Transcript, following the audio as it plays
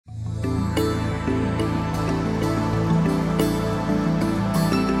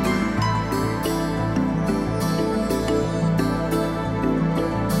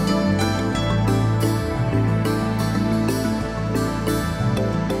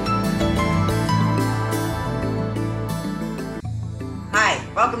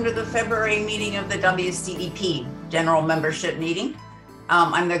Welcome to the February meeting of the WCDP General Membership Meeting.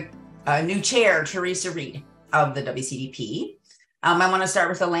 I'm the new chair, Teresa Reed, of the WCDP. I want to start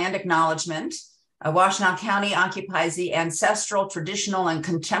with a land acknowledgement. Washtenaw County occupies the ancestral, traditional, and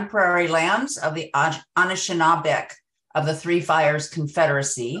contemporary lands of the Anishinaabe of the Three Fires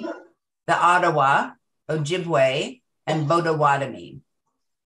Confederacy, the Ottawa, Ojibwe, and Potawatomi.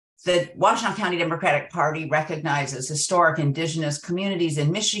 The Washtenaw County Democratic Party recognizes historic Indigenous communities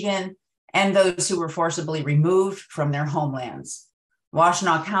in Michigan and those who were forcibly removed from their homelands.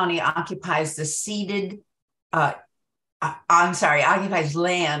 Washtenaw County occupies occupies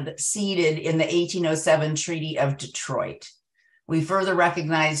land ceded in the 1807 Treaty of Detroit. We further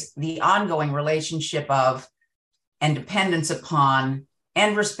recognize the ongoing relationship of and dependence upon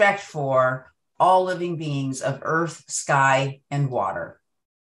and respect for all living beings of earth, sky, and water.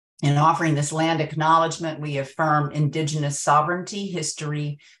 In offering this land acknowledgement, we affirm Indigenous sovereignty,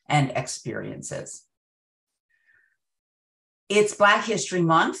 history, and experiences. It's Black History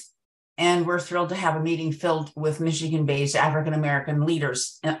Month, and we're thrilled to have a meeting filled with Michigan-based African-American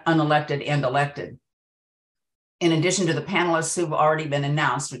leaders, unelected and elected. In addition to the panelists who've already been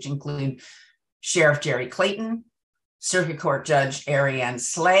announced, which include Sheriff Jerry Clayton, Circuit Court Judge Ariane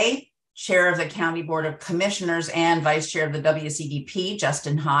Slay, Chair of the County Board of Commissioners and Vice Chair of the WCDP,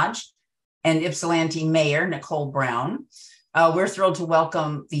 Justin Hodge, and Ypsilanti Mayor, Nicole Brown. We're thrilled to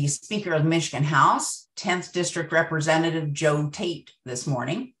welcome the Speaker of Michigan House, 10th District Representative Joe Tate this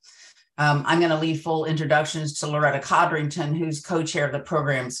morning. I'm going to leave full introductions to Loretta Codrington, who's co-chair of the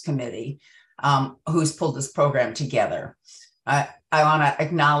Programs Committee, who's pulled this program together. I want to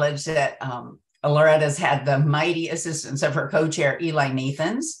acknowledge that Loretta's had the mighty assistance of her co-chair, Eli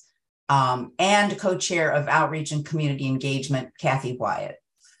Nathans, and co-chair of Outreach and Community Engagement, Kathy Wyatt.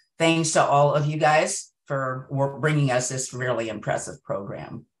 Thanks to all of you guys for bringing us this really impressive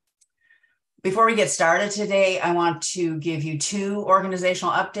program. Before we get started today, I want to give you two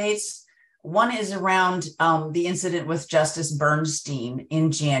organizational updates. One is around the incident with Justice Bernstein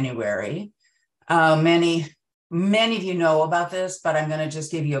in January. Many of you know about this, but I'm going to just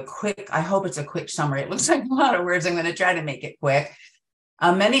give you a quick, I hope it's a quick summary. It looks like a lot of words. I'm going to try to make it quick.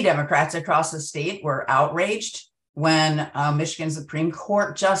 Many Democrats across the state were outraged when Michigan Supreme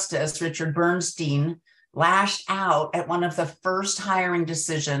Court Justice Richard Bernstein lashed out at one of the first hiring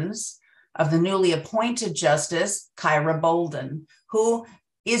decisions of the newly appointed Justice, Kyra Bolden, who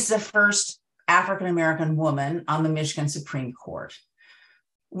is the first African-American woman on the Michigan Supreme Court.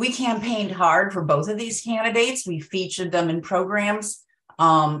 We campaigned hard for both of these candidates. We featured them in programs.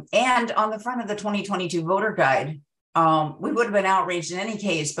 And on the front of the 2022 voter guide, we would have been outraged in any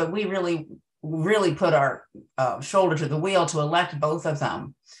case, but we really put our shoulder to the wheel to elect both of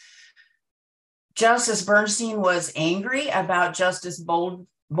them. Justice Bernstein was angry about Justice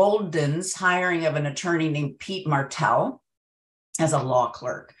Bolden's hiring of an attorney named Pete Martell as a law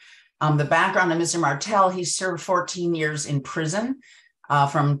clerk. The background of Mr. Martell, he served 14 years in prison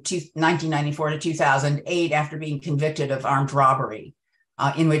from 1994 to 2008 after being convicted of armed robbery,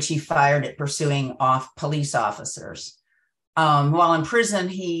 in which he fired at pursuing police officers. While in prison,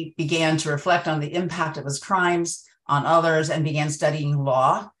 he began to reflect on the impact of his crimes on others and began studying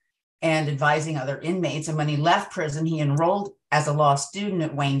law and advising other inmates. And when he left prison, he enrolled as a law student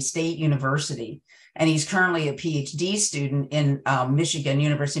at Wayne State University. And he's currently a PhD student in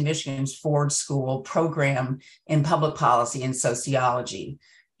University of Michigan's Ford School program in public policy and sociology.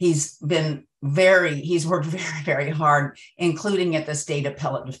 He's worked very, very hard, including at the State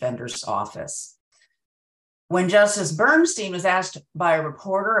Appellate Defender's Office. When Justice Bernstein was asked by a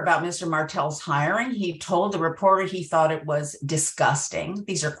reporter about Mr. Martell's hiring, he told the reporter he thought it was disgusting,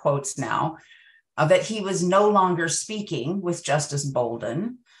 these are quotes now, that he was no longer speaking with Justice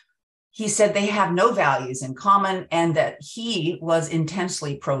Bolden. He said they have no values in common and that he was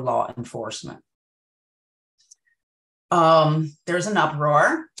intensely pro-law enforcement. There's an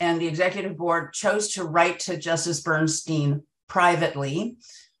uproar, and the executive board chose to write to Justice Bernstein privately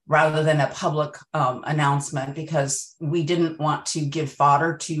rather than a public announcement because we didn't want to give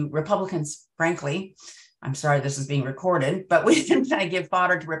fodder to Republicans, frankly. I'm sorry this is being recorded, but we didn't want to give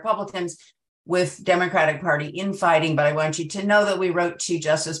fodder to Republicans with Democratic Party infighting. But I want you to know that we wrote to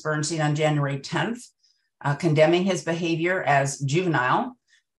Justice Bernstein on January 10th, condemning his behavior as juvenile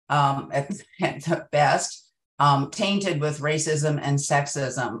at the best, tainted with racism and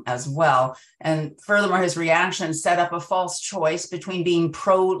sexism as well. And furthermore, his reaction set up a false choice between being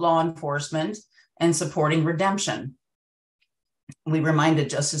pro-law enforcement and supporting redemption. We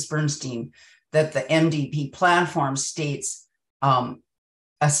reminded Justice Bernstein that the MDP platform states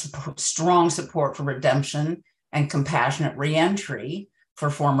strong support for redemption and compassionate reentry for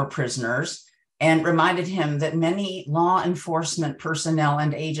former prisoners and reminded him that many law enforcement personnel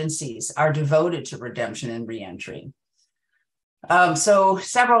and agencies are devoted to redemption and reentry. So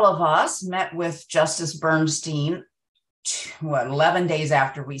several of us met with Justice Bernstein, 11 days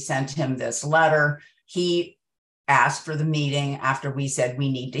after we sent him this letter. He asked for the meeting after we said,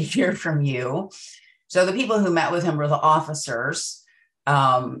 we need to hear from you. So the people who met with him were the officers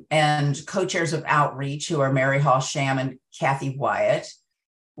and co-chairs of outreach, who are Mary Hall Sham and Kathy Wyatt,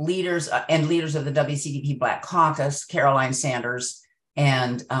 leaders of the WCDP Black Caucus, Caroline Sanders,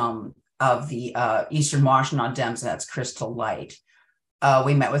 and of the Eastern Washtenaw Dems, that's Crystal Light.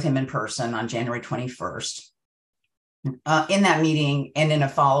 We met with him in person on January 21st. In that meeting and in a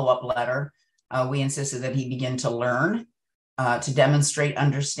follow-up letter, we insisted that he begin to learn, to demonstrate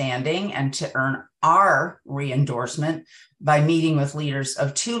understanding, and to earn our re-endorsement by meeting with leaders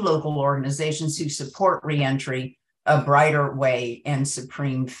of 2 local organizations who support reentry, A Brighter Way and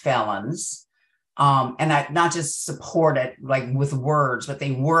Supreme Felons. And I not just support it like with words, but they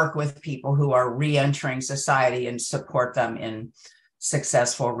work with people who are reentering society and support them in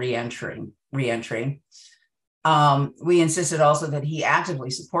successful reentry. We insisted also that he actively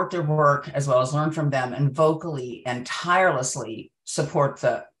support their work as well as learn from them, and vocally and tirelessly support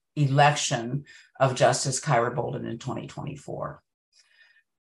the election of Justice Kyra Bolden in 2024.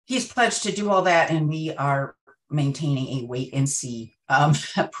 He's pledged to do all that, and we are maintaining a wait and see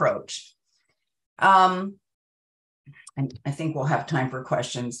approach. And I think we'll have time for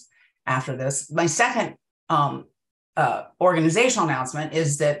questions after this. My second organizational announcement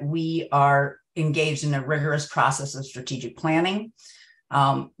is that we are engaged in a rigorous process of strategic planning.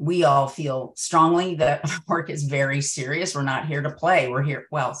 We all feel strongly that our work is very serious. We're not here to play. We're here,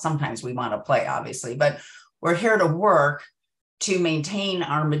 well, sometimes we want to play, obviously, but we're here to work to maintain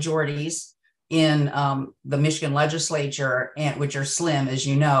our majorities in the Michigan legislature, and which are slim, as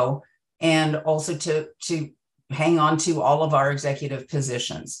you know, and also to hang on to all of our executive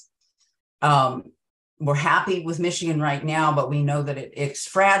positions. We're happy with Michigan right now, but we know that it's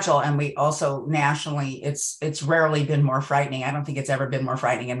fragile, and we also nationally, it's rarely been more frightening. I don't think it's ever been more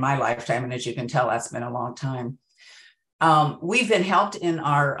frightening in my lifetime, and as you can tell, that's been a long time. We've been helped in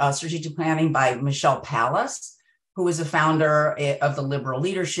our strategic planning by Michelle Pallas, who is a founder of the Liberal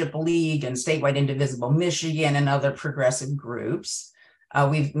Leadership League and Statewide Indivisible Michigan and other progressive groups.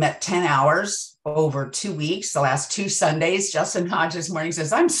 We've met 10 hours over 2 weeks, the last 2 Sundays. Justin Hodge this morning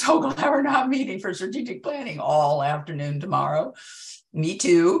says, I'm so glad we're not meeting for strategic planning all afternoon tomorrow. Me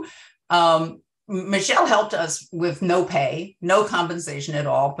too. Michelle helped us with no pay, no compensation at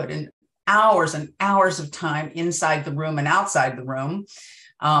all, put in hours and hours of time inside the room and outside the room,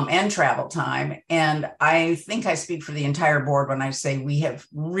 and travel time. And I think I speak for the entire board when I say we have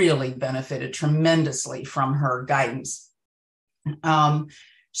really benefited tremendously from her guidance.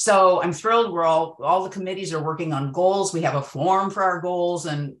 So I'm thrilled. We're all the committees are working on goals. We have a form for our goals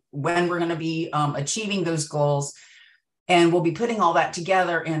and when we're going to be achieving those goals. And we'll be putting all that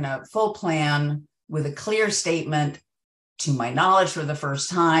together in a full plan with a clear statement, to my knowledge, for the first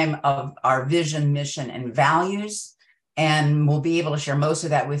time, of our vision, mission, and values. And we'll be able to share most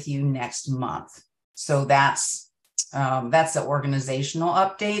of that with you next month. So that's the organizational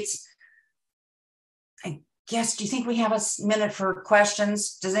updates. Yes, do you think we have a minute for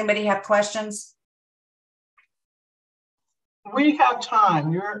questions? Does anybody have questions? We have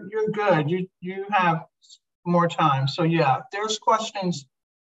time. You're good. You have more time. So yeah, if there's questions,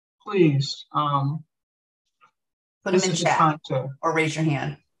 please put them in chat or raise your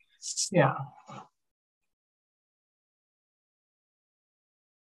hand. Yeah.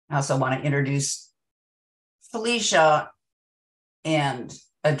 I also want to introduce Felicia and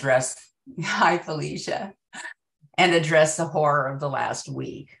address, hi Felicia, and address the horror of the last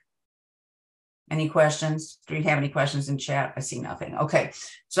week. Any questions? Do we have any questions in chat? I see nothing. Okay,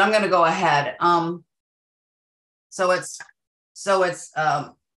 so I'm going to go ahead. So it's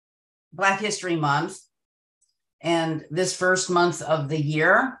Black History Month, and this first month of the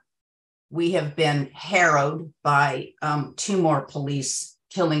year, we have been harrowed by 2 more police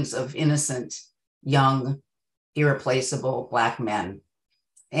killings of innocent, young, irreplaceable Black men,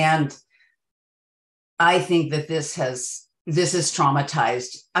 and I think that this has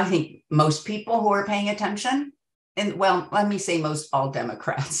traumatized, I think, most people who are paying attention, and well, let me say most all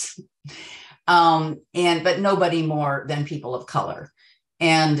Democrats, but nobody more than people of color.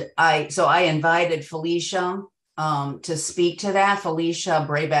 And so I invited Felicia to speak to that. Felicia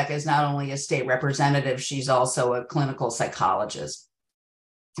Brabeck is not only a state representative, she's also a clinical psychologist,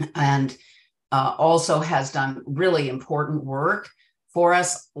 and also has done really important work for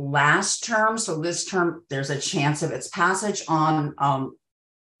us last term. So this term, there's a chance of its passage on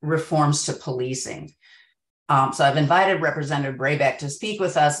reforms to policing. So I've invited Representative Braybeck to speak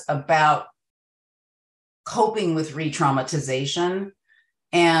with us about coping with re-traumatization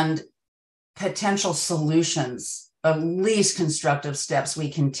and potential solutions, at least constructive steps we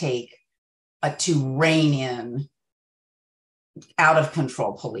can take to rein in out of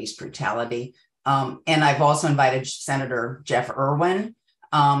control police brutality. And I've also invited Senator Jeff Irwin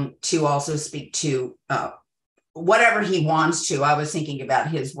to also speak to whatever he wants to. I was thinking about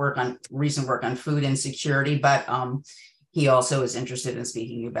his recent work on food insecurity, but he also is interested in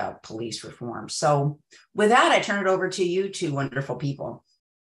speaking about police reform. So with that, I turn it over to you two wonderful people.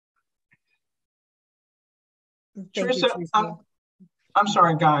 Teresa, I'm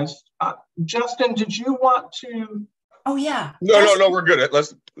sorry, guys. Justin, did you want to? Oh, yeah. No, we're good.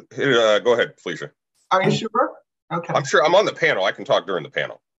 Let's go ahead, Felicia. Are you sure? Okay. I'm sure. I'm on the panel. I can talk during the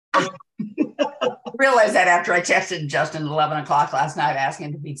panel. I realized that after I texted Justin at 11 o'clock last night asking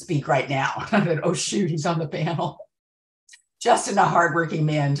him if he'd speak right now. I thought, oh, shoot, he's on the panel. Justin, a hardworking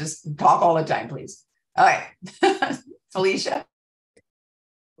man. Just talk all the time, please. All right. Felicia.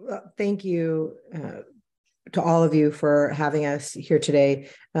 Well, thank you to all of you for having us here today.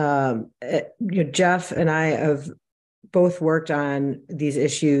 Jeff and I have both worked on these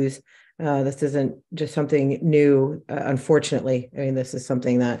issues. This isn't just something new, unfortunately. I mean, this is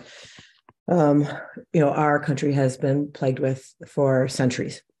something that, our country has been plagued with for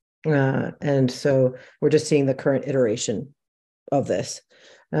centuries. And so we're just seeing the current iteration of this.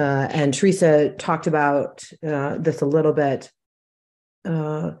 And Teresa talked about this a little bit.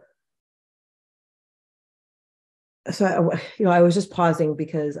 So, I was just pausing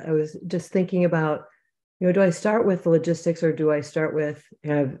because I was just thinking about, do I start with the logistics or do I start with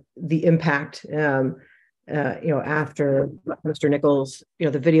the impact, after Mr. Nichols,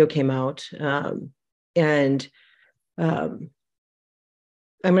 the video came out. And I'm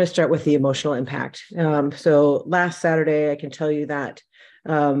going to start with the emotional impact. So last Saturday, I can tell you that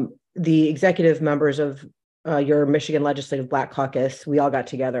the executive members of your Michigan Legislative Black Caucus, we all got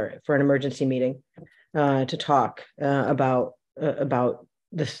together for an emergency meeting to talk about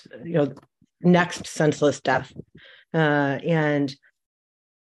this, next senseless death. And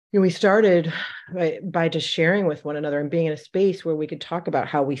we started by just sharing with one another and being in a space where we could talk about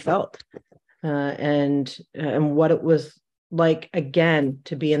how we felt and what it was like, again,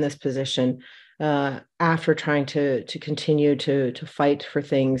 to be in this position after trying to continue to fight for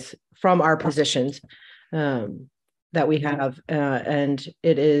things from our positions that we have. And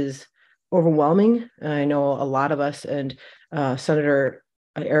it is overwhelming. I know a lot of us, and Senator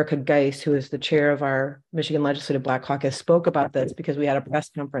Erica Geis, who is the chair of our Michigan Legislative Black Caucus, spoke about this because we had a press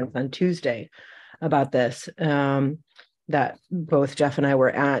conference on Tuesday about this that both Jeff and I were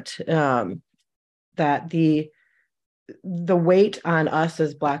at, that the weight on us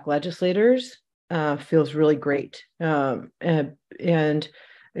as Black legislators feels really great. And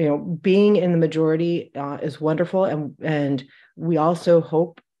being in the majority is wonderful. And we also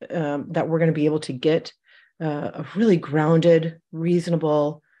hope that we're going to be able to get a really grounded,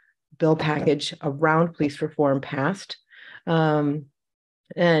 reasonable bill package around police reform passed. But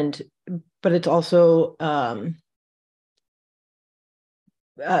it's also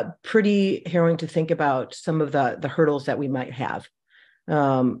pretty harrowing to think about some of the hurdles that we might have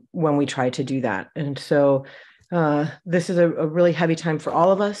when we try to do that. And so this is a really heavy time for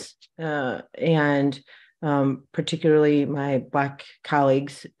all of us, and particularly my Black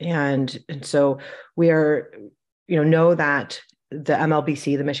colleagues. And so we are, know that the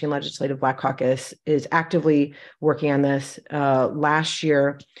MLBC, the Michigan Legislative Black Caucus, is actively working on this. Last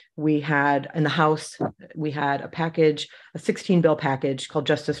year, we had in the House, we had a package, a 16 bill package called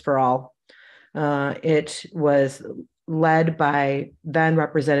Justice for All. It was led by then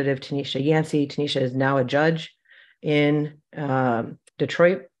Representative Tanisha Yancey. Tanisha is now a judge in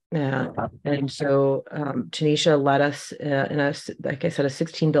Detroit. And so Tanisha led us in like I said, a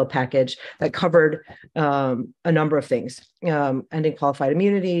 16 bill package that covered a number of things: ending qualified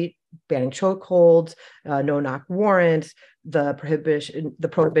immunity, banning chokeholds, no knock warrants, the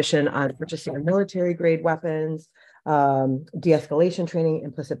prohibition on purchasing of military grade weapons, de-escalation training,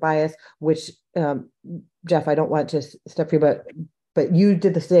 implicit bias, which Jeff, I don't want to step for you, but you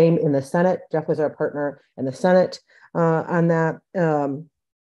did the same in the Senate. Jeff was our partner in the Senate on that.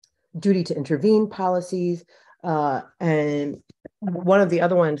 Duty to intervene policies. And one of the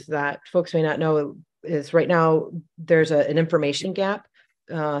other ones that folks may not know is right now there's an information gap,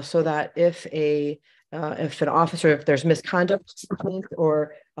 so that if an officer, if there's misconduct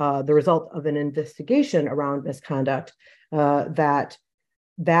or the result of an investigation around misconduct, that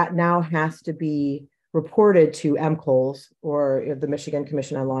now has to be reported to MCOLS, or the Michigan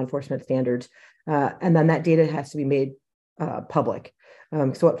Commission on Law Enforcement Standards, and then that data has to be made public.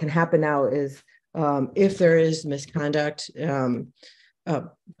 So what can happen now is if there is misconduct,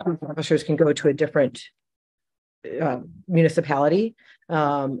 officers can go to a different municipality,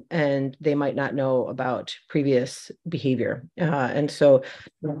 and they might not know about previous behavior. And so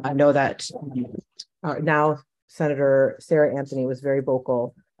I know that now Senator Sarah Anthony was very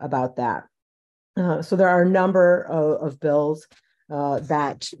vocal about that. So there are a number of bills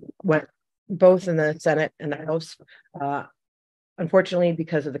that went both in the Senate and the House. Unfortunately,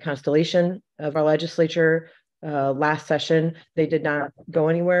 because of the constellation of our legislature last session, they did not go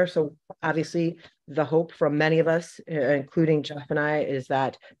anywhere. So obviously, the hope from many of us, including Jeff and I, is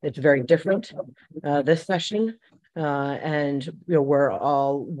that it's very different this session. And we're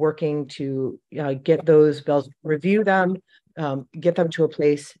all working to get those bills, review them, get them to a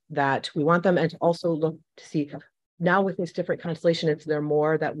place that we want them, and also look to see now with this different constellation, is there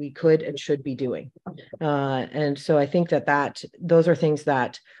more that we could and should be doing? And so I think that those are things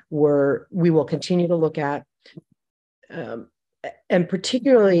that we will continue to look at. And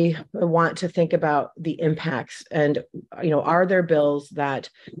particularly I want to think about the impacts, and are there bills that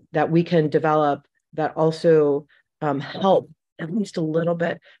we can develop that also help at least a little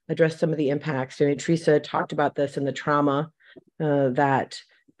bit address some of the impacts. I mean, Teresa talked about this in the trauma that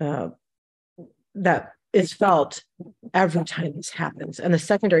is felt every time this happens, and the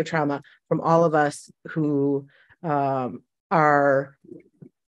secondary trauma from all of us who view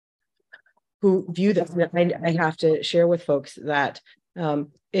this. I have to share with folks that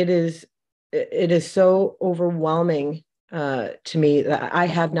it is so overwhelming to me that I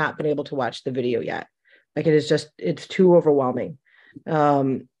have not been able to watch the video yet. Like it's too overwhelming.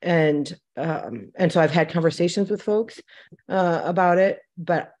 And so I've had conversations with folks about it,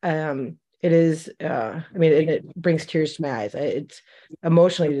 but it is, it brings tears to my eyes. It's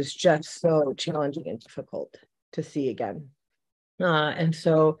emotionally, it's just so challenging and difficult to see again. And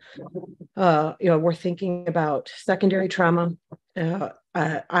so, we're thinking about secondary trauma.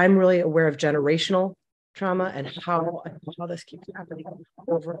 I'm really aware of generational trauma and how this keeps happening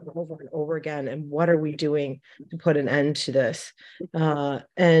over and over and over again. And what are we doing to put an end to this?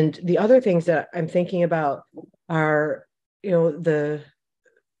 And the other things that I'm thinking about are, the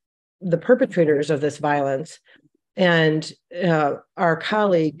perpetrators of this violence. And our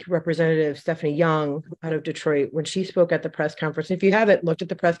colleague, Representative Stephanie Young out of Detroit, when she spoke at the press conference, if you haven't looked at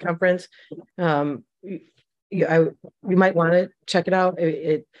the press conference, you might want to check it out.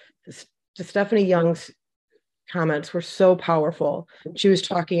 Stephanie Young's comments were so powerful. She was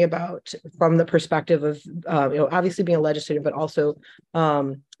talking about from the perspective of, obviously being a legislator, but also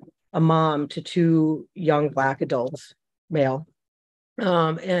a mom to two young Black adults, male.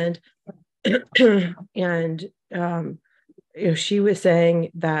 She was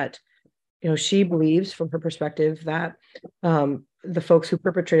saying that, she believes from her perspective that the folks who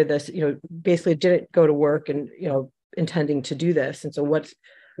perpetrated this, basically didn't go to work and, intending to do this. And so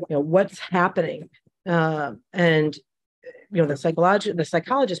what's happening? The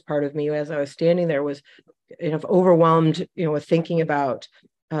psychologist part of me, as I was standing there, was, overwhelmed, with thinking about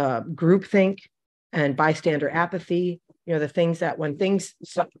groupthink and bystander apathy. The things that when things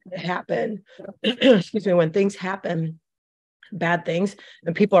happen, when things happen, bad things,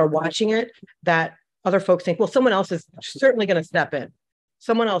 and people are watching it, that other folks think, well, someone else is certainly going to step in.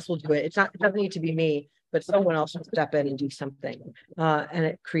 Someone else will do it. It doesn't need to be me, but someone else will step in and do something. And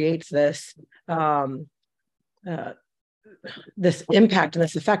it creates this this impact and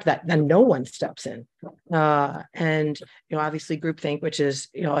this effect that then no one steps in. And obviously groupthink, which is,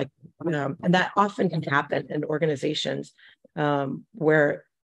 and that often can happen in organizations where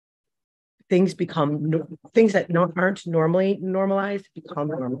things that aren't normally normalized become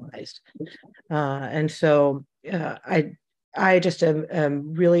normalized. And so I just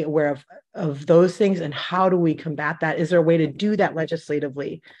am really aware of those things, and how do we combat that? Is there a way to do that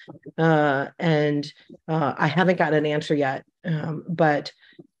legislatively? And I haven't gotten an answer yet, but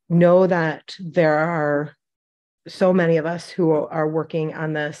know that there are so many of us who are working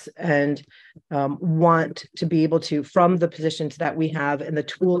on this and want to be able to, from the positions that we have and the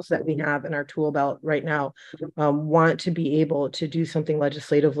tools that we have in our tool belt right now, want to be able to do something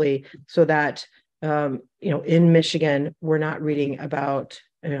legislatively so that in Michigan, we're not reading about,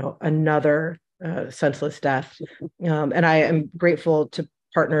 another senseless death. And I am grateful to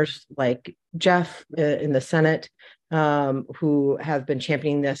partners like Jeff in the Senate, who have been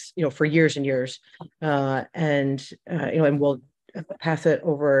championing this, for years and years. And we'll pass it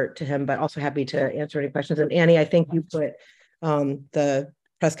over to him, but also happy to answer any questions. And Annie, I think you put the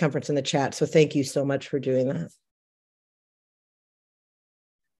press conference in the chat. So thank you so much for doing that.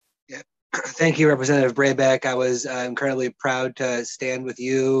 Yeah, thank you, Representative Brabeck. I was incredibly proud to stand with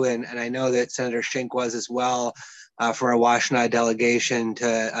you, and I know that Senator Schenck was as well, for our Washtenaw delegation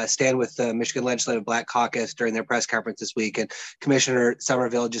to stand with the Michigan Legislative Black Caucus during their press conference this week. And Commissioner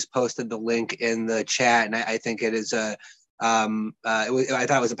Somerville just posted the link in the chat, and I think it is a I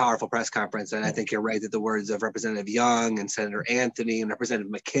thought it was a powerful press conference, and I think you're right that the words of Representative Young and Senator Anthony and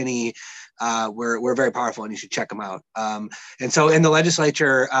Representative McKinney were very powerful, and you should check them out. And so in the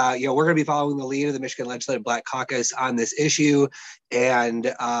legislature, we're going to be following the lead of the Michigan Legislative Black Caucus on this issue.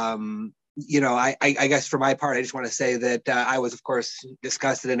 And I guess for my part, I just want to say that I was, of course,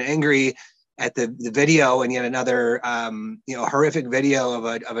 disgusted and angry at the video, and yet another horrific video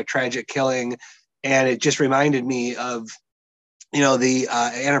of a tragic killing. And it just reminded me of the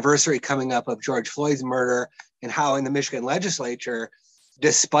anniversary coming up of George Floyd's murder, and how in the Michigan legislature,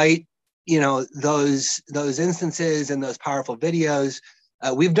 despite those instances and those powerful videos,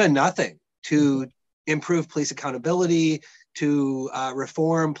 we've done nothing to improve police accountability, to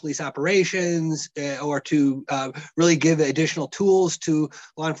reform police operations, or to really give additional tools to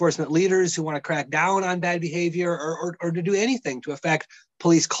law enforcement leaders who want to crack down on bad behavior, or to do anything to affect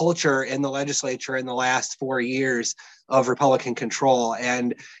police culture in the legislature in the last 4 years of Republican control.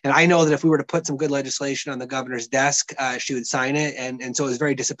 And I know that if we were to put some good legislation on the governor's desk, she would sign it. And so it was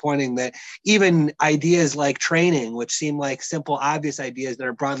very disappointing that even ideas like training, which seem like simple, obvious ideas that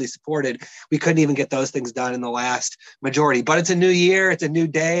are broadly supported, we couldn't even get those things done in the last majority. But it's a new year, it's a new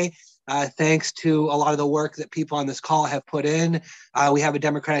day. Thanks to a lot of the work that people on this call have put in. We have a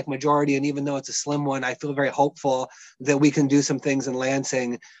Democratic majority, and even though it's a slim one, I feel very hopeful that we can do some things in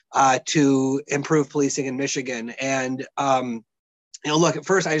Lansing to improve policing in Michigan. And, look, at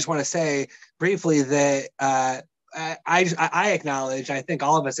first, I just want to say briefly that I acknowledge, I think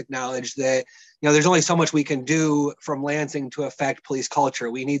all of us acknowledge that there's only so much we can do from Lansing to affect police culture.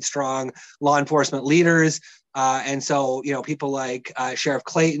 We need strong law enforcement leaders. And so, people like Sheriff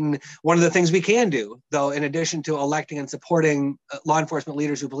Clayton, one of the things we can do, though, in addition to electing and supporting law enforcement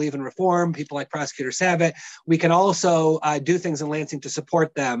leaders who believe in reform, people like Prosecutor Savitt, we can also do things in Lansing to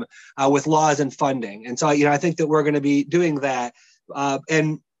support them with laws and funding. And so, I think that we're going to be doing that.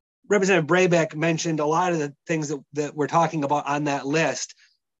 And Representative Brabeck mentioned a lot of the things that we're talking about on that list.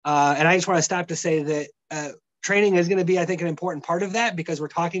 And I just want to stop to say that training is going to be, I think, an important part of that, because we're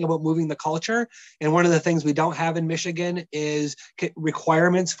talking about moving the culture. And one of the things we don't have in Michigan is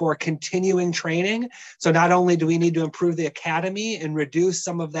requirements for continuing training. So not only do we need to improve the academy and reduce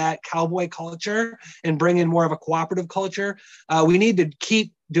some of that cowboy culture and bring in more of a cooperative culture, we need to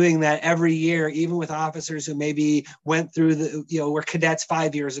keep doing that every year, even with officers who maybe went through were cadets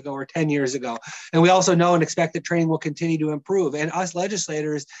 5 years ago or 10 years ago. And we also know and expect that training will continue to improve. And us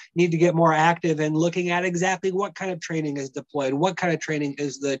legislators need to get more active in looking at exactly what kind of training is deployed, what kind of training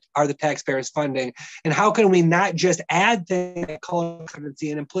are the taxpayers funding, and how can we not just add things like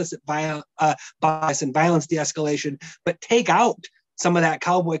competency and implicit bias and violence de-escalation, but take out some of that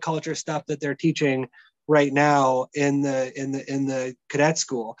cowboy culture stuff that they're teaching right now in the cadet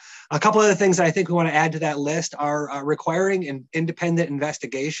school. A couple of the things that I think we want to add to that list are requiring independent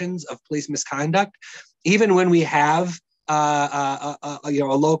investigations of police misconduct, even when we have a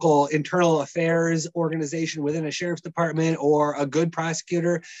local internal affairs organization within a sheriff's department or a good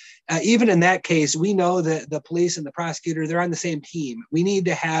prosecutor. Even in that case, we know that the police and the prosecutor, they're on the same team. We need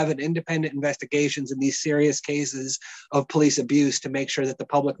to have an independent investigations in these serious cases of police abuse to make sure that the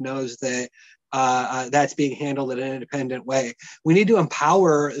public knows that that's being handled in an independent way. We need to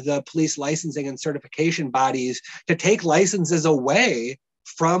empower the police licensing and certification bodies to take licenses away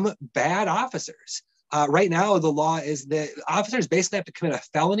from bad officers. Right now, the law is that officers basically have to commit a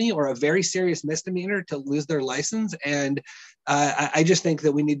felony or a very serious misdemeanor to lose their license. And I just think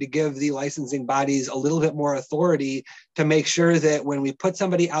that we need to give the licensing bodies a little bit more authority to make sure that when we put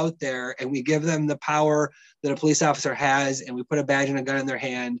somebody out there and we give them the power that a police officer has, and we put a badge and a gun in their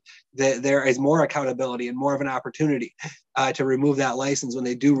hand, that there is more accountability and more of an opportunity to remove that license when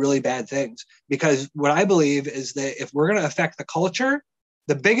they do really bad things. Because what I believe is that if we're going to affect the culture,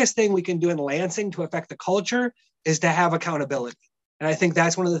 the biggest thing we can do in Lansing to affect the culture is to have accountability. And I think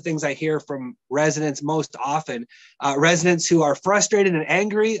that's one of the things I hear from residents most often, residents who are frustrated and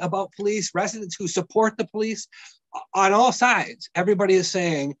angry about police, residents who support the police on all sides. Everybody is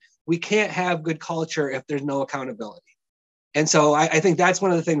saying we can't have good culture if there's no accountability. And so I think that's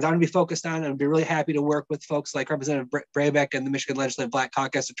one of the things I'm going to be focused on. And I'd be really happy to work with folks like Representative Brabeck and the Michigan Legislative Black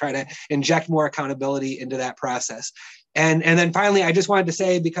Caucus to try to inject more accountability into that process. And then finally, I just wanted to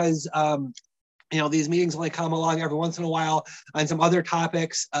say, because these meetings only come along every once in a while on some other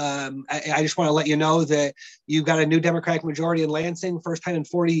topics. I just want to let you know that you've got a new Democratic majority in Lansing, first time in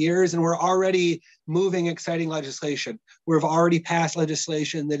 40 years, and we're already moving exciting legislation. We've already passed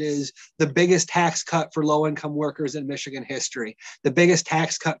legislation that is the biggest tax cut for low-income workers in Michigan history, the biggest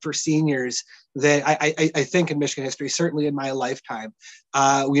tax cut for seniors that I think in Michigan history, certainly in my lifetime.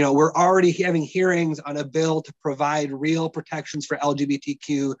 We're already having hearings on a bill to provide real protections for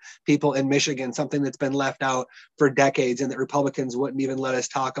LGBTQ people in Michigan, something that's been left out for decades and that Republicans wouldn't even let us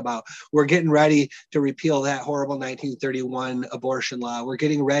talk about. We're getting ready to repeal that horrible 1931 abortion law. We're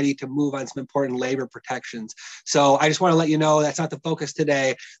getting ready to move on some important labor protections. So I just want to let you know that's not the focus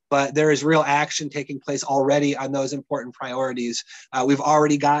today, but there is real action taking place already on those important priorities. We've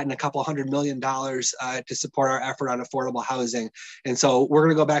already gotten a couple $100 million to support our effort on affordable housing. And so we're going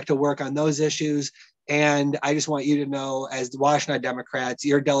to go back to work on those issues. And I just want you to know, as the Washtenaw Democrats,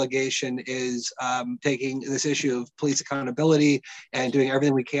 your delegation is taking this issue of police accountability and doing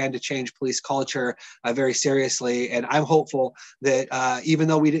everything we can to change police culture very seriously. And I'm hopeful that even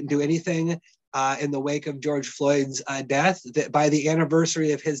though we didn't do anything in the wake of George Floyd's death, that by the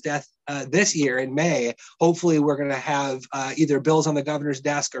anniversary of his death this year in May, hopefully we're going to have either bills on the governor's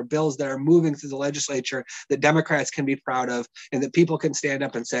desk or bills that are moving through the legislature that Democrats can be proud of and that people can stand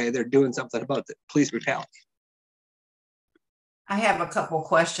up and say they're doing something about the police brutality. I have a couple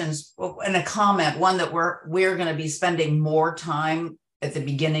questions and a comment. One, that we're going to be spending more time at the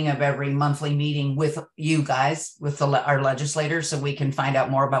beginning of every monthly meeting with you guys, with our legislators, so we can find out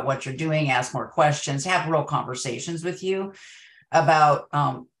more about what you're doing, ask more questions, have real conversations with you about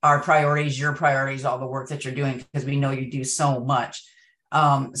our priorities, your priorities, all the work that you're doing, because we know you do so much.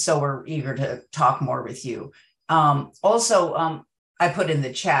 So we're eager to talk more with you. Also, I put in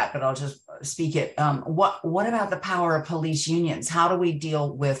the chat, but I'll just speak it. What about the power of police unions? How do we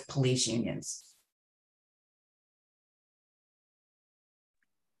deal with police unions?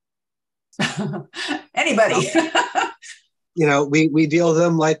 Anybody? We deal with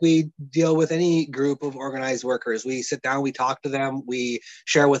them like we deal with any group of organized workers. We sit down, we talk to them, we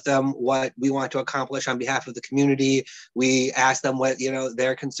share with them what we want to accomplish on behalf of the community. We ask them what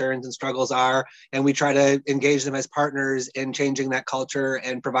their concerns and struggles are, and we try to engage them as partners in changing that culture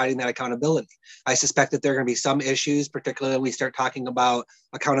and providing that accountability. I suspect that there are going to be some issues, particularly when we start talking about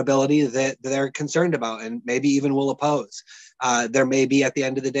accountability, that they're concerned about and maybe even will oppose. There may be, at the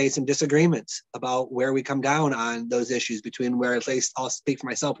end of the day, some disagreements about where we come down on those issues between where, at least I'll speak for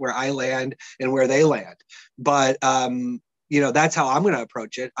myself, where I land and where they land. But, that's how I'm going to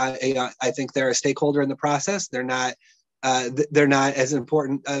approach it. I think they're a stakeholder in the process. They're not as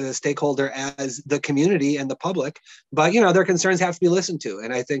important a stakeholder as the community and the public, but their concerns have to be listened to.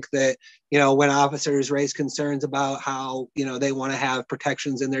 And I think that when officers raise concerns about how they want to have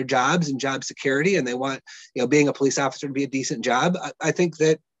protections in their jobs and job security, and they want being a police officer to be a decent job, I think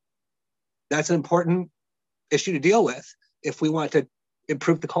that that's an important issue to deal with if we want to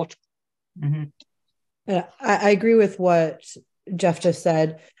improve the culture. Mm-hmm. I agree with what Jeff just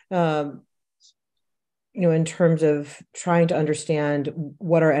said. In terms of trying to understand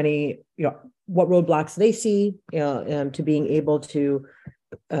what are any, what roadblocks they see, to being able to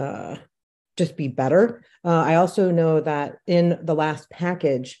just be better. I also know that in the last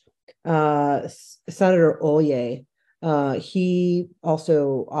package, Senator Ollier, he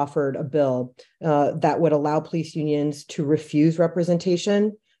also offered a bill that would allow police unions to refuse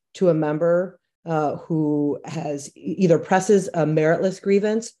representation to a member who has either presses a meritless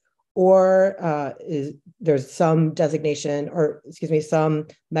grievance or there's some designation some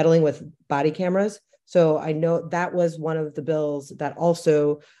meddling with body cameras. So I know that was one of the bills that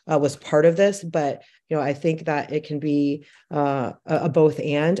also was part of this, but I think that it can be a both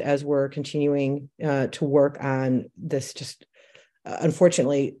and, as we're continuing to work on this just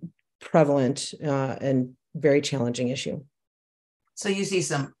unfortunately prevalent and very challenging issue. So you see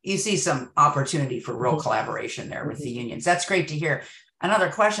some opportunity for real collaboration there with the unions. That's great to hear.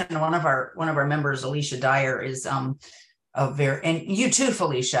 Another question, one of our members, Alicia Dyer, is and you too,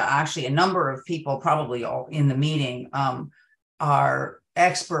 Felicia, actually a number of people probably all in the meeting are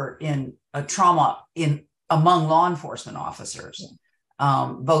expert in trauma among law enforcement officers,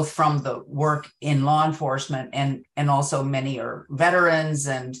 both from the work in law enforcement and also many are veterans,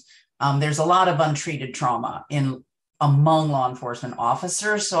 and there's a lot of untreated trauma among law enforcement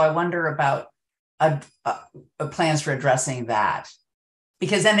officers. So I wonder about plans for addressing that.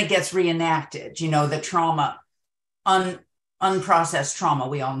 Because then it gets reenacted, the trauma, unprocessed trauma,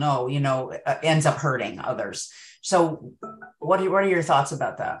 we all know, ends up hurting others. So what are your thoughts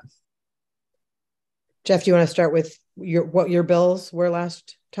about that? Jeff, do you want to start with what your bills were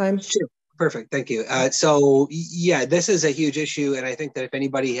last time? Sure. Perfect. Thank you. So yeah, this is a huge issue. And I think that if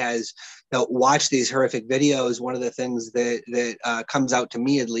anybody has watched these horrific videos, one of the things that comes out to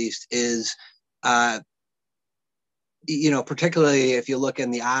me at least is, particularly if you look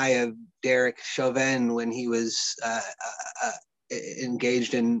in the eye of Derek Chauvin when he was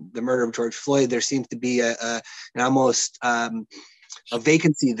engaged in the murder of George Floyd, there seems to be an almost a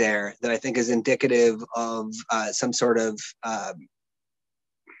vacancy there that I think is indicative of some sort of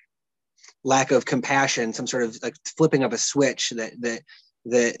lack of compassion, some sort of like flipping of a switch that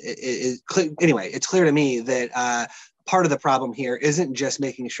is anyway. It's clear to me that part of the problem here isn't just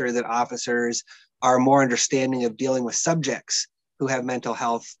making sure that officers are more understanding of dealing with subjects who have mental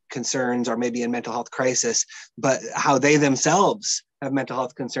health concerns or maybe in mental health crisis, but how they themselves have mental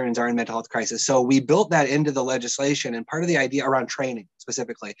health concerns are in mental health crisis. So we built that into the legislation, and part of the idea around training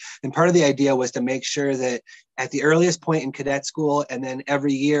specifically, and part of the idea was to make sure that at the earliest point in cadet school, and then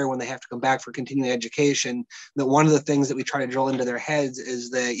every year when they have to come back for continuing education, that one of the things that we try to drill into their heads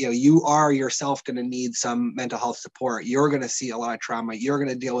is that, you are yourself going to need some mental health support. You're going to see a lot of trauma. You're going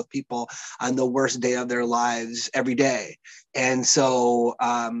to deal with people on the worst day of their lives every day. And so,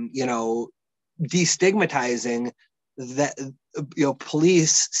 destigmatizing that,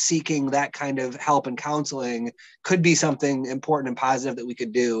 police seeking that kind of help and counseling could be something important and positive that we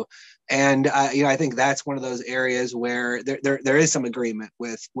could do. And I think that's one of those areas where there is some agreement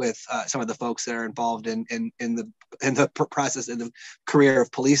with some of the folks that are involved in the process, in the career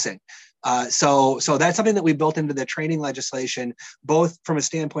of policing. So that's something that we built into the training legislation, both from a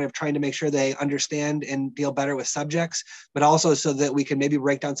standpoint of trying to make sure they understand and deal better with subjects, but also so that we can maybe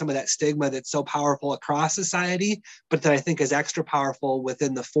break down some of that stigma that's so powerful across society, but that I think is extra powerful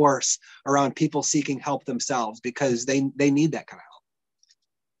within the force around people seeking help themselves, because they need that kind of help.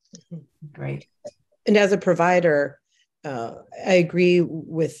 Great. And as a provider, I agree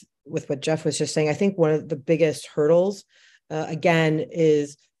with what Jeff was just saying. I think one of the biggest hurdles, again,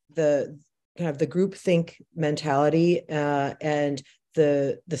 is the kind of the groupthink mentality and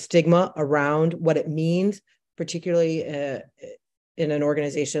the stigma around what it means, particularly in an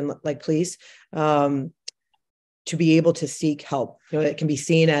organization like police, to be able to seek help. It can be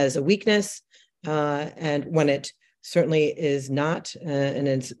seen as a weakness, and when it certainly is not, and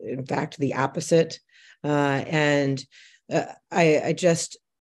it's in fact the opposite.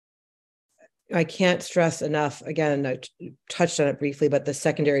 I can't stress enough, again, I touched on it briefly, but the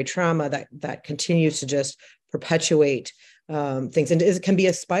secondary trauma that continues to just perpetuate things, and it can be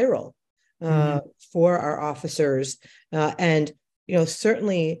a spiral for our officers. And,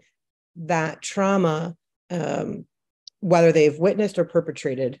 certainly that trauma, whether they've witnessed or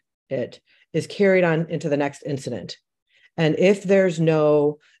perpetrated it, is carried on into the next incident. And if there's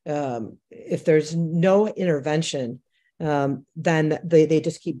no intervention, then they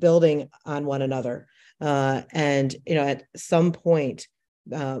just keep building on one another. And, at some point,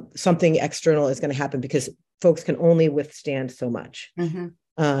 something external is going to happen, because folks can only withstand so much. Mm-hmm.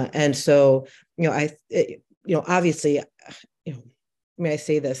 And so, obviously, I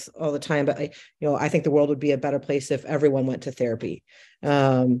say this all the time, but I think the world would be a better place if everyone went to therapy.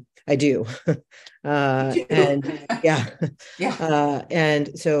 I do. And yeah. Yeah.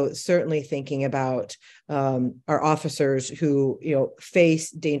 And so certainly thinking about our officers who, face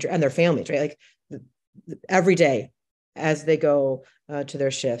danger, and their families, right? Like every day as they go to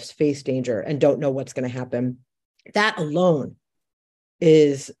their shifts, face danger and don't know what's going to happen. That alone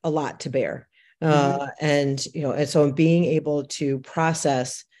is a lot to bear. And so being able to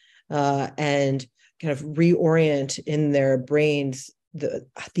process and kind of reorient in their brains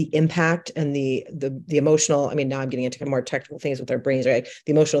the impact and the emotional, now I'm getting into kind of more technical things with their brains, right?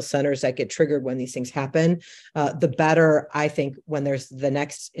 The emotional centers that get triggered when these things happen, the better, I think, when there's the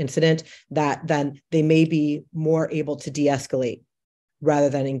next incident, that then they may be more able to de-escalate rather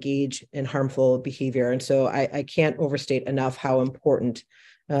than engage in harmful behavior. And so I can't overstate enough how important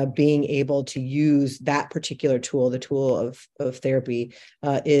being able to use that particular tool, the tool of therapy,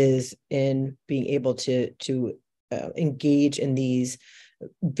 is in being able to engage in these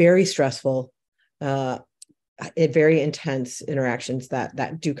very stressful, very intense interactions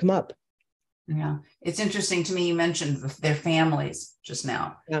that do come up. Yeah, it's interesting to me. You mentioned their families just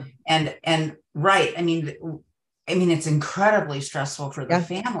now, yeah. and right. It's incredibly stressful for the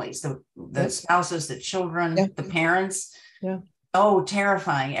families, the spouses, the children, the parents. Yeah. Oh,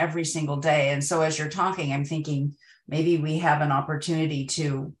 terrifying every single day. And so as you're talking, I'm thinking maybe we have an opportunity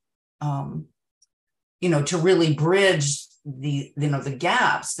to, to really bridge the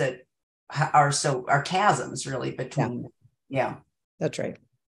gaps that are chasms really between. Yeah. That's right.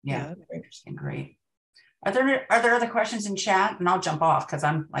 Yeah. Interesting. Great. Are there other questions in chat? And I'll jump off because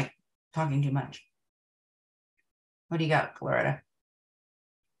I'm like talking too much. What do you got, Loretta?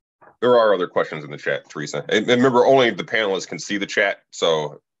 There are other questions in the chat, Teresa. And remember, only the panelists can see the chat,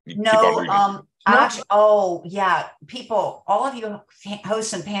 so you keep on reading. Actually, oh yeah, people, all of you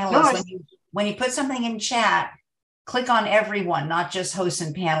hosts and panelists, when you put something in chat, click on everyone, not just hosts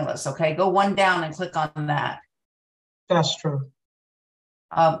and panelists. Okay, go one down and click on that. That's true.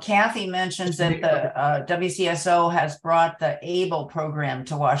 Kathy mentions that the WCSO has brought the ABLE program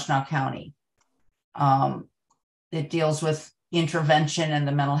to Washtenaw County. It deals with intervention and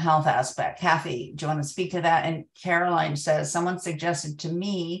the mental health aspect. Kathy, do you want to speak to that? And Caroline says, someone suggested to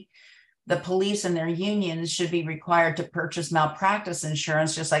me the police and their unions should be required to purchase malpractice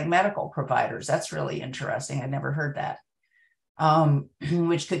insurance, just like medical providers. That's really interesting. I never heard that.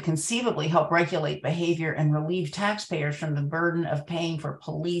 Which could conceivably help regulate behavior and relieve taxpayers from the burden of paying for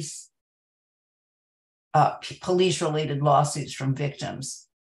police-related lawsuits from victims.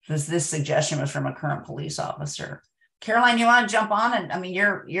 This suggestion was from a current police officer. Caroline, you want to jump on? And I mean,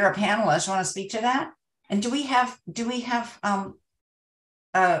 you're a panelist. You want to speak to that? And do we have Debbie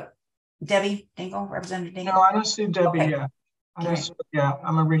Dingle, Representative Dingle? No, I don't see Debbie Okay. yet. I'm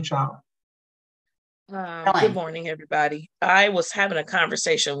gonna reach out. Good morning, everybody. I was having a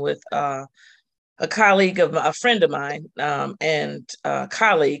conversation with a colleague of a friend of mine, and a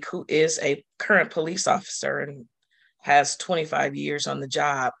colleague who is a current police officer and has 25 years on the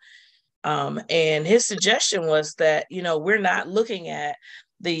job. And his suggestion was that, we're not looking at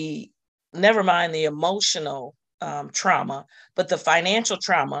never mind the emotional trauma, but the financial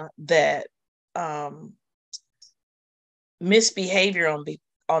trauma that misbehavior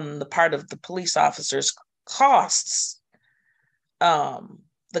on the part of the police officers costs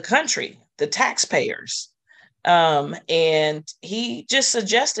the country, the taxpayers. And he just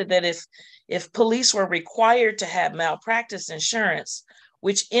suggested that if police were required to have malpractice insurance,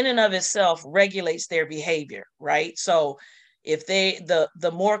 which in and of itself regulates their behavior, right? So if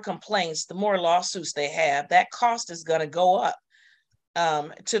the more complaints, the more lawsuits they have, that cost is going to go up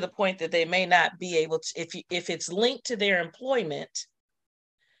to the point that they may not be able to, if it's linked to their employment,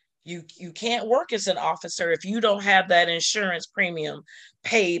 you can't work as an officer if you don't have that insurance premium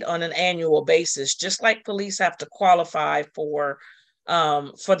paid on an annual basis, just like police have to qualify for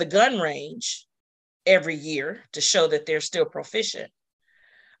the gun range every year to show that they're still proficient.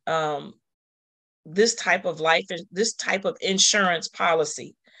 This type of insurance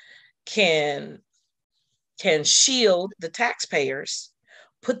policy can shield the taxpayers,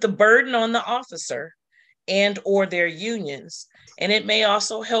 put the burden on the officer and or their unions. And it may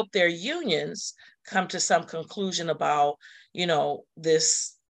also help their unions come to some conclusion about,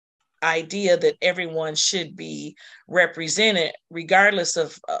 this idea that everyone should be represented regardless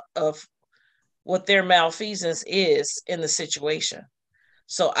of what their malfeasance is in the situation.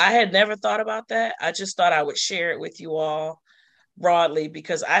 So I had never thought about that. I just thought I would share it with you all broadly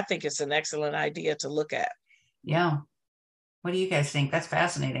because I think it's an excellent idea to look at. Yeah. What do you guys think? That's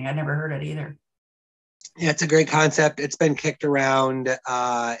fascinating. I never heard it either. Yeah, it's a great concept. It's been kicked around.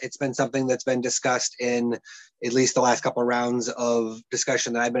 It's been something that's been discussed in at least the last couple of rounds of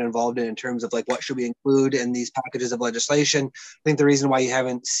discussion that I've been involved in terms of like what should we include in these packages of legislation. I think the reason why you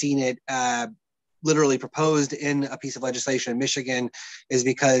haven't seen it literally proposed in a piece of legislation in Michigan is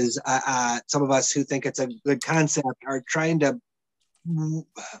because some of us who think it's a good concept are trying to run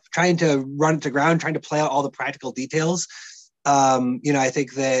it to ground, trying to play out all the practical details. I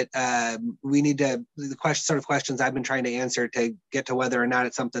think that we need to, the questions I've been trying to answer to get to whether or not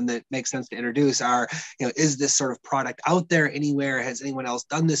it's something that makes sense to introduce are, is this sort of product out there anywhere? Has anyone else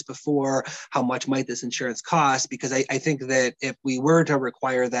done this before? How much might this insurance cost? Because I think that if we were to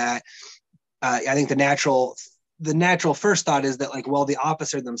require that, I think the natural first thought is that the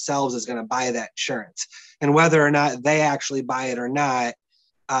officer themselves is going to buy that insurance, and whether or not they actually buy it or not,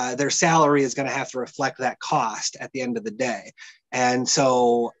 their salary is going to have to reflect that cost at the end of the day. And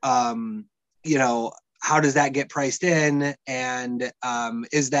so, how does that get priced in? And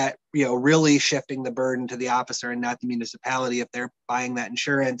is that, really shifting the burden to the officer and not the municipality if they're buying that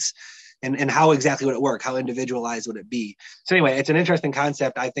insurance? And how exactly would it work? How individualized would it be? So anyway, it's an interesting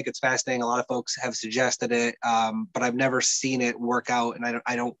concept. I think it's fascinating. A lot of folks have suggested it, but I've never seen it work out, and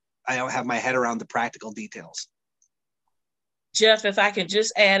I don't have my head around the practical details. Jeff, if I can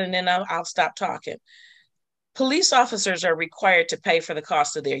just add, and then I'll stop talking. Police officers are required to pay for the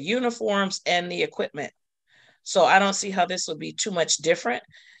cost of their uniforms and the equipment. So I don't see how this would be too much different.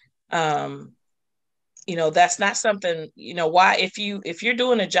 That's not something, why, if you're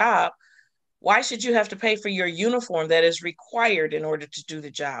doing a job, why should you have to pay for your uniform that is required in order to do the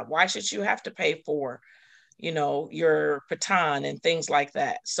job? Why should you have to pay for, your baton and things like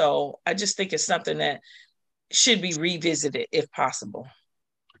that. So I just think it's something that should be revisited if possible.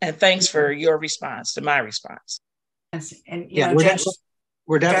 And thanks for your response to my response. And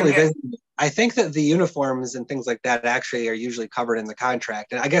we're definitely visiting. I think that the uniforms and things like that actually are usually covered in the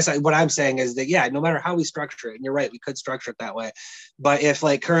contract. And I guess what I'm saying is that, yeah, no matter how we structure it, and you're right, we could structure it that way. But if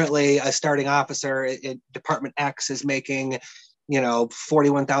like currently a starting officer in Department X is making,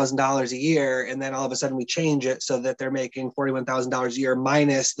 $41,000 a year, and then all of a sudden we change it so that they're making $41,000 a year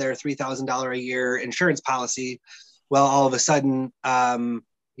minus their $3,000 a year insurance policy, well, all of a sudden,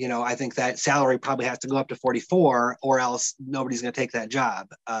 I think that salary probably has to go up to 44, or else nobody's going to take that job.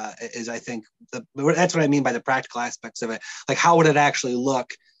 That's what I mean by the practical aspects of it. Like, how would it actually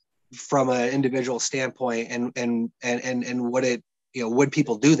look from an individual standpoint, and would it, would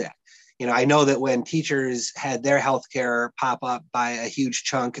people do that? I know that when teachers had their healthcare pop up by a huge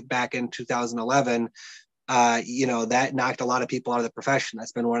chunk back in 2011, that knocked a lot of people out of the profession.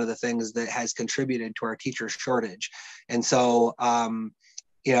 That's been one of the things that has contributed to our teacher shortage. And so, I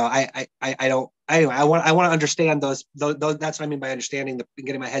want to understand those. That's what I mean by understanding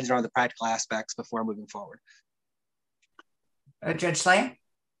getting my head around the practical aspects before moving forward. Judge Slay?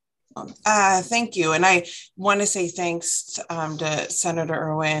 Thank you. And I want to say thanks to Senator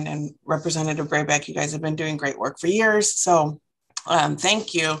Irwin and Representative Brayback. You guys have been doing great work for years. So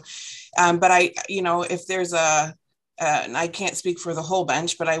thank you. But if there's and I can't speak for the whole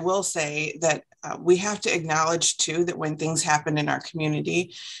bench, but I will say that we have to acknowledge too that when things happen in our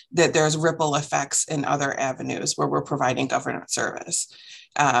community, that there's ripple effects in other avenues where we're providing government service.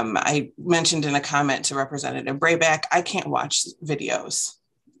 I mentioned in a comment to Representative Brayback, I can't watch videos.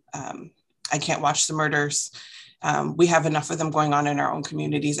 I can't watch the murders. We have enough of them going on in our own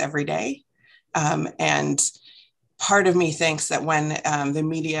communities every day. And part of me thinks that when the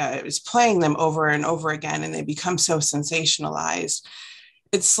media is playing them over and over again and they become so sensationalized,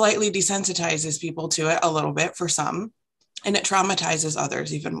 it slightly desensitizes people to it a little bit for some, and it traumatizes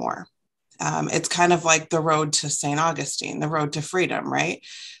others even more. It's kind of like the road to St. Augustine, the road to freedom, right?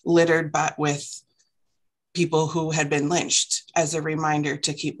 Littered but with people who had been lynched as a reminder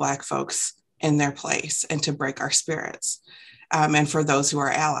to keep Black folks in their place and to break our spirits. And for those who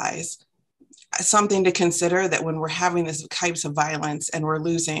are allies, something to consider that when we're having this types of violence and we're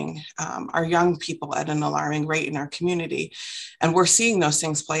losing our young people at an alarming rate in our community, and we're seeing those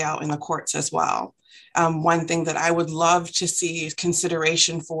things play out in the courts as well. One thing that I would love to see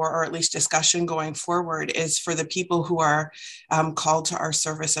consideration for, or at least discussion going forward, is for the people who are called to our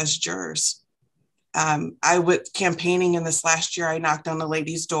service as jurors. I was campaigning in this last year. I knocked on the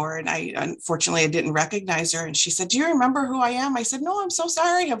lady's door and unfortunately I didn't recognize her. And she said, "Do you remember who I am?" I said, "No, I'm so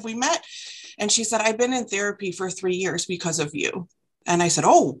sorry. Have we met?" And she said, "I've been in therapy for 3 years because of you." And I said,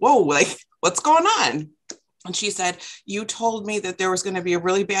 "Oh, whoa, like what's going on?" And she said, "You told me that there was going to be a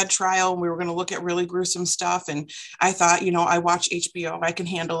really bad trial and we were going to look at really gruesome stuff. And I thought, I watch HBO, I can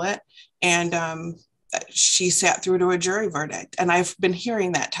handle it." And she sat through to a jury verdict. And I've been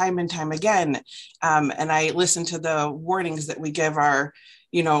hearing that time and time again. And I listen to the warnings that we give our,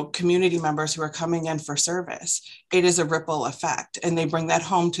 community members who are coming in for service. It is a ripple effect, and they bring that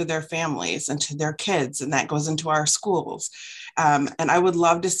home to their families and to their kids, and that goes into our schools. And I would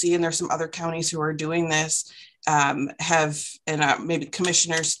love to see, and there's some other counties who are doing this, maybe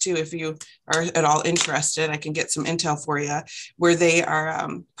commissioners too, if you are at all interested, I can get some intel for you, where they are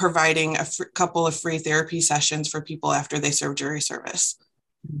providing a couple of free therapy sessions for people after they serve jury service.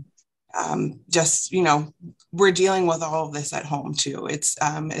 We're dealing with all of this at home too.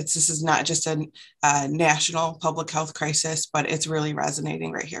 This is not just a national public health crisis, but it's really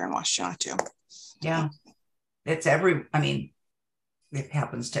resonating right here in Washtenaw too. Yeah, it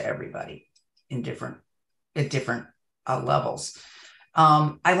happens to everybody at different levels.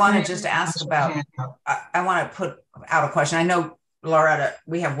 I want to just ask about, I want to put out a question. I know, Loretta,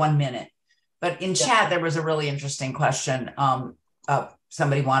 we have 1 minute, but in chat, there was a really interesting question.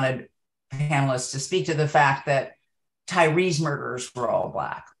 Somebody wanted panelists to speak to the fact that Tyree's murderers were all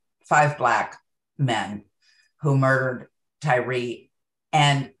Black, 5 Black men who murdered Tyree,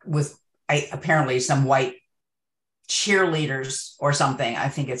 and with apparently some white cheerleaders or something. I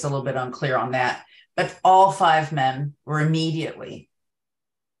think it's a little bit unclear on that. But all 5 men were immediately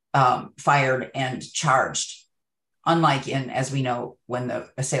fired and charged, unlike as we know, when the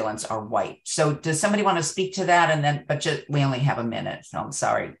assailants are white. So does somebody want to speak to that? We only have a minute, so I'm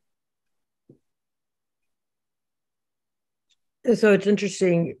sorry. So it's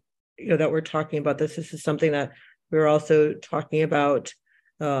interesting, that we're talking about this. This is something that we're also talking about,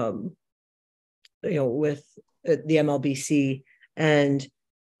 with the MLBC and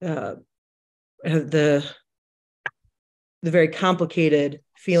the the very complicated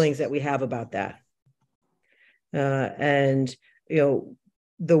feelings that we have about that. And,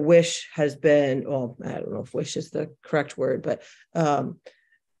 the wish has been, well, I don't know if wish is the correct word, but,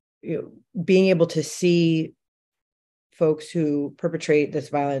 being able to see folks who perpetrate this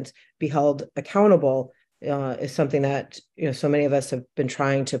violence be held accountable is something that, so many of us have been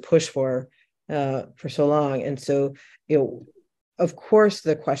trying to push for so long. And so, of course,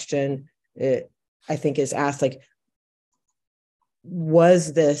 the question I think is asked, like,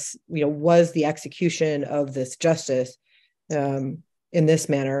 was the execution of this justice in this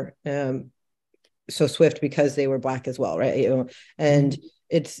manner so swift because they were Black as well, right? And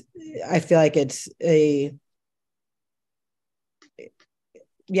I feel like it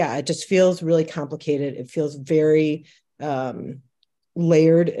just feels really complicated. It feels very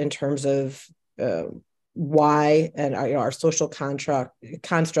layered in terms of why and our social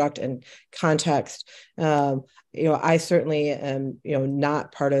construct and context. I certainly am,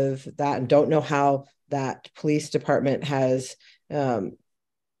 not part of that and don't know how that police department has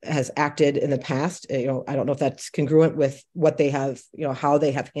acted in the past. I don't know if that's congruent with what they have, how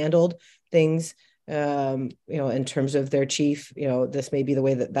they have handled things, in terms of their chief. This may be the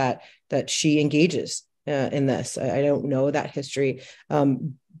way that she engages in this. I don't know that history.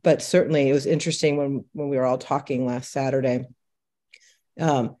 But certainly it was interesting when we were all talking last Saturday,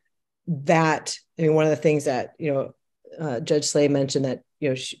 one of the things that, Judge Slay mentioned that,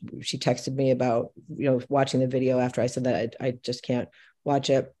 she texted me about, watching the video after I said that I just can't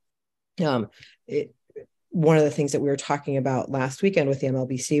watch it. One of the things that we were talking about last weekend with the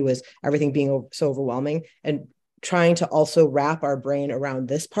MLBC was everything being so overwhelming, and trying to also wrap our brain around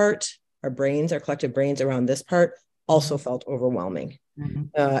this part, our collective brains around this part also felt overwhelming. Mm-hmm.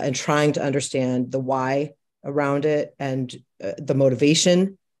 And trying to understand the why around it and the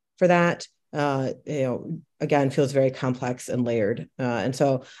motivation for that, again, feels very complex and layered. And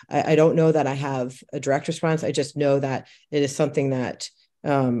so I don't know that I have a direct response. I just know that it is something that,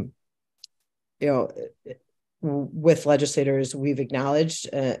 with legislators we've acknowledged,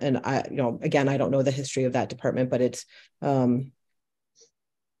 and I, again, I don't know the history of that department, but it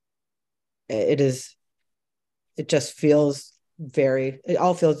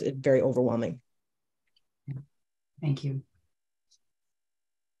all feels very overwhelming. Thank you.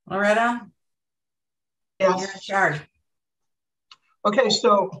 Loretta? Yes. Sure. Okay,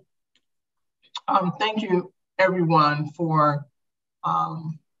 so thank you everyone for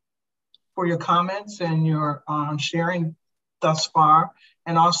your comments and your sharing thus far,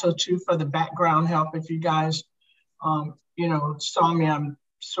 and also too for the background help. If you guys saw me, I'm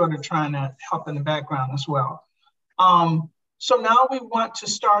sort of trying to help in the background as well. So now we want to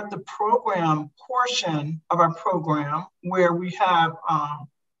start the program portion of our program where we have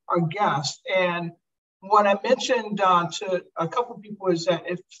our guests. And what I mentioned to a couple of people is that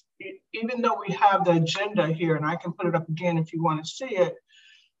even though we have the agenda here, and I can put it up again if you want to see it,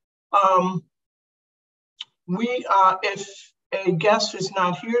 if a guest is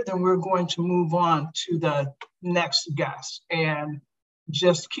not here, then we're going to move on to the next guest and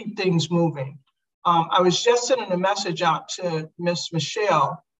just keep things moving. I was just sending a message out to Miss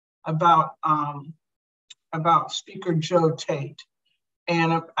Michelle about Speaker Joe Tate.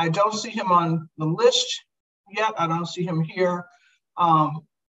 And I don't see him on the list yet. I don't see him here.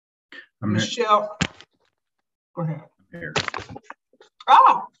 Michelle, go ahead. I'm here.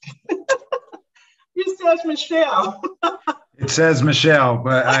 Oh, it says Michelle. It says Michelle,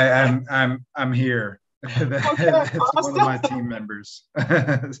 but I'm here. That's awesome. One of my team members.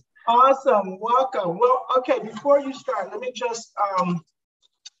 Awesome, welcome. Well, okay, before you start, let me just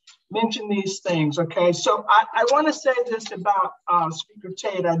mention these things, okay? So I want to say this about Speaker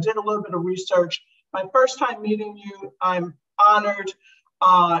Tate. I did a little bit of research. My first time meeting you, I'm honored.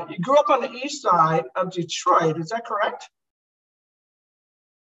 You grew up on the east side of Detroit, is that correct?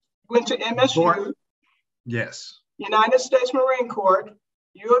 Went to MSU. Yes. United States Marine Corps,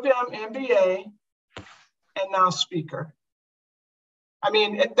 U of M MBA, and now Speaker. I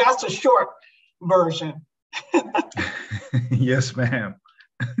mean, that's a short version. Yes, ma'am.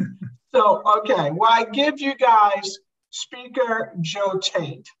 So, okay, well, I give you guys Speaker Joe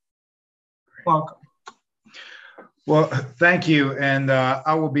Tate. Welcome. Well, thank you. And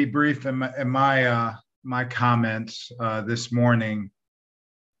I will be brief in my comments this morning.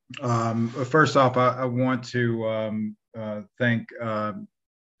 First off, I want to thank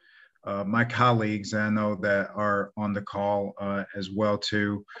my colleagues, I know that are on the call as well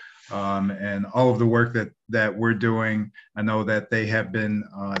too, and all of the work that we're doing. I know that they have been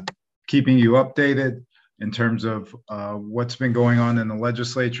keeping you updated in terms of what's been going on in the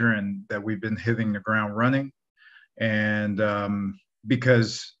legislature, and that we've been hitting the ground running. And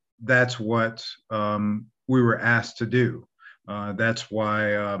because that's what we were asked to do. That's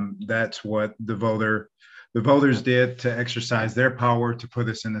why that's what the voters did to exercise their power to put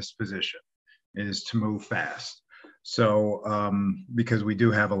us in this position, is to move fast. So because we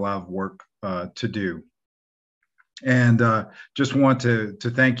do have a lot of work to do. And just want to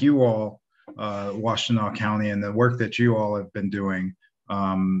thank you all, Washtenaw County, and the work that you all have been doing,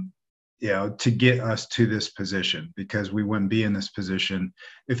 to get us to this position, because we wouldn't be in this position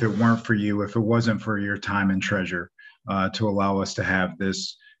if it weren't for you, if it wasn't for your time and treasure to allow us to have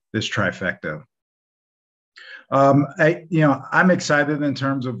this trifecta. I'm excited in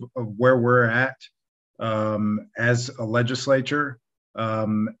terms of where we're at as a legislature.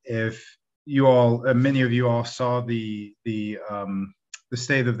 If you all, many of you all saw the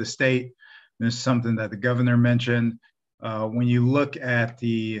state of the state, there's something that the governor mentioned. When you look at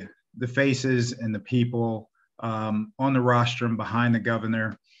the faces and the people on the rostrum behind the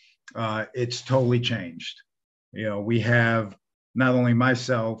governor, it's totally changed. We have not only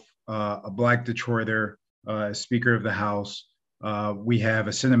myself, a Black Detroiter, Speaker of the House. We have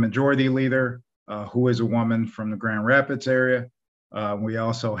a Senate Majority Leader who is a woman from the Grand Rapids area. We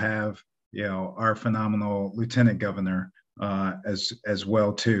also have, our phenomenal Lieutenant Governor as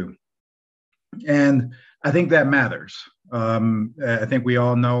well too. And I think that matters. I think we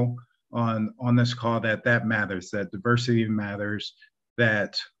all know on this call that matters, that diversity matters,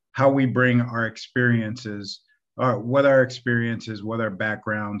 that how we bring our experiences, what our experiences, what our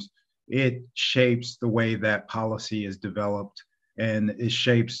backgrounds, it shapes the way that policy is developed, and it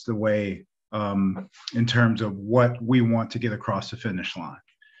shapes the way in terms of what we want to get across the finish line.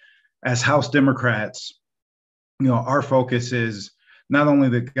 As House Democrats, our focus is not only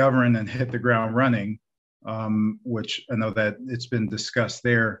to govern and hit the ground running, which I know that it's been discussed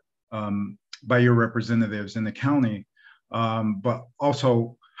there by your representatives in the county, but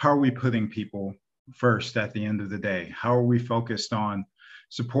also how are we putting people first at the end of the day? How are we focused on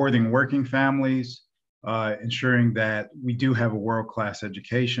supporting working families, ensuring that we do have a world-class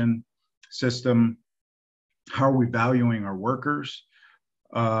education system? How are we valuing our workers?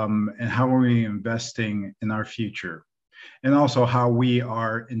 And how are we investing in our future? And also how we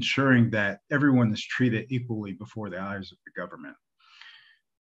are ensuring that everyone is treated equally before the eyes of the government.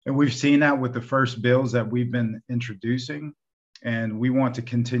 And we've seen that with the first bills that we've been introducing, and we want to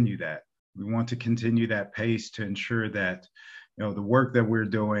continue that. We want to continue that pace to ensure that the work that we're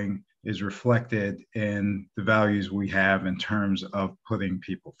doing is reflected in the values we have in terms of putting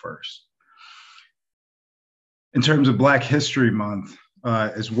people first. In terms of Black History Month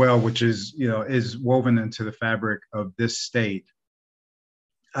as well, which is woven into the fabric of this state,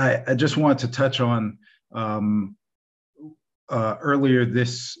 I just want to touch on earlier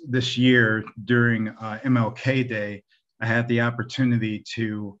this year during MLK Day, I had the opportunity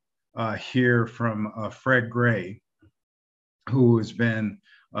to hear from Fred Gray, who has been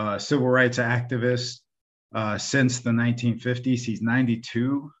a civil rights activist since the 1950s. He's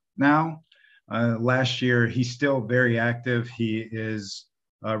 92 now. Last year, he's still very active. He is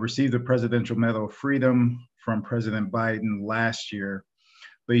received the Presidential Medal of Freedom from President Biden last year,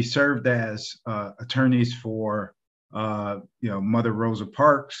 but he served as attorneys for Mother Rosa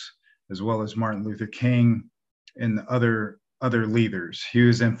Parks, as well as Martin Luther King and other leaders. He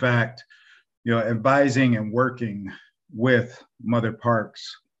was, in fact, advising and working with Mother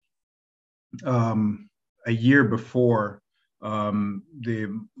Parks a year before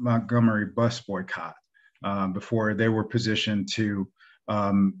the Montgomery bus boycott, before they were positioned to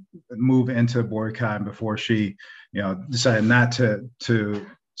move into a boycott, and before she, decided not to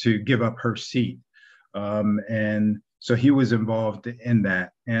give up her seat. And so he was involved in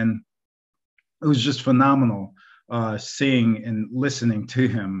that, and it was just phenomenal seeing and listening to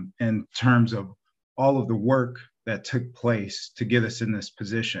him in terms of all of the work that took place to get us in this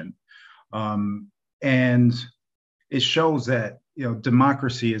position. And it shows that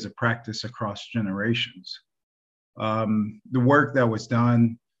democracy is a practice across generations. The work that was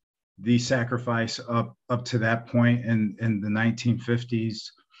done, the sacrifice up to that point in the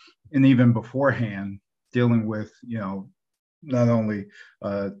 1950s, and even beforehand, dealing with not only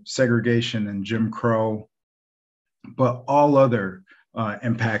segregation and Jim Crow, but all other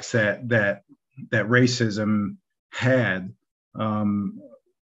impacts that racism had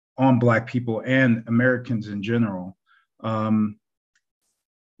on Black people and Americans in general.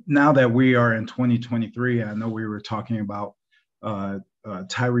 Now that we are in 2023, I know we were talking about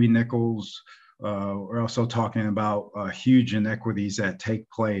Tyree Nichols. We're also talking about huge inequities that take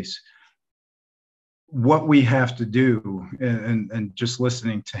place. What we have to do, and just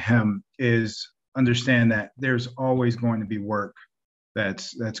listening to him, is understand that there's always going to be work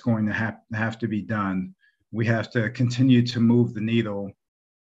that's going to have to be done. We have to continue to move the needle,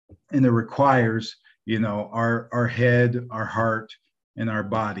 and it requires, our head, our heart, and our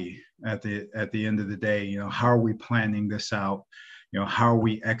body at the end of the day. How are we planning this out? How are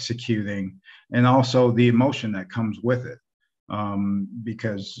we executing? And also the emotion that comes with it.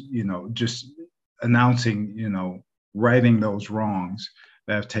 Because, just announcing, righting those wrongs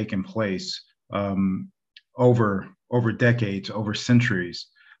that have taken place over decades, over centuries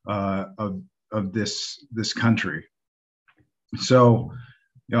of this country. So,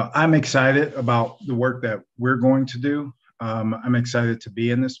 I'm excited about the work that we're going to do. I'm excited to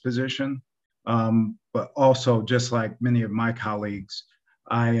be in this position, but also, just like many of my colleagues,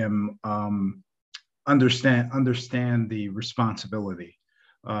 I am understand the responsibility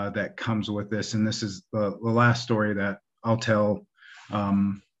that comes with this. And this is the last story that I'll tell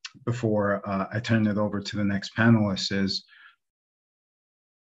before I turn it over to the next panelist. Is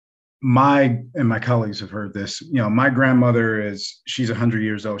my colleagues have heard this. My grandmother she's 100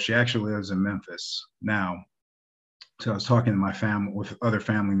 years old. She actually lives in Memphis now. So I was talking to my family, with other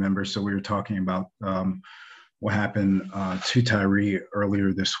family members. So we were talking about what happened to Tyree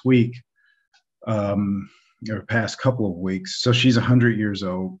earlier this week, or past couple of weeks. So she's 100 years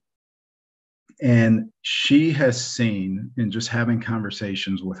old, and she has seen, in just having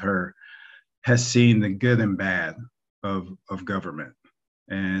conversations with her, has seen the good and bad of government,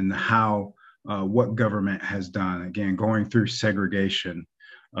 and how what government has done. Again, going through segregation,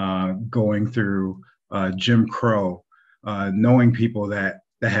 going through Jim Crow, knowing people that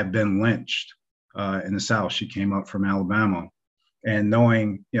have been lynched in the South. She came up from Alabama, and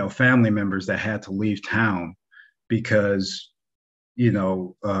knowing, family members that had to leave town because,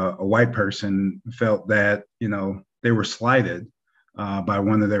 a white person felt that, they were slighted by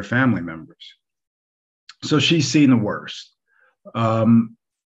one of their family members. So she's seen the worst.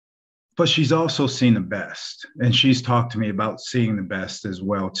 But she's also seen the best. And she's talked to me about seeing the best as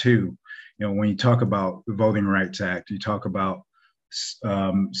well, too. When you talk about the Voting Rights Act, you talk about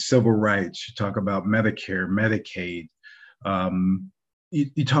civil rights, you talk about Medicare, Medicaid,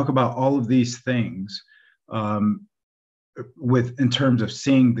 you talk about all of these things in terms of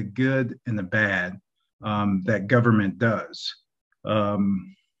seeing the good and the bad that government does,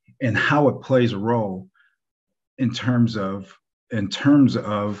 and how it plays a role in terms of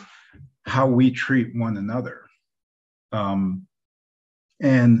how we treat one another. And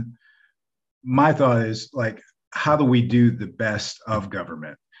my thought is, like, how do we do the best of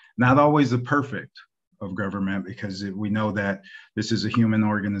government? Not always the perfect of government, because we know that this is a human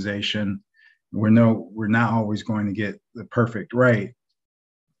organization. We're not always going to get the perfect right,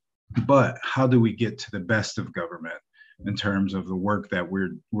 but how do we get to the best of government in terms of the work that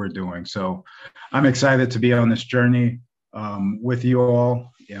we're doing? So I'm excited to be on this journey with you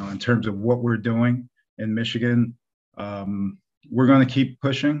all, in terms of what we're doing in Michigan. We're going to keep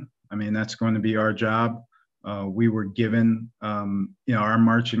pushing. I mean, that's going to be our job. We were given, our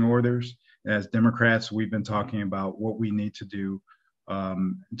marching orders. As Democrats, we've been talking about what we need to do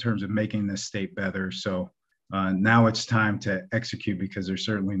in terms of making this state better. So now it's time to execute, because there's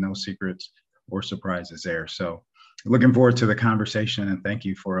certainly no secrets or surprises there. So looking forward to the conversation, and thank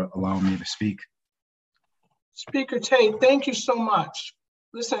you for allowing me to speak. Speaker Tate, thank you so much.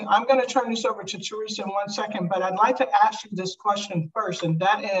 Listen, I'm going to turn this over to Teresa in 1 second, but I'd like to ask you this question first, and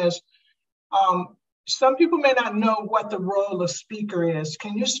that is, some people may not know what the role of speaker is.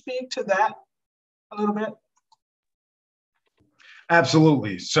 Can you speak to that a little bit?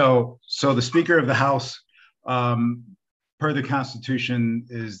 Absolutely. So the Speaker of the House, per the Constitution,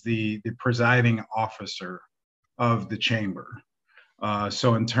 is the presiding officer of the chamber.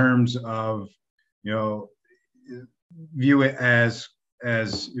 So in terms of, view it as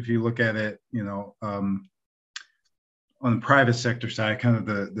if you look at it, on the private sector side, kind of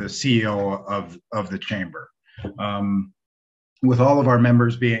the CEO of the chamber, with all of our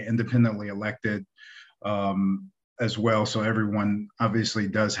members being independently elected as well. So everyone obviously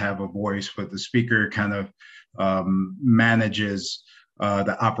does have a voice, but the speaker kind of manages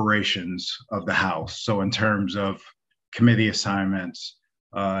the operations of the House. So in terms of committee assignments,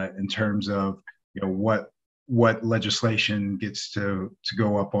 in terms of what legislation gets to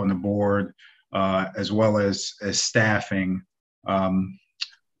go up on the board, as well as staffing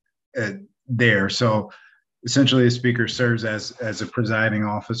there. So essentially, the speaker serves as a presiding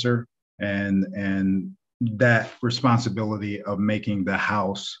officer, and that responsibility of making the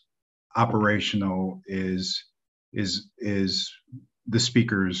House operational is the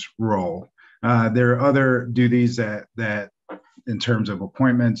speaker's role. There are other duties that in terms of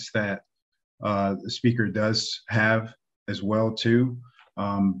appointments that the speaker does have as well too.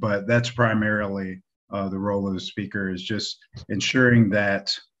 But that's primarily the role of the speaker, is just ensuring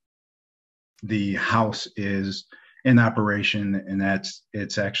that the House is in operation and that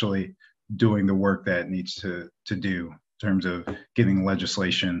it's actually doing the work that it needs to do in terms of getting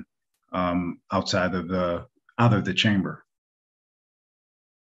legislation out of the chamber.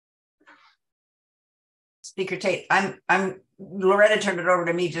 Speaker Tate, I'm Loretta turned it over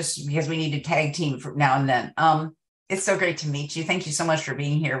to me just because we need to tag team from now and then. It's so great to meet you. Thank you so much for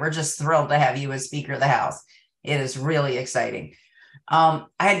being here. We're just thrilled to have you as Speaker of the House. It is really exciting.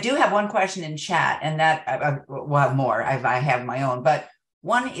 I do have one question in chat, and that we'll have more. I have my own, but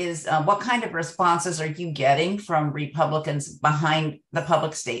one is, what kind of responses are you getting from Republicans behind the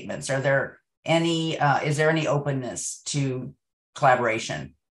public statements? Are there any? Is there any openness to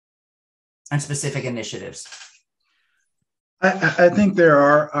collaboration on specific initiatives? I think there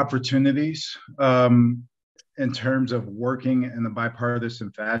are opportunities in terms of working in a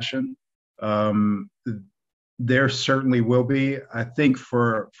bipartisan fashion. There certainly will be. I think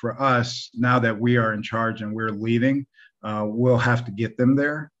for us, now that we are in charge and we're leading, we'll have to get them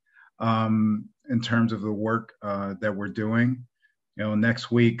there in terms of the work that we're doing. You know,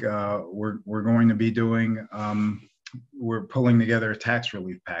 next week we're going to be doing. We're pulling together a tax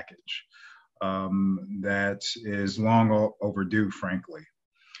relief package that is long overdue, frankly.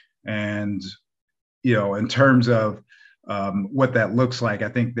 And you know, in terms of what that looks like, I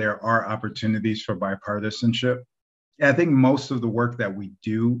think there are opportunities for bipartisanship. I think most of the work that we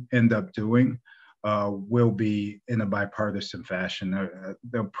do end up doing will be in a bipartisan fashion.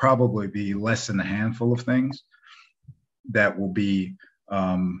 There'll probably be less than a handful of things that will be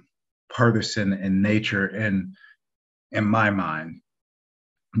partisan in nature, in my mind.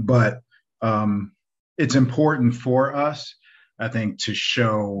 But it's important for us, I think, to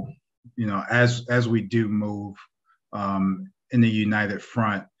show, you know, as we do move in the united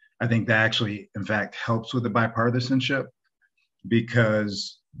front, I think that actually, in fact, helps with the bipartisanship,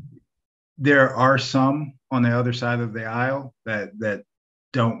 because there are some on the other side of the aisle that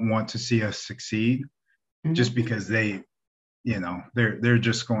don't want to see us succeed, mm-hmm. just because they, you know, they're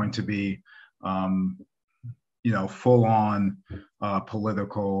just going to be, you know, full on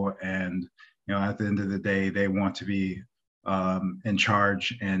political, and you know, at the end of the day, they want to be in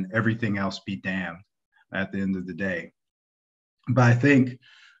charge and everything else be damned at the end of the day. But I think,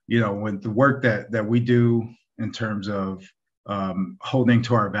 you know, with the work that we do in terms of holding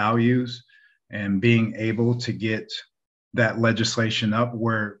to our values and being able to get that legislation up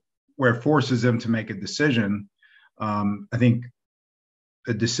where it forces them to make a decision, I think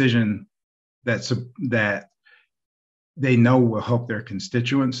a decision that they know will help their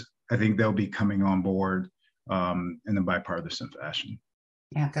constituents, I think they'll be coming on board in a bipartisan fashion.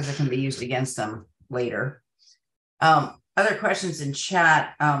 Yeah, because it can be used against them later. Other questions in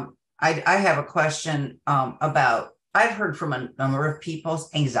chat. I have a question about, I've heard from a number of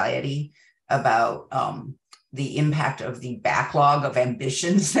people's anxiety about the impact of the backlog of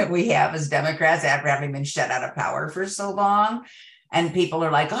ambitions that we have as Democrats after having been shut out of power for so long. And people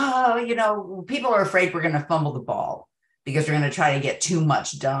are like, oh, you know, people are afraid we're going to fumble the ball because we're going to try to get too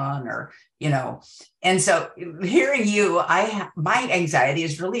much done, or, you know. And so hearing you, my anxiety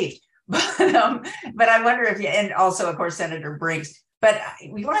is relieved. But I wonder if you, and also, of course, Senator Briggs, but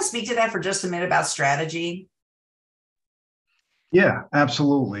we want to speak to that for just a minute about strategy. Yeah,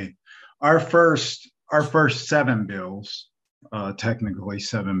 absolutely. Our first 7 bills, technically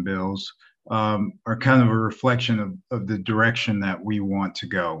 7 bills, are kind of a reflection of the direction that we want to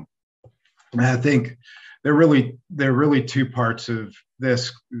go. And I think there are really 2 parts of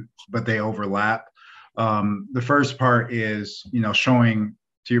this, but they overlap. The first part is, you know, showing,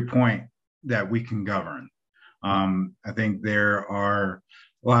 to your point, that we can govern. I think there are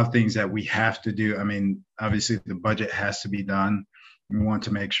a lot of things that we have to do. I mean, obviously the budget has to be done. We want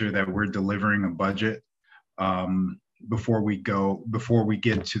to make sure that we're delivering a budget before we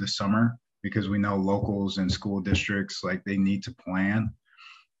get to the summer, because we know locals and school districts, like, they need to plan.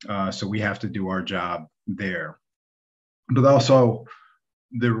 So we have to do our job there. But also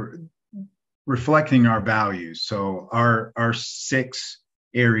reflecting our values. So our 6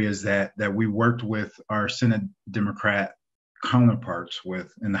 areas that we worked with our Senate Democrat counterparts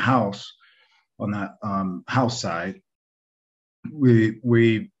with in the House, on that House side,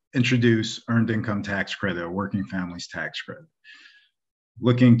 we introduced earned income tax credit, or working families tax credit,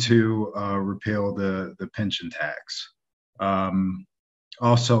 looking to repeal the pension tax.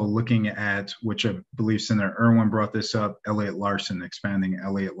 Also looking at, which I believe Senator Irwin brought this up, Elliott Larson, expanding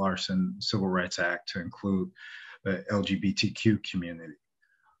Elliott Larson Civil Rights Act to include the LGBTQ community.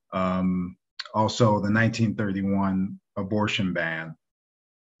 also the 1931 abortion ban.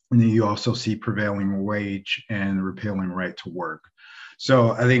 And then you also see prevailing wage and repealing right to work.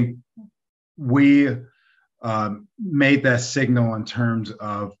 So I think we made that signal in terms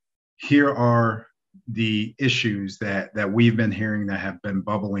of here are the issues that we've been hearing that have been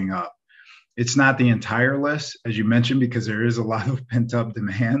bubbling up. It's not the entire list, as you mentioned, because there is a lot of pent up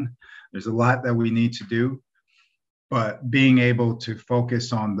demand. There's a lot that we need to do, but being able to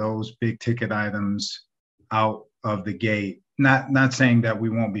focus on those big ticket items out of the gate, not saying that we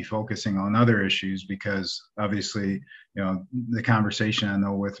won't be focusing on other issues, because obviously, the conversation I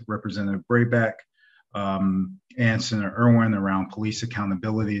know with Representative Brayback and Senator Irwin around police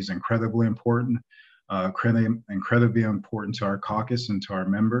accountability is incredibly important, incredibly important to our caucus and to our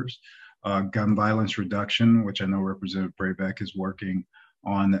members. Gun violence reduction, which I know Representative Brayback is working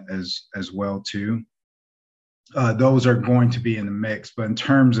on as well too. Those are going to be in the mix, but in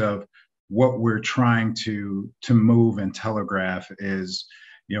terms of what we're trying to move and telegraph is,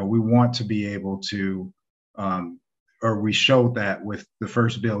 we want to be able to, or we showed that with the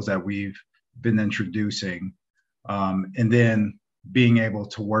first bills that we've been introducing, and then being able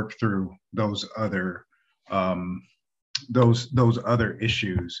to work through those other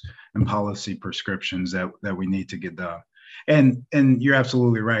issues and policy prescriptions that we need to get done. And you're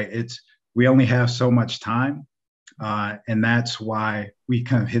absolutely right. We only have so much time. And that's why we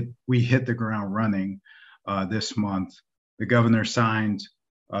hit the ground running this month. The governor signed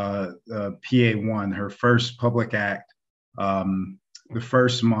PA1, her first public act, the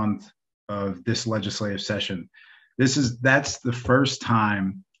first month of this legislative session. That's the first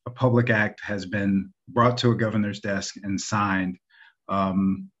time a public act has been brought to a governor's desk and signed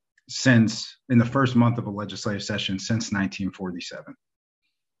since in the first month of a legislative session since 1947.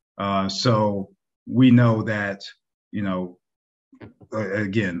 So we know that,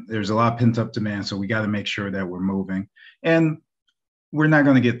 again, there's a lot of pent up demand, so we got to make sure that we're moving. And we're not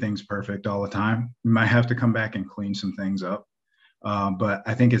going to get things perfect all the time. We might have to come back and clean some things up. But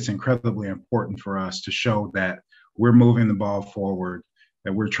I think it's incredibly important for us to show that we're moving the ball forward,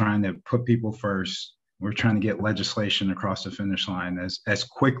 that we're trying to put people first. We're trying to get legislation across the finish line as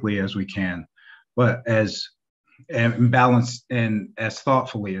quickly as we can, but as balanced and as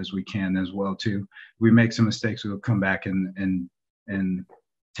thoughtfully as we can as well too. We make some mistakes, we'll come back and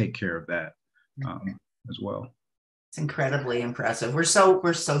take care of that as well. It's incredibly impressive. We're so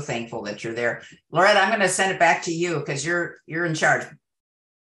thankful that you're there. Loretta, I'm going to send it back to you because you're in charge.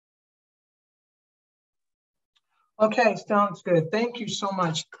 Okay, sounds good. Thank you so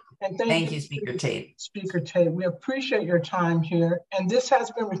much. And thank you, Speaker Tate. Speaker Tate, we appreciate your time here. And this has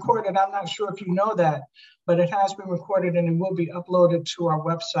been recorded. I'm not sure if you know that, but it has been recorded and it will be uploaded to our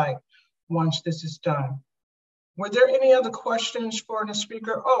website once this is done. Were there any other questions for the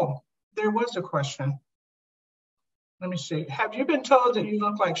speaker? Oh, there was a question. Let me see. Have you been told that you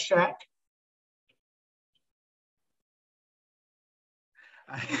look like Shaq?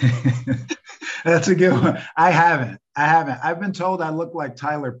 That's a good one. I haven't. I've been told I look like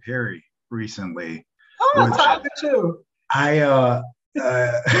Tyler Perry recently. Oh, Tyler too.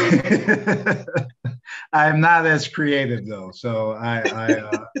 I'm not as creative though, so I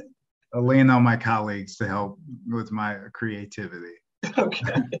lean on my colleagues to help with my creativity.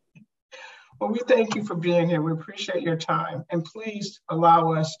 Okay. Well, we thank you for being here. We appreciate your time, and please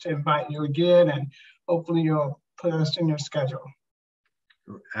allow us to invite you again, and hopefully you'll put us in your schedule.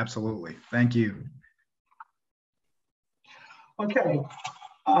 Absolutely. Thank you. Okay.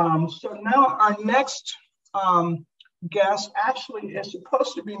 So now our next guest actually is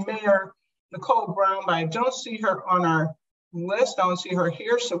supposed to be Mayor Nicole Brown, but I don't see her on our list. I don't see her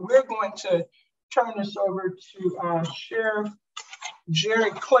here. So we're going to turn this over to Sheriff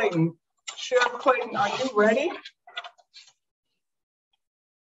Jerry Clayton. Sheriff Clayton, are you ready?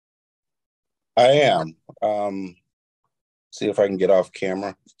 I am. See if I can get off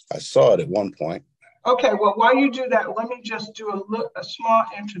camera. I saw it at one point. Okay, well, while you do that, let me just do a small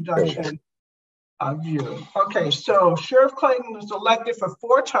introduction of you. Okay, so Sheriff Clayton was elected for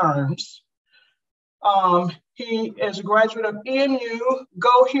 4 terms. He is a graduate of EMU,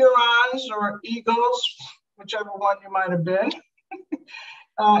 Go Hurons or Eagles, whichever one you might have been,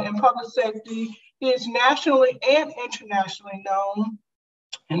 in public safety. He is nationally and internationally known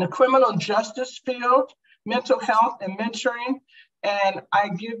in the criminal justice field, mental health and mentoring. And I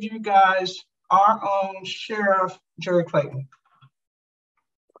give you guys our own Sheriff Jerry Clayton.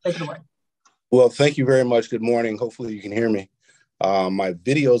 Take it away. Well, thank you very much. Good morning. Hopefully you can hear me. My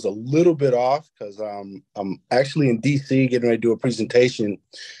video is a little bit off because I'm actually in DC getting ready to do a presentation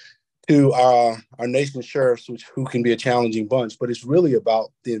to our nation's sheriffs, who can be a challenging bunch, but it's really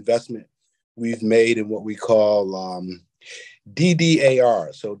about the investment we've made in what we call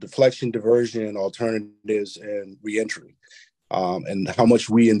DDAR, so deflection, diversion, alternatives, and reentry, and how much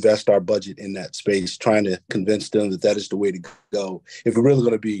we invest our budget in that space, trying to convince them that that is the way to go. If we're really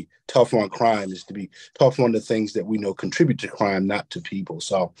going to be tough on crime, is to be tough on the things that we know contribute to crime, not to people.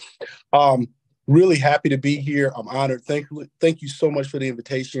 So really happy to be here. I'm honored. Thank you so much for the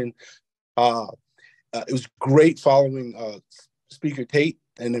invitation. It was great following Speaker Tate,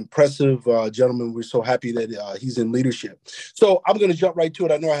 an impressive gentleman. We're so happy that he's in leadership. So I'm going to jump right to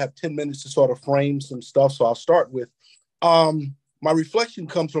it. I know I have 10 minutes to sort of frame some stuff, so I'll start with my reflection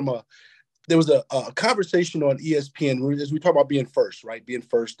comes from there was a conversation on ESPN as we talk about being first, right? Being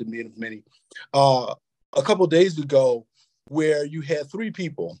first and being of many. A couple of days ago, where you had three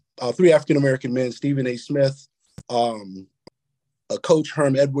people, three African-American men, Stephen A. Smith, a coach,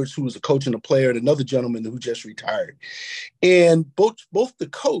 Herm Edwards, who was a coach and a player, and another gentleman who just retired. And both the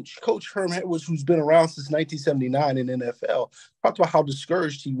coach Herm Edwards, who's been around since 1979 in NFL, talked about how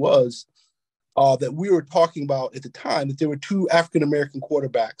discouraged he was that we were talking about at the time that there were two African-American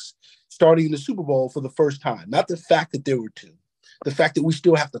quarterbacks starting in the Super Bowl for the first time. Not the fact that there were two, the fact that we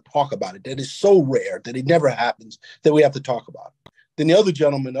still have to talk about it, that is so rare, that it never happens, that we have to talk about it. Then the other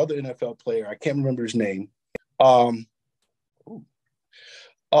gentleman, other NFL player, I can't remember his name,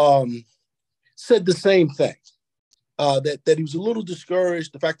 said the same thing, that he was a little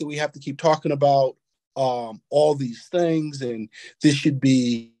discouraged, the fact that we have to keep talking about all these things, and this should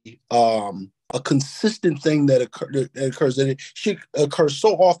be a consistent thing that occurs, that it should occur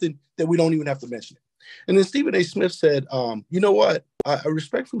so often that we don't even have to mention it. And then Stephen A. Smith said, you know what, I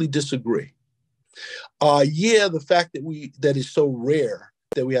respectfully disagree. Yeah, the fact that is so rare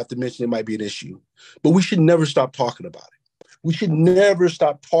that we have to mention it might be an issue, but we should never stop talking about it. We should never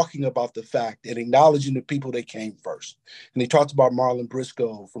stop talking about the fact and acknowledging the people that came first. And he talked about Marlon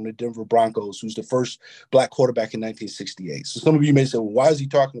Briscoe from the Denver Broncos, who's the first Black quarterback in 1968. So some of you may say, well, why is he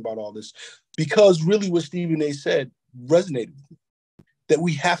talking about all this? Because really what Stephen A. said resonated with me, that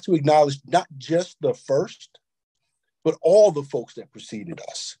we have to acknowledge not just the first, but all the folks that preceded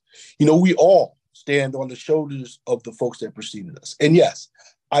us. You know, we all stand on the shoulders of the folks that preceded us. And yes,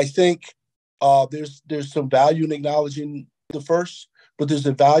 I think there's some value in acknowledging the first, but there's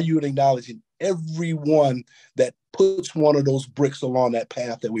a value in acknowledging everyone that puts one of those bricks along that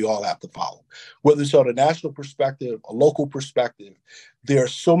path that we all have to follow. Whether it's on a national perspective, a local perspective, there are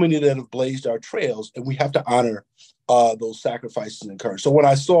so many that have blazed our trails, and we have to honor those sacrifices and courage. So when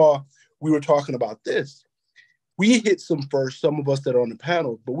I saw we were talking about this, we hit some first, some of us that are on the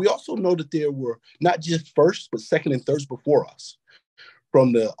panel, but we also know that there were not just first, but second and thirds before us.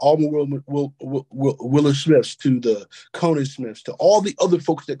 From the Alvin Willer Smiths to the Conan Smiths to all the other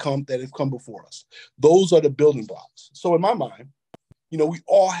folks that have come before us. Those are the building blocks. So in my mind, you know, we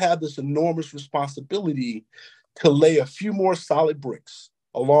all have this enormous responsibility to lay a few more solid bricks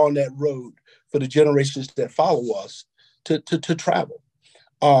along that road for the generations that follow us to travel.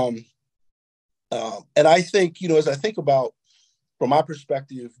 And I think, you know, as I think about, from my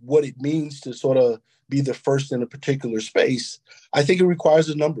perspective, what it means to sort of be the first in a particular space, I think it requires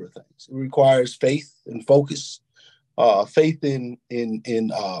a number of things. It requires faith and focus, faith in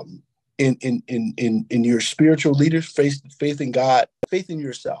your spiritual leaders, faith in God, faith in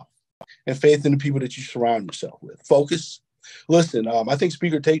yourself, and faith in the people that you surround yourself with. Focus. Listen, I think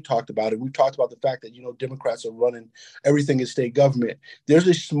Speaker Tate talked about it. We've talked about the fact that, you know, Democrats are running everything in state government. There's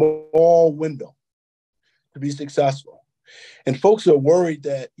a small window to be successful. And folks are worried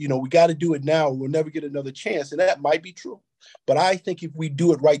that, you know, we got to do it now. We'll never get another chance. And that might be true. But I think if we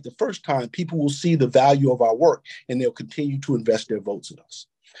do it right the first time, people will see the value of our work and they'll continue to invest their votes in us.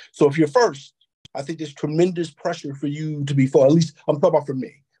 So if you're first, I think there's tremendous pressure for you to be focused. At least I'm talking about for me.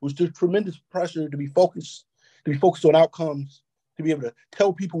 It was just tremendous pressure to be focused on outcomes, to be able to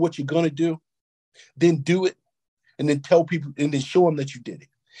tell people what you're going to do, then do it, and then tell people and then show them that you did it.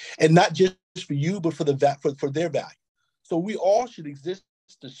 And not just for you, but for their value. So we all should exist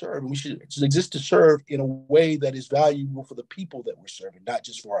to serve, and we should exist to serve in a way that is valuable for the people that we're serving, not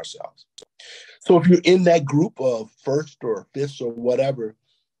just for ourselves. So if you're in that group of first or fifths or whatever,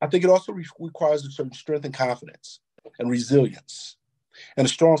 I think it also requires a certain strength and confidence and resilience and a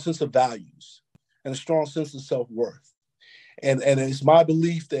strong sense of values and a strong sense of self-worth. And it's my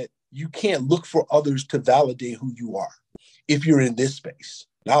belief that you can't look for others to validate who you are if you're in this space.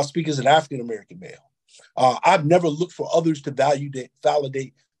 Now, I'll speak as an African-American male. I've never looked for others to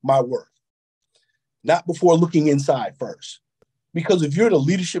validate my worth, not before looking inside first. Because if you're in a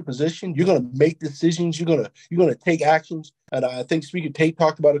leadership position, you're going to make decisions, you're going to take actions. And I think Speaker Tate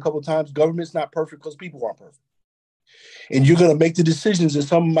talked about it a couple of times. Government's not perfect because people aren't perfect. And you're going to make the decisions, and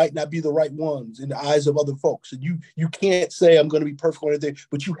some might not be the right ones in the eyes of other folks. And you can't say I'm going to be perfect on anything,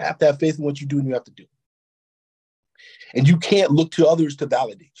 but you have to have faith in what you do, and you have to do. And you can't look to others to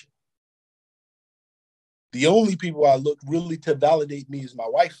validate you. The only people I look really to validate me is my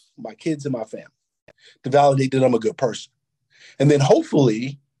wife, my kids, and my family, to validate that I'm a good person. And then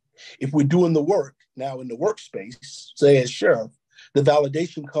hopefully, if we're doing the work now in the workspace, say as sheriff, the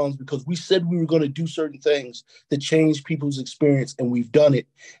validation comes because we said we were going to do certain things to change people's experience, and we've done it.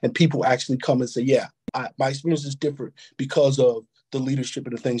 And people actually come and say, yeah, my experience is different because of the leadership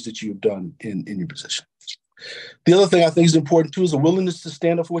and the things that you've done in your position. The other thing I think is important too is a willingness to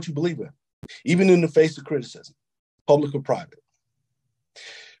stand up for what you believe in, even in the face of criticism, public or private.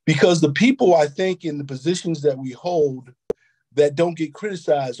 Because the people, I think, in the positions that we hold that don't get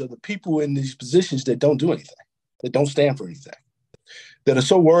criticized are the people in these positions that don't do anything, that don't stand for anything, that are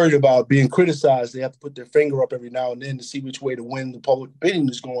so worried about being criticized, they have to put their finger up every now and then to see which way the wind, the public opinion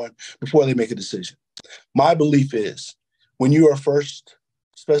is going before they make a decision. My belief is when you are first,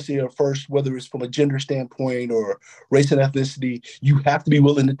 especially at first, whether it's from a gender standpoint or race and ethnicity, you have to be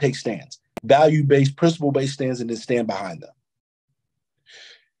willing to take stands, value-based, principle-based stands, and then stand behind them.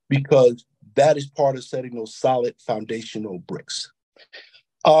 Because that is part of setting those solid foundational bricks.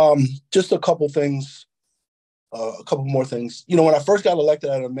 Just a couple things, a couple more things. You know, when I first got elected,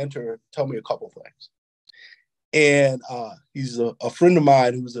 I had a mentor tell me a couple things. And he's a friend of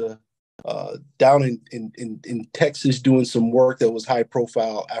mine who's down in Texas doing some work that was high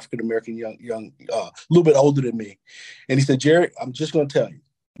profile, African-American, young, a little bit older than me. And he said, Jerry, I'm just going to tell you,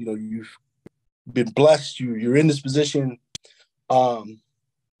 you know, you've been blessed. You're in this position.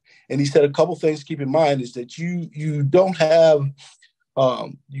 And he said a couple things to keep in mind is that you don't have,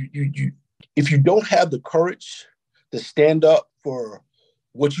 if you don't have the courage to stand up for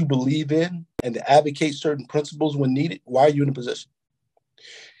what you believe in and to advocate certain principles when needed, why are you in a position?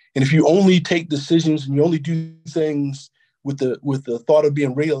 And if you only take decisions and you only do things with the thought of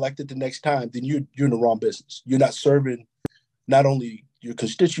being reelected the next time, then you're in the wrong business. You're not serving not only your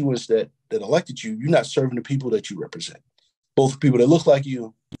constituents that elected you, you're not serving the people that you represent, both people that look like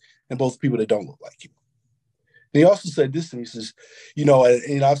you and both people that don't look like you. And he also said this to me, he says, you know,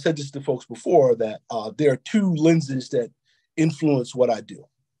 and I've said this to folks before, that there are two lenses that influence what I do.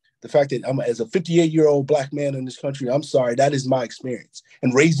 The fact that I'm, as a 58-year-old Black man in this country, I'm sorry, that is my experience.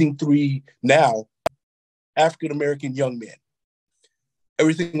 And raising three now African-American young men.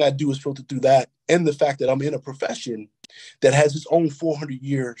 Everything I do is filtered through that. And the fact that I'm in a profession that has its own 400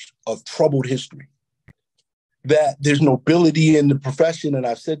 years of troubled history. That there's nobility in the profession, and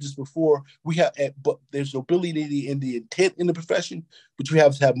I've said this before, but there's nobility in the intent in the profession, but you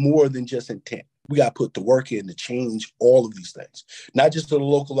have to have more than just intent. We got to put the work in to change all of these things, not just at a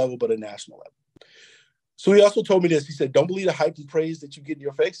local level, but a national level. So he also told me this. He said, don't believe the hype and praise that you get in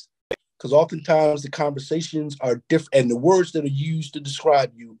your face, because oftentimes the conversations are different, and the words that are used to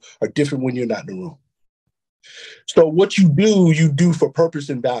describe you are different when you're not in the room. So what you do for purpose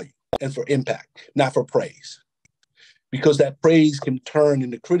and value and for impact, not for praise. Because that praise can turn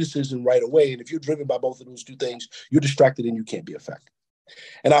into criticism right away. And if you're driven by both of those two things, you're distracted and you can't be effective.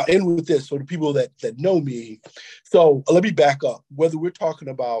 And I'll end with this for the people that know me. So let me back up. Whether we're talking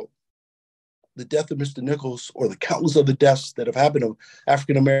about the death of Mr. Nichols or the countless other deaths that have happened to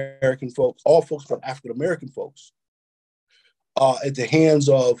African-American folks, all folks but African-American folks, at the hands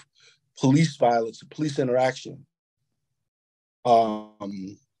of police violence and police interaction,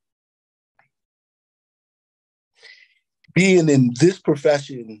 being in this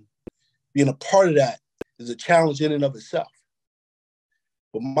profession, being a part of that is a challenge in and of itself.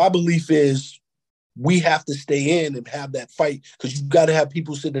 But my belief is we have to stay in and have that fight, because you've got to have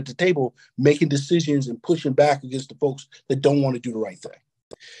people sitting at the table making decisions and pushing back against the folks that don't want to do the right thing.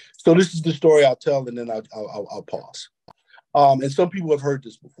 So this is the story I'll tell, and then I'll pause. And some people have heard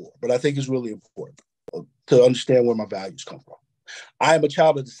this before, but I think it's really important to understand where my values come from. I am a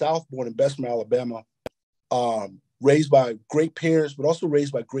child of the South, born in Bessemer, Alabama. Raised by great parents, but also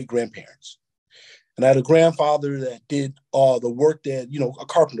raised by great grandparents. And I had a grandfather that did the work that, you know, a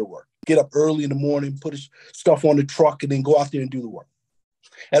carpenter work. Get up early in the morning, put his stuff on the truck, and then go out there and do the work.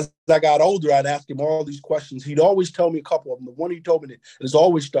 As I got older, I'd ask him all these questions. He'd always tell me a couple of them. The one he told me that has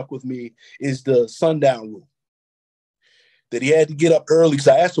always stuck with me is the sundown rule. That he had to get up early, because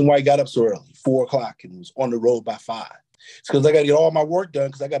I asked him why he got up so early, 4 o'clock, and was on the road by 5. It's because I got to get all my work done,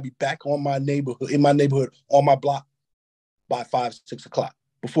 because I got to be back in my neighborhood, on my block by 5, 6 o'clock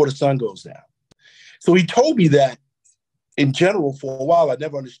before the sun goes down. So he told me that in general for a while. I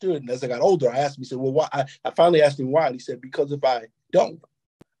never understood. And as I got older, I asked him, he said, well, why? I finally asked him why. And he said, because if I don't,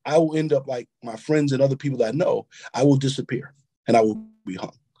 I will end up like my friends and other people that I know, I will disappear and I will be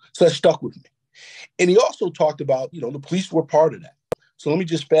hung. So that stuck with me. And he also talked about, the police were part of that. So let me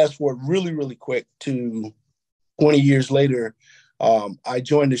just fast forward really, really quick to 20 years later. I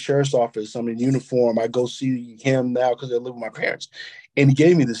joined the sheriff's office. I'm in uniform. I go see him now because I live with my parents. And he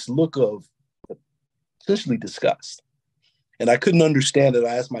gave me this look of essentially disgust. And I couldn't understand it.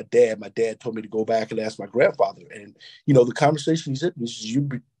 I asked my dad. My dad told me to go back and ask my grandfather. And, the conversation he said was,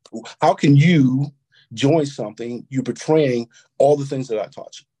 how can you join something? You're betraying all the things that I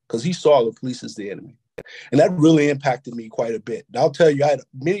taught you. Because he saw the police as the enemy. And that really impacted me quite a bit. And I'll tell you,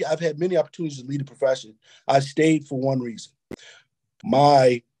 I've had many opportunities to lead a profession. I stayed for one reason.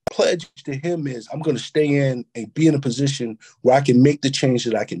 My pledge to him is I'm going to stay in and be in a position where I can make the change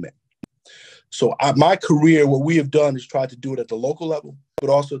that I can make. So my career, what we have done is try to do it at the local level, but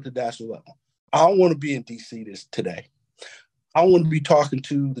also at the national level. I don't want to be in D.C. today. I want to be talking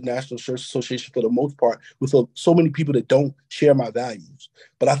to the National Sheriff's Association for the most part with so many people that don't share my values.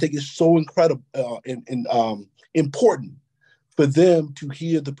 But I think it's so incredible and important for them to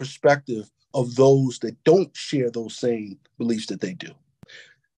hear the perspective of those that don't share those same beliefs that they do.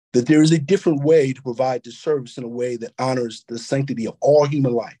 That there is a different way to provide the service in a way that honors the sanctity of all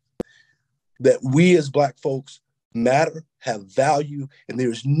human life. That we as Black folks matter, have value, and there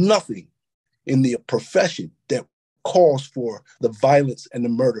is nothing in the profession that calls for the violence and the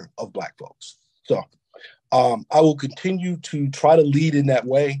murder of Black folks. So I will continue to try to lead in that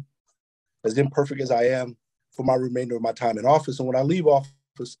way, as imperfect as I am, for my remainder of my time in office. And when I leave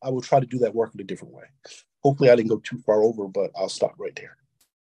office, I will try to do that work in a different way. Hopefully I didn't go too far over, but I'll stop right there.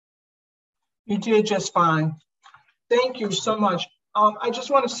 You did just fine. Thank you so much. I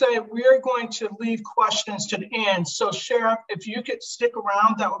just want to say we're going to leave questions to the end. So Sheriff, if you could stick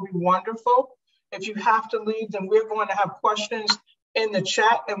around, that would be wonderful. If you have to leave, then we're going to have questions in the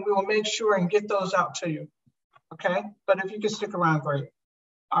chat and we will make sure and get those out to you. Okay, but if you could stick around, great.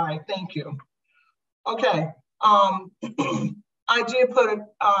 All right, thank you. Okay, I did put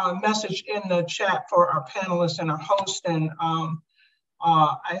a message in the chat for our panelists and our host, and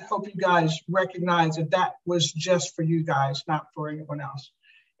I hope you guys recognize that that was just for you guys, not for anyone else.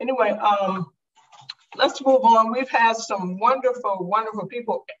 Anyway, let's move on. We've had some wonderful, wonderful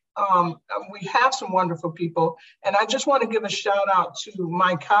people. We have some wonderful people, and I just want to give a shout out to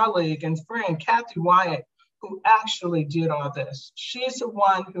my colleague and friend, Kathy Wyatt, who actually did all this. She's the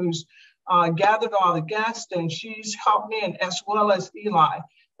one who's gathered all the guests, and she's helped me, and as well as Eli.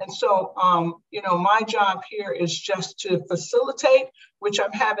 And so, my job here is just to facilitate, which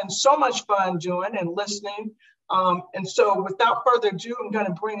I'm having so much fun doing and listening. And so without further ado, I'm going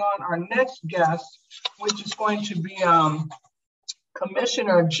to bring on our next guest, which is going to be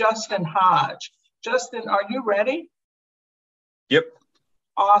Commissioner Justin Hodge. Justin, are you ready? Yep.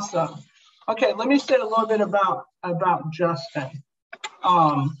 Awesome. Okay, let me say a little bit about Justin.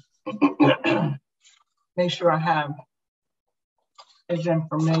 Make sure I have his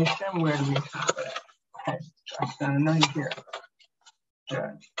information. Where do we have it? Okay, Justin, I know you're here.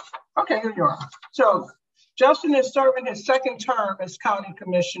 Good. Okay, here you are. So Justin is serving his second term as county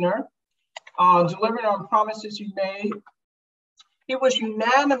commissioner, delivering on promises he made. He was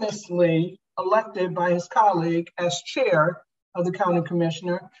unanimously elected by his colleague as chair of the county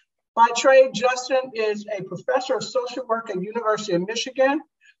commissioner. By trade, Justin is a professor of social work at University of Michigan.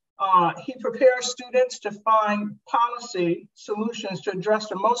 He prepares students to find policy solutions to address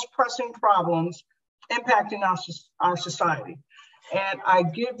the most pressing problems impacting our society. And I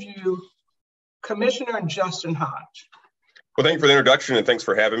give you Commissioner Justin Hodge. Well, thank you for the introduction and thanks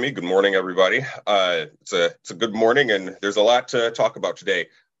for having me. Good morning, everybody. It's a good morning and there's a lot to talk about today.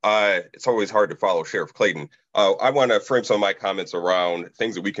 It's always hard to follow Sheriff Clayton. I want to frame some of my comments around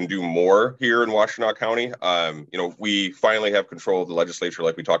things that we can do more here in Washtenaw County. We finally have control of the legislature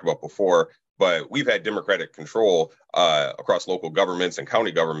like we talked about before, but we've had Democratic control across local governments and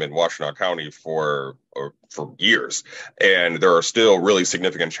county government in Washtenaw County for years. And there are still really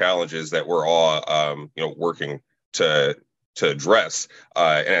significant challenges that we're all, working to address.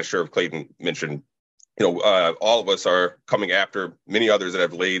 And as Sheriff Clayton mentioned, all of us are coming after many others that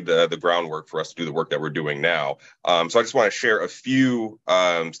have laid the groundwork for us to do the work that we're doing now. So I just want to share a few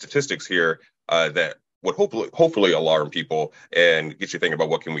statistics here that would hopefully alarm people and get you thinking about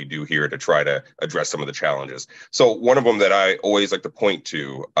what can we do here to try to address some of the challenges. So one of them that I always like to point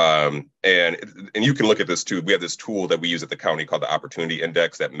to, and you can look at this too. We have this tool that we use at the county called the Opportunity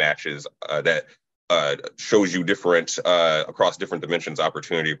Index that matches shows you different across different dimensions,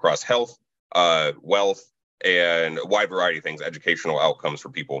 opportunity across health, wealth, and a wide variety of things, educational outcomes for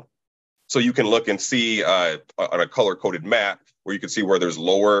people. So you can look and see on a color-coded map where you can see where there's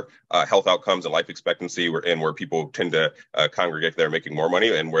lower health outcomes and life expectancy, where people tend to congregate there making more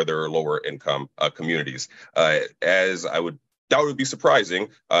money, and where there are lower income communities. As I would doubt it would be surprising,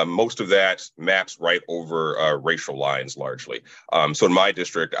 most of that maps right over racial lines largely. So in my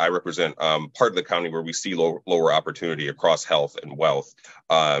district, I represent part of the county where we see lower opportunity across health and wealth.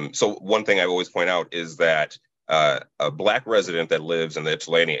 So one thing I always point out is that a Black resident that lives in the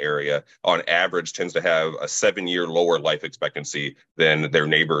Ypsilanti area, on average, tends to have a 7-year lower life expectancy than their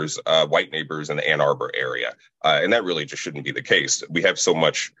neighbors, white neighbors in the Ann Arbor area. And that really just shouldn't be the case. We have so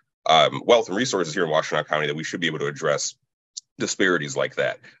much wealth and resources here in Washtenaw County that we should be able to address disparities like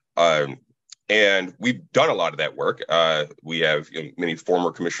that. And we've done a lot of that work. We have many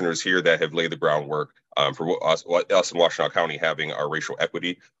former commissioners here that have laid the groundwork for us in Washtenaw County having our racial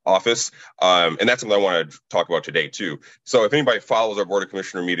equity office. And that's something I want to talk about today too. So if anybody follows our Board of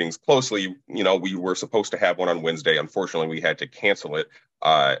Commissioner meetings closely, we were supposed to have one on Wednesday. Unfortunately, we had to cancel it.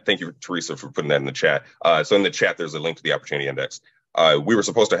 Thank you, Teresa, for putting that in the chat. So in the chat, there's a link to the Opportunity Index. We were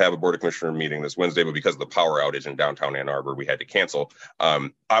supposed to have a Board of Commissioner meeting this Wednesday, but because of the power outage in downtown Ann Arbor, we had to cancel.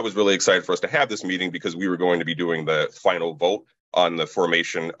 I was really excited for us to have this meeting because we were going to be doing the final vote on the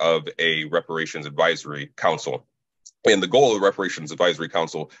formation of a Reparations Advisory Council. And the goal of the Reparations Advisory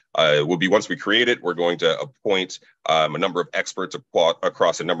Council will be, once we create it, we're going to appoint a number of experts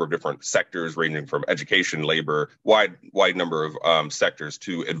across a number of different sectors, ranging from education, labor, wide number of sectors,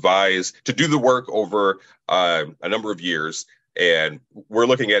 to advise, to do the work over a number of years. And we're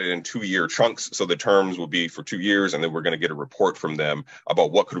looking at it in 2-year chunks. So the terms will be for 2 years, and then we're going to get a report from them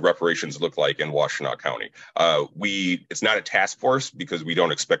about what could reparations look like in Washtenaw County. It's not a task force because we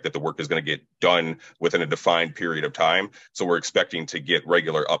don't expect that the work is going to get done within a defined period of time. So we're expecting to get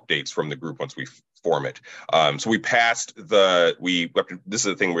regular updates from the group once we form it. So we passed this is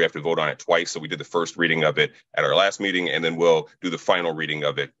the thing we have to vote on it twice. So we did the first reading of it at our last meeting, and then we'll do the final reading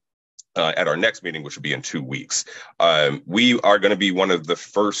of it at our next meeting, which will be in 2 weeks. We are going to be one of the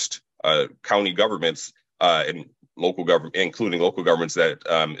first county governments and local government, including local governments, that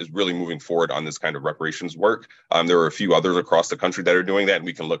is really moving forward on this kind of reparations work. There are a few others across the country that are doing that, and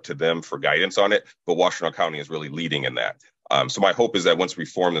we can look to them for guidance on it. But Washtenaw County is really leading in that. So my hope is that once we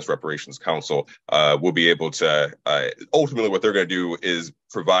form this Reparations Council, we'll be able to, ultimately what they're going to do is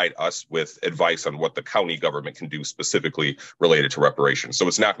provide us with advice on what the county government can do specifically related to reparations. So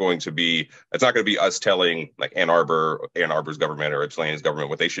it's not going to be us telling like Ann Arbor's government or Ypsilanti's government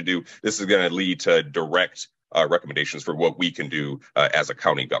what they should do. This is going to lead to direct recommendations for what we can do as a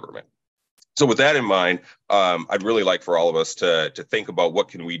county government. So with that in mind, I'd really like for all of us to think about what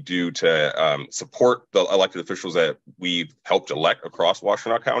can we do to support the elected officials that we've helped elect across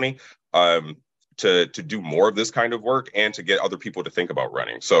Washtenaw County, to do more of this kind of work and to get other people to think about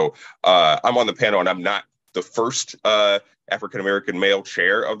running. So I'm on the panel, and I'm not the first African-American male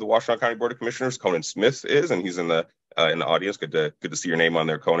chair of the Washtenaw County Board of Commissioners. Conan Smith is, and he's in the audience. Good to see your name on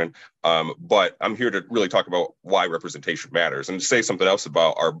there, Conan. But I'm here to really talk about why representation matters, and to say something else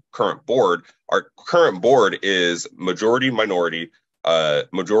about our current board. Our current board is majority minority,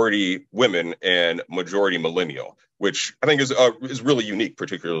 majority women, and majority millennial, which I think is really unique,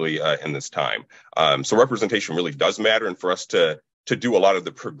 particularly in this time. So representation really does matter, and for us to do a lot of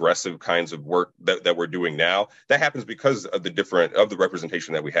the progressive kinds of work that we're doing now, that happens because of the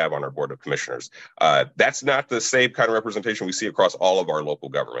representation that we have on our Board of Commissioners. That's not the same kind of representation we see across all of our local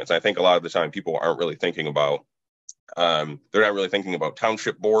governments. I think a lot of the time people aren't really thinking about, they're not really thinking about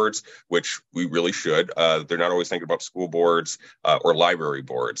township boards, which we really should. They're not always thinking about school boards or library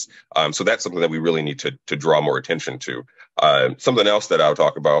boards. So that's something that we really need to draw more attention to. Something else that I'll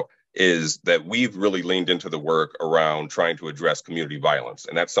talk about is that we've really leaned into the work around trying to address community violence.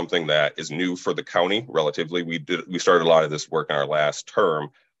 And that's something that is new for the county relatively. We started a lot of this work in our last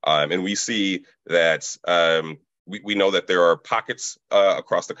term. And we see that we know that there are pockets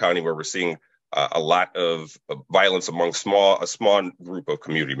across the county where we're seeing a lot of violence among a small group of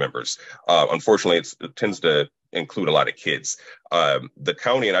community members. Unfortunately, it tends to include a lot of kids. The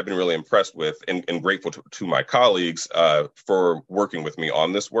county, and I've been really impressed with and grateful to my colleagues for working with me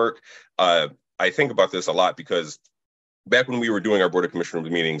on this work. I think about this a lot because back when we were doing our Board of Commissioners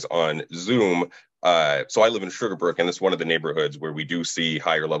meetings on Zoom, so I live in Sugarbrook, and it's one of the neighborhoods where we do see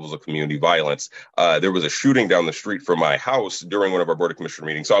higher levels of community violence. There was a shooting down the street from my house during one of our Board of Commissioners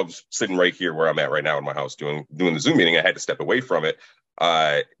meetings. So I was sitting right here where I'm at right now in my house doing the Zoom meeting. I had to step away from it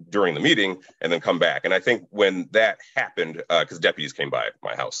during the meeting and then come back. And I think when that happened, because deputies came by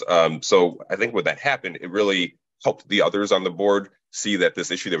my house. So I think when that happened, it really help the others on the board see that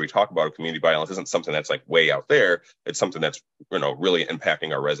this issue that we talk about, community violence, isn't something that's like way out there. It's something that's, really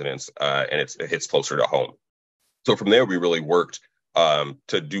impacting our residents, and it hits closer to home. So from there, we really worked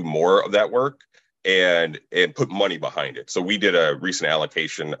to do more of that work and put money behind it. So we did a recent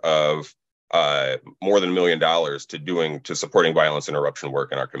allocation of more than $1 million to supporting violence interruption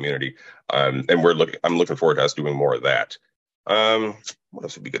work in our community, and I'm looking forward to us doing more of that. What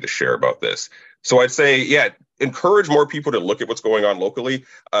else would be good to share about this? So I'd say, encourage more people to look at what's going on locally.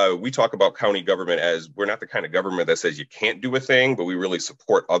 We talk about county government as we're not the kind of government that says you can't do a thing, but we really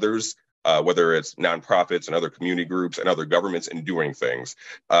support others, whether it's nonprofits and other community groups and other governments in doing things.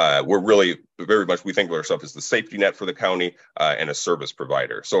 We're really very much, we think of ourselves as the safety net for the county and a service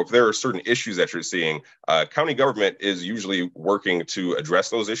provider. So if there are certain issues that you're seeing, county government is usually working to address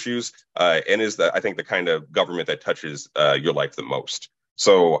those issues and is, I think, the kind of government that touches your life the most.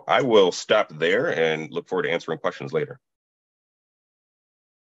 So I will stop there and look forward to answering questions later.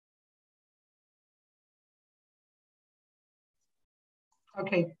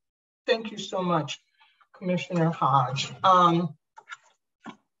 Okay, thank you so much, Commissioner Hodge. All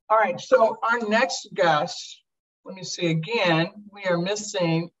right, so our next guest, let me see again, we are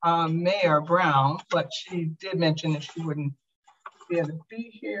missing Mayor Brown, but she did mention that she wouldn't be able to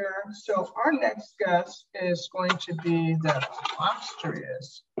be here. So our next guest is going to be the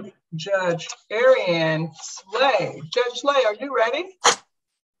illustrious Judge Ariane Slay. Judge Slay, are you ready?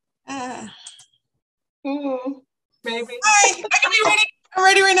 Maybe. Hi, I can be ready. I'm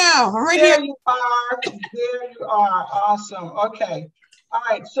ready right now. I'm right here. There you are. There you are. Awesome. Okay. All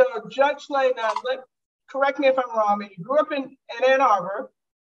right. So Judge Slay, now correct me if I'm wrong, but you grew up in Ann Arbor.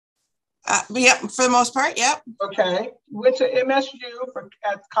 Yep, for the most part, yep. Okay. Went to MSU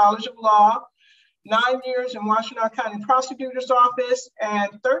at the College of Law, 9 years in Washtenaw County Prosecutor's Office,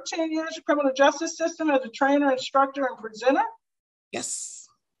 and 13 years in criminal justice system as a trainer, instructor, and presenter? Yes.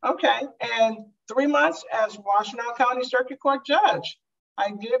 Okay. And 3 months as Washtenaw County Circuit Court Judge.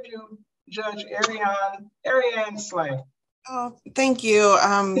 I give you Judge Ariane Slay. Oh, thank you.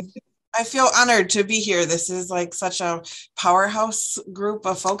 I feel honored to be here. This is like such a powerhouse group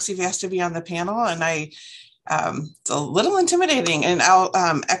of folks you've asked to be on the panel, and it's a little intimidating, and I'll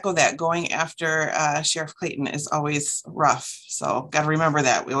echo that. Going after Sheriff Clayton is always rough, so got to remember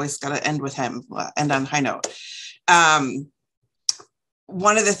that. We always got to end with him, end on high note.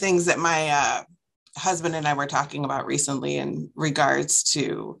 One of the things that my husband and I were talking about recently in regards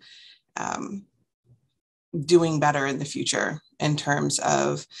to doing better in the future in terms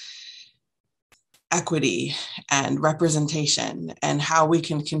of equity and representation, and how we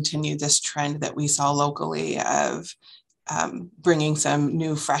can continue this trend that we saw locally of bringing some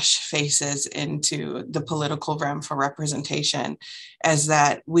new fresh faces into the political realm for representation, as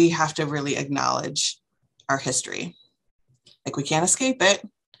that we have to really acknowledge our history. Like, we can't escape it.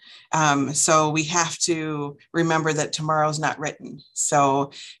 So we have to remember that tomorrow's not written.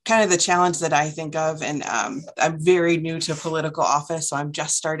 So kind of the challenge that I think of, and I'm very new to political office, so I'm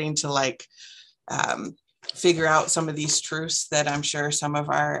just starting to figure out some of these truths that I'm sure some of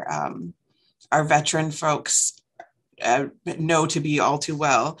our veteran folks know to be all too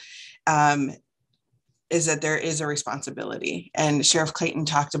well, is that there is a responsibility. And Sheriff Clayton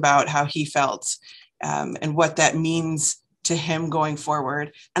talked about how he felt and what that means to him going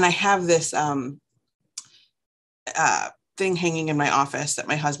forward. And I have this thing hanging in my office that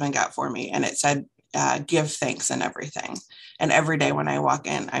my husband got for me, and it said, give thanks in everything. And every day when I walk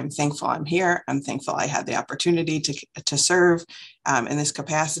in, I'm thankful I'm here. I'm thankful I had the opportunity to serve in this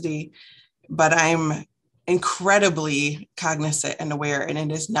capacity, but I'm incredibly cognizant and aware, and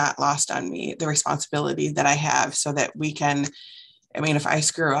it is not lost on me, the responsibility that I have, so that we can, if I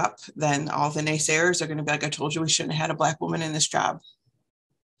screw up, then all the naysayers are going to be like, I told you we shouldn't have had a Black woman in this job.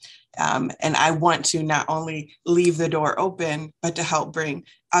 And I want to not only leave the door open, but to help bring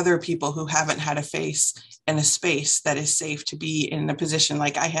other people who haven't had a face in a space that is safe to be in a position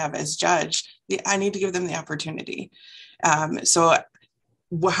like I have as judge. I need to give them the opportunity. So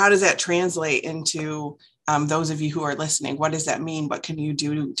how does that translate into those of you who are listening? What does that mean? What can you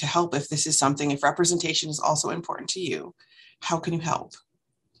do to help if this is something, if representation is also important to you? How can you help?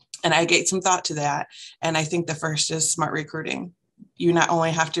 And I gave some thought to that. And I think the first is smart recruiting. You not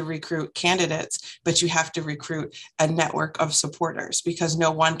only have to recruit candidates, but you have to recruit a network of supporters, because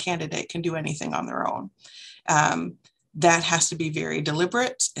no one candidate can do anything on their own. That has to be very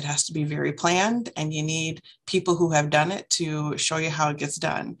deliberate. It has to be very planned, and you need people who have done it to show you how it gets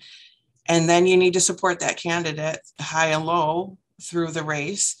done. And then you need to support that candidate high and low through the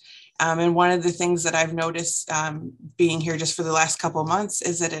race. And one of the things that I've noticed being here just for the last couple of months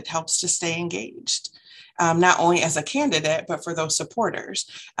is that it helps to stay engaged. not only as a candidate, but for those supporters.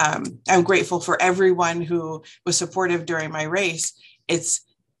 I'm grateful for everyone who was supportive during my race. It's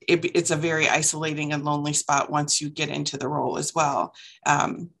a very isolating and lonely spot once you get into the role as well.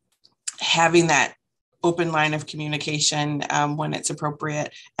 Having that open line of communication when it's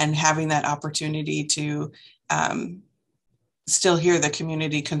appropriate, and having that opportunity to still hear the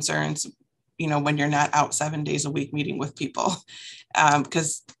community concerns, when you're not out 7 days a week meeting with people,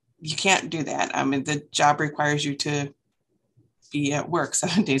 because you can't do that. I mean, the job requires you to be at work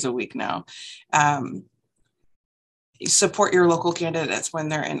 7 days a week now. Support your local candidates when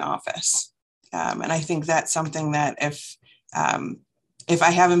they're in office. And I think that's something that if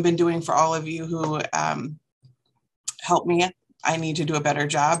I haven't been doing for all of you who help me, I need to do a better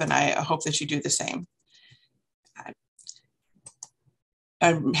job, and I hope that you do the same.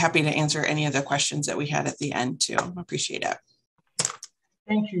 I'm happy to answer any of the questions that we had at the end too. Appreciate it.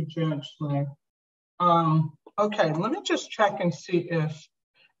 Thank you, Judge Slay. Okay, let me just check and see if,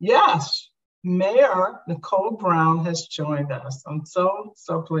 yes, Mayor Nicole Brown has joined us. I'm so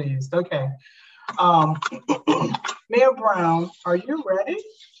pleased. Okay. Mayor Brown, are you ready?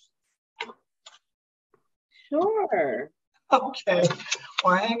 Sure. Okay.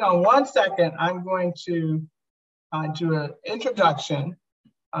 Well, hang on one second. I'm going to do an introduction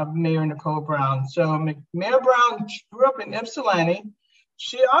of Mayor Nicole Brown. So Mayor Brown grew up in Ypsilanti.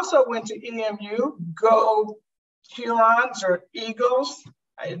 She also went to EMU, Go Hurons or Eagles.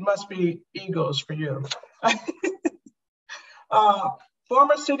 It must be Eagles for you.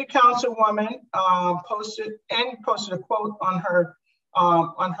 Former city councilwoman posted a quote on her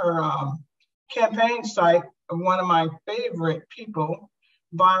campaign site of one of my favorite people,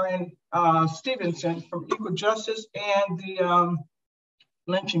 Byron Stevenson from Equal Justice and the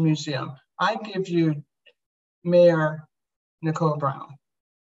Lynching Museum. I give you Mayor Nicole Brown.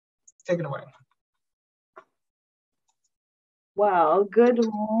 Take it away. Well, good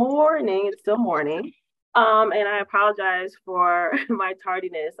morning. It's still morning. And I apologize for my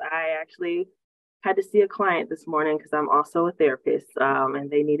tardiness. I actually had to see a client this morning because I'm also a therapist, and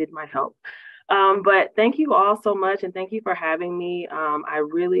they needed my help. But thank you all so much, and thank you for having me. I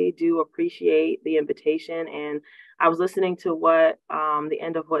really do appreciate the invitation, and I was listening to what the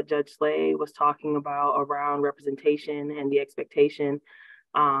end of what Judge Slay was talking about around representation and the expectation,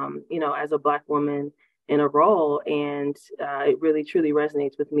 as a Black woman in a role, and it really truly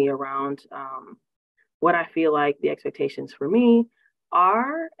resonates with me around what I feel like the expectations for me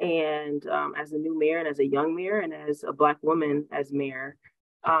are, and as a new mayor and as a young mayor and as a Black woman as mayor.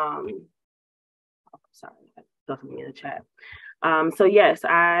 Sorry, I saw something in the chat. So yes,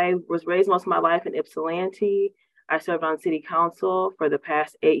 I was raised most of my life in Ypsilanti. I served on city council for the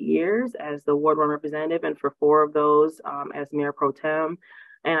past 8 years as the Ward 1 representative, and for 4 of those as mayor pro tem.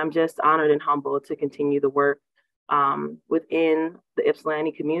 And I'm just honored and humbled to continue the work within the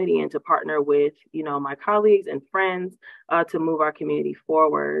Ypsilanti community and to partner with, my colleagues and friends to move our community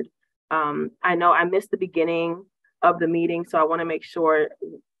forward. I know I missed the beginning of the meeting, so I want to make sure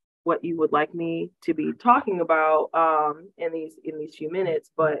what you would like me to be talking about in these few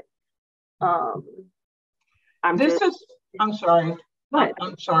minutes. But I'm sorry,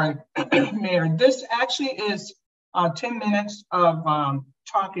 Mayor. This actually is 10 minutes of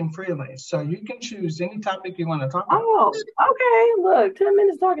talking freely. So you can choose any topic you want to talk about. Oh, okay. Look, 10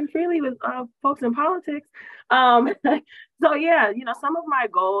 minutes talking freely with folks in politics. So yeah, some of my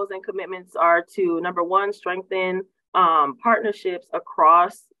goals and commitments are to, number one, strengthen partnerships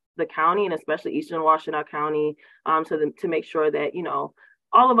across the county and especially Eastern Washtenaw County, to make sure that,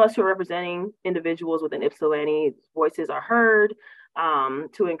 all of us who are representing individuals within Ypsilanti voices are heard,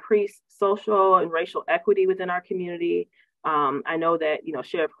 to increase social and racial equity within our community. I know that,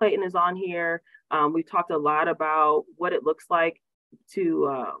 Sheriff Clayton is on here. We've talked a lot about what it looks like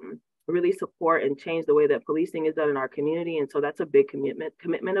to really support and change the way that policing is done in our community. And so that's a big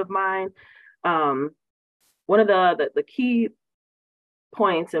commitment of mine. One of the key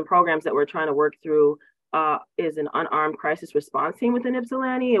points and programs that we're trying to work through is an unarmed crisis response team within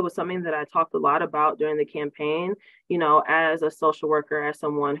Ypsilanti. It was something that I talked a lot about during the campaign, as a social worker, as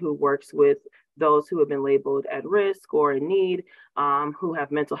someone who works with those who have been labeled at risk or in need, who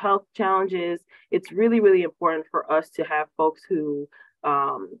have mental health challenges. It's really, really important for us to have folks who,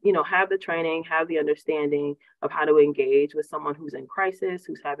 have the training, have the understanding of how to engage with someone who's in crisis,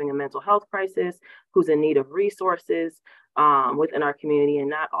 who's having a mental health crisis, who's in need of resources within our community, and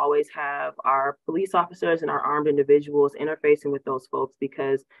not always have our police officers and our armed individuals interfacing with those folks,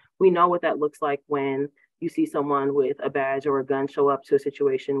 because we know what that looks like when you see someone with a badge or a gun show up to a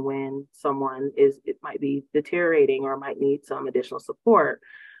situation when someone it might be deteriorating or might need some additional support.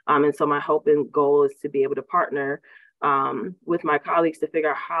 And so my hope and goal is to be able to partner with my colleagues to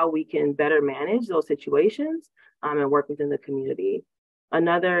figure out how we can better manage those situations and work within the community.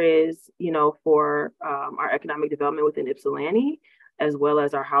 Another is, for our economic development within Ypsilanti, as well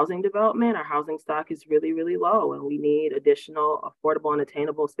as our housing development. Our housing stock is really, really low, and we need additional affordable and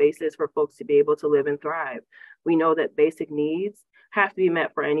attainable spaces for folks to be able to live and thrive. We know that basic needs have to be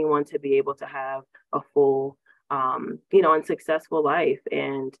met for anyone to be able to have a full, and successful life.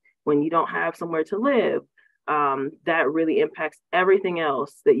 And when you don't have somewhere to live, that really impacts everything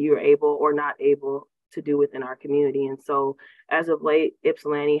else that you're able or not able to do within our community. And so as of late,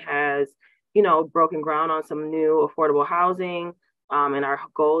 Ypsilanti has, broken ground on some new affordable housing. And our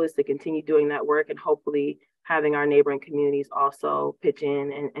goal is to continue doing that work and hopefully having our neighboring communities also pitch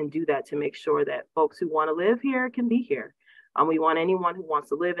in and do that to make sure that folks who want to live here can be here. We want anyone who wants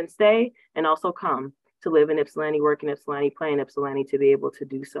to live and stay and also come to live in Ypsilanti, work in Ypsilanti, play in Ypsilanti to be able to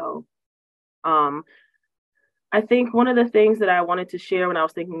do so. I think one of the things that I wanted to share when I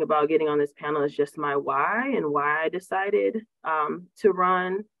was thinking about getting on this panel is just my why and why I decided to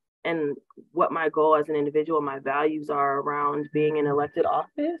run and what my goal as an individual, my values are around being in elected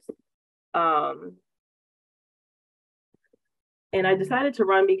office. And I decided to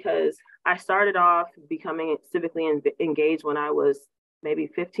run because I started off becoming civically engaged when I was maybe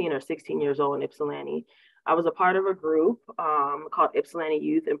 15 or 16 years old in Ypsilanti. I was a part of a group called Ypsilanti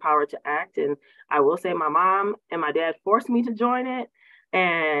Youth Empowered to Act. And I will say my mom and my dad forced me to join it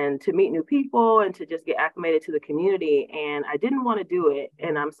and to meet new people and to just get acclimated to the community. And I didn't want to do it.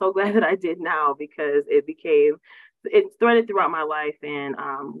 And I'm so glad that I did now because it's threaded throughout my life. And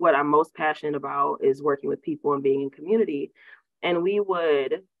what I'm most passionate about is working with people and being in community. And we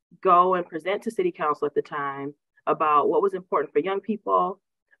would go and present to city council at the time about what was important for young people,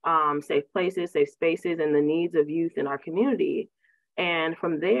 safe places, safe spaces, and the needs of youth in our community. And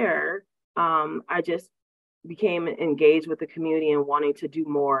from there, I just became engaged with the community and wanting to do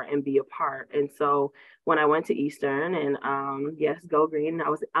more and be a part. And so when I went to Eastern, and yes, go green,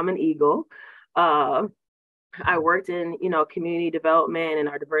 I'm an Eagle. I worked in, community development and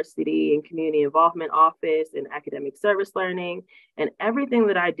our diversity and community involvement office and academic service learning. And everything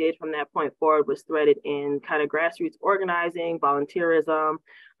that I did from that point forward was threaded in kind of grassroots organizing, volunteerism,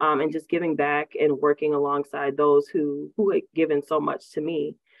 and just giving back and working alongside those who had given so much to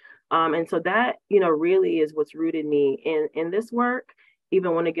me. And so that, really is what's rooted me in this work,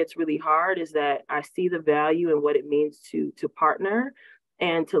 even when it gets really hard, is that I see the value in what it means to partner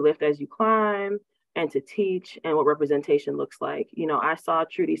and to lift as you climb, and to teach, and what representation looks like. I saw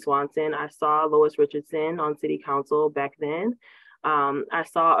Trudy Swanson, I saw Lois Richardson on city council back then. I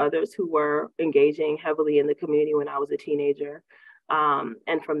saw others who were engaging heavily in the community when I was a teenager.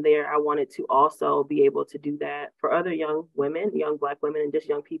 And from there, I wanted to also be able to do that for other young women, young Black women, and just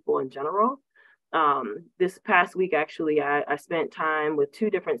young people in general. This past week, actually, I spent time with 2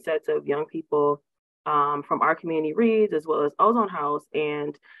 different sets of young people from our community reads as well as Ozone House,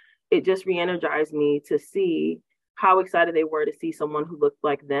 and it just re-energized me to see how excited they were to see someone who looked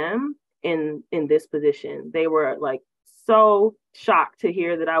like them in this position. They were like so shocked to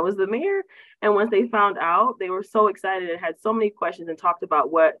hear that I was the mayor. And once they found out, they were so excited and had so many questions and talked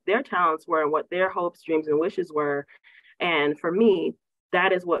about what their talents were and what their hopes, dreams, and wishes were. And for me,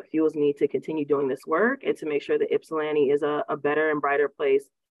 that is what fuels me to continue doing this work and to make sure that Ypsilanti is a better and brighter place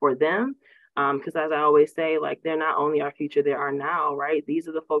for them. Because as I always say, like, they're not only our future, they're our now, right? These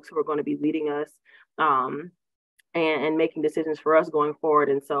are the folks who are going to be leading us and making decisions for us going forward.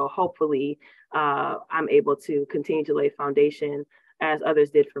 And so hopefully I'm able to continue to lay foundation as others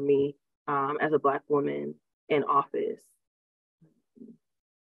did for me as a Black woman in office.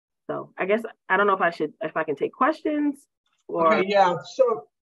 So I guess, I don't know if I can take questions or. Okay, yeah, so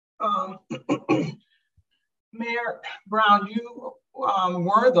Mayor Brown, you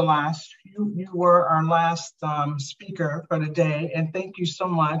were our last speaker for the day, and thank you so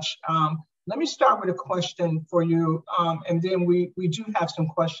much. Let me start with a question for you, and then we do have some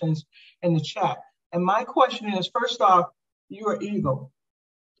questions in the chat. And my question is, first off, you're an Eagle.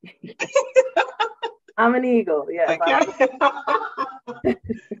 I'm an Eagle, yeah. Okay.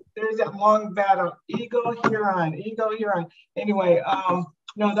 There's that long battle, Eagle, Huron, Eagle, Huron. Anyway,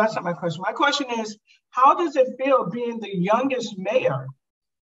 no, that's not my question. My question is, how does it feel being the youngest mayor?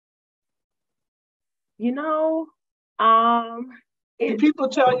 Do people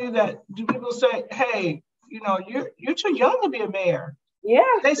tell you that? Do people say, "Hey, you're too young to be a mayor"? Yeah.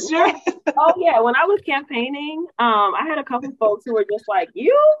 They serious? Oh yeah. When I was campaigning, I had a couple folks who were just like,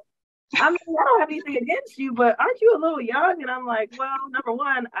 "You? I mean, I don't have anything against you, but aren't you a little young?" And I'm like, well, number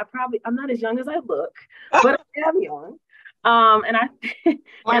one, I'm not as young as I look, but I am young. And I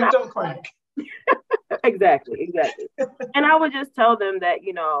and don't crack. Exactly. And I would just tell them that,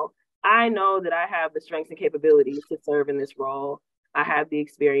 I know that I have the strengths and capabilities to serve in this role. I have the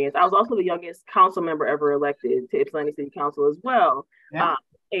experience. I was also the youngest council member ever elected to Ypsilanti City Council as well,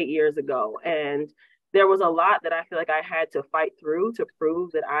 8 years ago. And there was a lot that I feel like I had to fight through to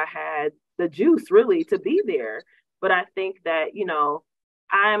prove that I had the juice really to be there. But I think that,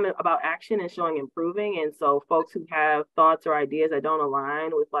 I'm about action and showing improving. And so folks who have thoughts or ideas that don't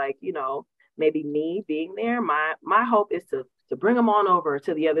align with maybe me being there, my hope is to bring them on over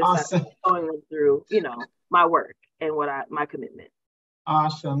to the other side, showing them through, my work and my commitment.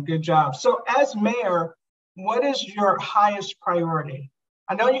 Awesome. Good job. So as mayor, what is your highest priority?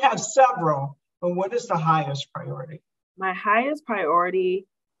 I know you have several, but what is the highest priority? My highest priority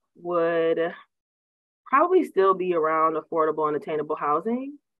would probably still be around affordable and attainable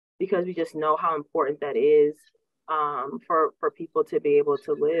housing, because we just know how important that is for people to be able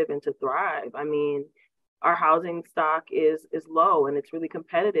to live and to thrive. I mean, our housing stock is low, and it's really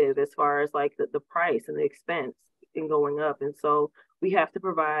competitive as far as like the price and the expense in going up. And so we have to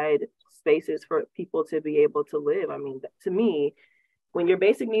provide spaces for people to be able to live. I mean, to me, when your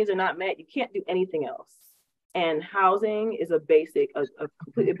basic needs are not met, you can't do anything else. And housing is a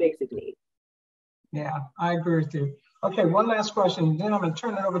completely basic need. Yeah, I agree with you. Okay, one last question, then I'm going to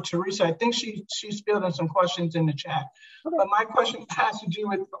turn it over to Teresa. I think she's fielding some questions in the chat. Okay. But my question has to do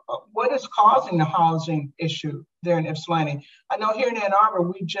with what is causing the housing issue there in Ypsilanti. I know here in Ann Arbor,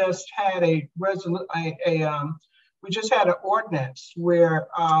 we just had an ordinance where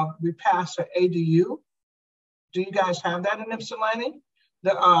we passed an ADU. Do you guys have that in Ypsilanti?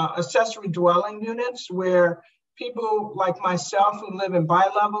 The accessory dwelling units, where people like myself who live in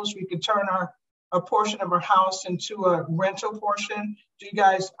bi-levels, we could turn a portion of our house into a rental portion.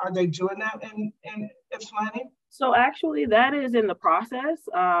 Are they doing that in Ypsilanti? So actually that is in the process.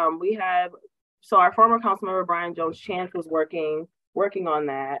 So our former council member, Brian Jones-Chance, was working on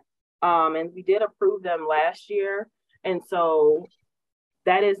that. And we did approve them last year. And so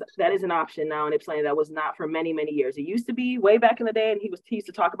that is an option now in Ypsilanti that was not for many, many years. It used to be way back in the day, and he used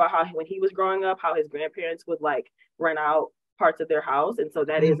to talk about how when he was growing up, how his grandparents would like rent out parts of their house. And so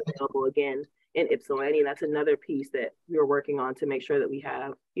that is available again in Ypsilanti. And that's another piece that we were working on to make sure that we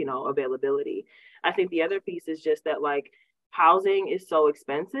have, availability. I think the other piece is just that like housing is so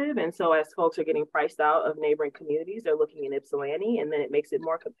expensive. And so as folks are getting priced out of neighboring communities, they're looking in Ypsilanti, and then it makes it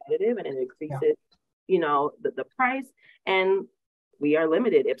more competitive and it increases, the price. And we are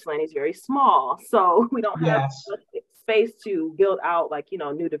limited. Ypsilanti is very small. So we don't have space to build out like,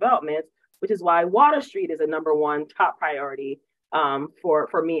 new developments, which is why Water Street is a number one top priority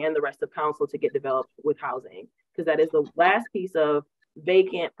for me and the rest of council to get developed with housing, because that is the last piece of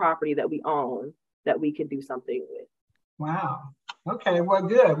vacant property that we own that we can do something with. Wow. Okay, well,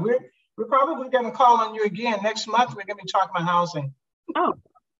 good. We're probably going to call on you again next month. We're going to be talking about housing. Oh.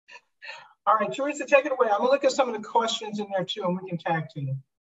 All right, Teresa, take it away. I'm going to look at some of the questions in there too, and we can tag team.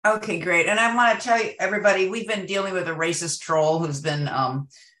 Okay, great. And I want to tell you, everybody, we've been dealing with a racist troll who's been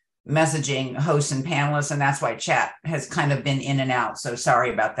messaging hosts and panelists, and that's why chat has kind of been in and out. So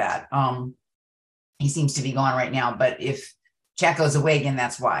sorry about that. He seems to be gone right now, but if chat goes away again,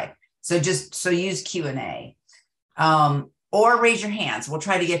 that's why. So use Q&A or raise your hands. We'll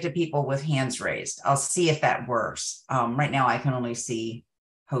try to get to people with hands raised. I'll see if that works. Right now I can only see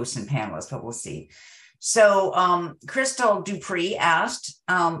hosts and panelists, but we'll see. So Crystal Dupree asked,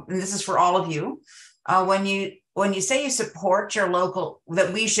 and this is for all of you, when you say you support your local,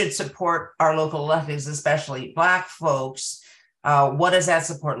 that we should support our local electeds, especially Black folks, what does that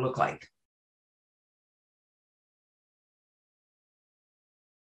support look like?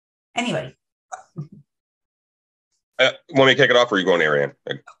 Anyway. Want me to kick it off, or are you going, Ariane?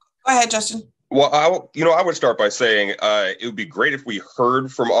 Go ahead, Justin. Well, I would start by saying it would be great if we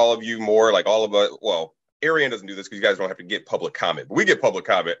heard from all of you more, like all of us. Well, Ariane doesn't do this because you guys don't have to get public comment, but we get public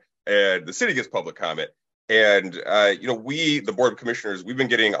comment, and the city gets public comment. And, we, the Board of Commissioners, we've been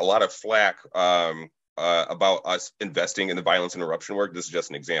getting a lot of flack about us investing in the violence interruption work. This is just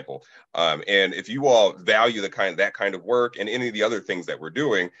an example. And if you all value that kind of work and any of the other things that we're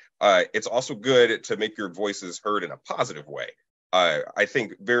doing, it's also good to make your voices heard in a positive way. I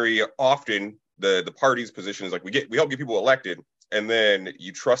think very often the party's position is like we help get people elected, and then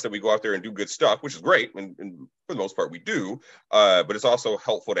you trust that we go out there and do good stuff, which is great, and for the most part we do. But it's also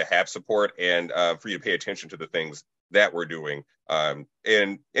helpful to have support and for you to pay attention to the things that we're doing, and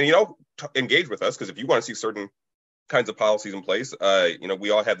engage with us, because if you want to see certain kinds of policies in place, we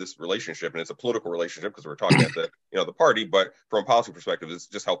all have this relationship, and it's a political relationship because we're talking at the party. But from a policy perspective, it's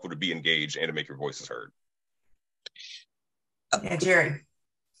just helpful to be engaged and to make your voices heard. Yeah, Jerry.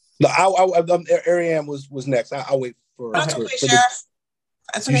 No, Ariane was next. I'll wait for. That's for, okay, for Sheriff.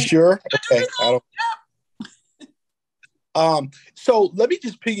 That's okay. You sure? Okay. I don't. So let me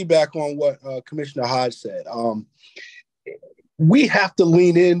just piggyback on what Commissioner Hodge said. We have to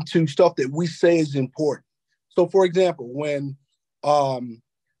lean into stuff that we say is important. So, for example, when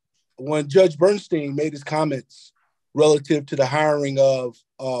Judge Bernstein made his comments relative to the hiring of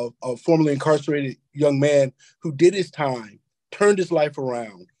a formerly incarcerated young man who did his time, turned his life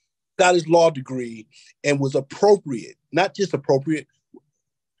around, got his law degree, and was appropriate, not just appropriate,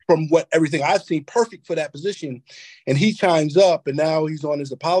 from what everything I've seen, perfect for that position. And he chimes up, and now he's on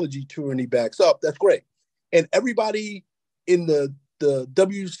his apology tour and he backs up. That's great. And everybody in the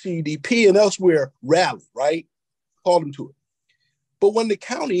WCDP and elsewhere rallied, right? Called him to it. But when the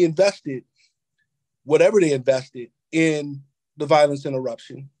county invested whatever they invested in the violence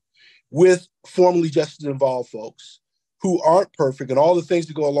interruption with formerly justice involved folks who aren't perfect and all the things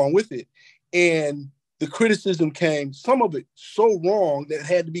that go along with it, and the criticism came, some of it so wrong that it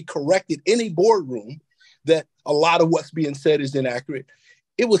had to be corrected in a boardroom, that a lot of what's being said is inaccurate.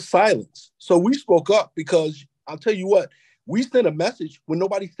 It was silence. So we spoke up because I'll tell you what, we sent a message when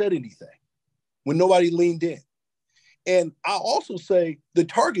nobody said anything, when nobody leaned in. And I'll also say the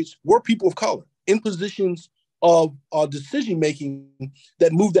targets were people of color in positions of decision-making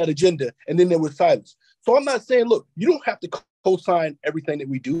that moved that agenda, and then there was silence. So I'm not saying, look, you don't have to co-sign everything that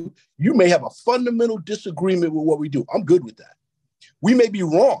we do. You may have a fundamental disagreement with what we do. I'm good with that. We may be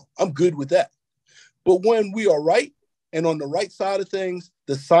wrong. I'm good with that. But when we are right and on the right side of things,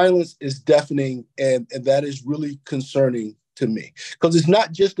 the silence is deafening, and that is really concerning to me. Because it's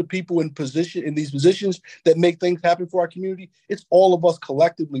not just the people in these positions that make things happen for our community. It's all of us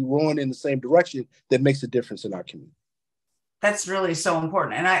collectively rowing in the same direction that makes a difference in our community. That's really so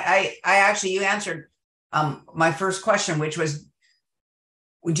important. And I actually, you answered my first question, which was,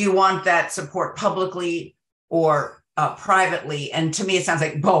 do you want that support publicly or privately? And to me, it sounds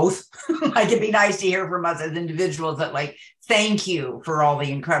like both. Like, it'd be nice to hear from us as individuals that, like, thank you for all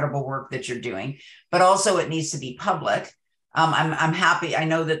the incredible work that you're doing, but also it needs to be public. I'm happy. I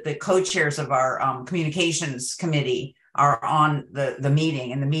know that the co-chairs of our communications committee are on the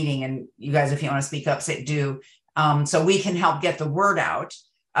meeting, and you guys, if you want to speak up, do. So we can help get the word out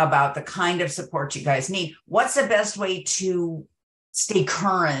about the kind of support you guys need. What's the best way to stay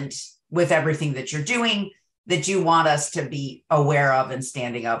current with everything that you're doing that you want us to be aware of and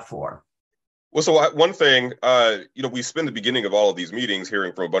standing up for? Well, so one thing, we spend the beginning of all of these meetings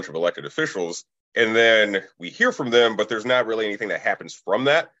hearing from a bunch of elected officials, and then we hear from them, but there's not really anything that happens from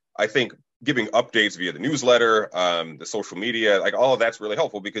that. I think giving updates via the newsletter, the social media, like all of that's really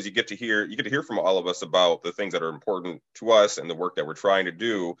helpful, because you get to hear from all of us about the things that are important to us and the work that we're trying to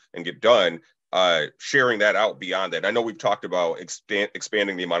do and get done. Sharing that out beyond that. I know we've talked about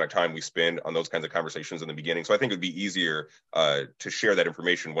expanding the amount of time we spend on those kinds of conversations in the beginning. So I think it'd be easier to share that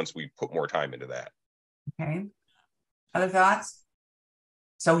information once we put more time into that. Okay. Other thoughts?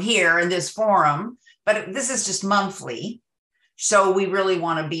 So here in this forum, but this is just monthly. So we really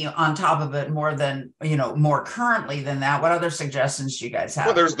want to be on top of it more currently than that. What other suggestions do you guys have?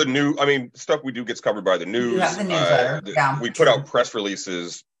 Well, there's stuff we do gets covered by the news. You have the newsletter. We put out press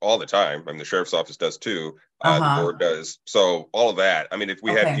releases all the time. I mean, the sheriff's office does too. The board does. So all of that. I mean, if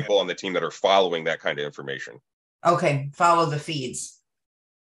we had people on the team that are following that kind of information. Okay. Follow the feeds.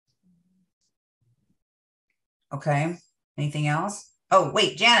 Okay. Anything else? Oh,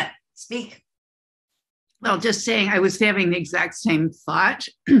 wait, Janet, speak. Well, just saying, I was having the exact same thought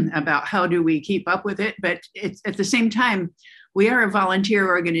about how do we keep up with it, but it's at the same time, we are a volunteer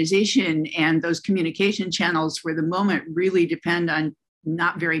organization, and those communication channels for the moment really depend on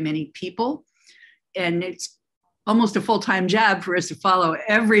not very many people. And it's almost a full-time job for us to follow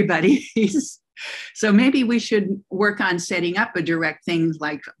everybody. So maybe we should work on setting up a direct thing,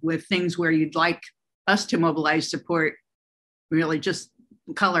 like with things where you'd like us to mobilize support, really just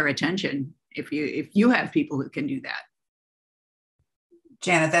call our attention if you have people who can do that.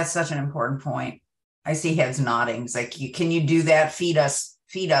 Janet, that's such an important point. I see heads nodding. It's like, can you do that? Feed us,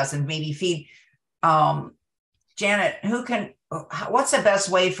 and maybe feed. Janet, what's the best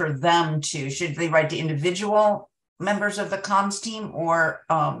way for them should they write to individual members of the comms team, or,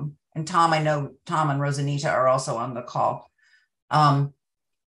 and Tom, I know Tom and Rosanita are also on the call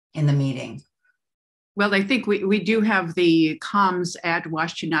in the meeting. Well, I think we do have the comms at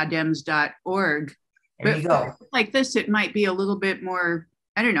washtenaw.org. There you go. Like this, it might be a little bit more,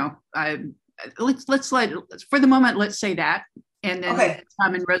 I don't know. For the moment, let's say that. And then let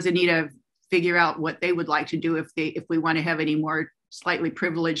Tom and Rosanita figure out what they would like to do if we want to have any more slightly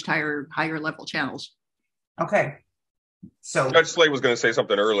privileged higher level channels. Okay. So Judge Slade was going to say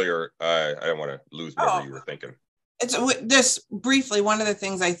something earlier. I don't want to lose whatever you were thinking. It's just briefly, one of the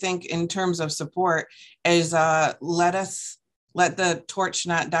things I think in terms of support is let the torch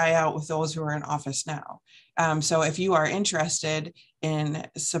not die out with those who are in office now. So if you are interested in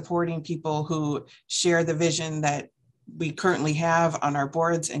supporting people who share the vision that we currently have on our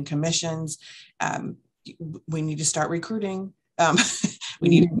boards and commissions, we need to start recruiting. We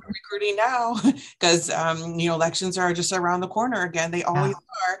need to start recruiting now because elections are just around the corner again. They always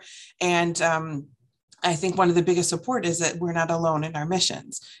are. And I think one of the biggest support is that we're not alone in our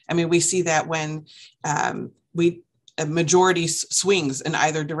missions. I mean, we see that when a majority swings in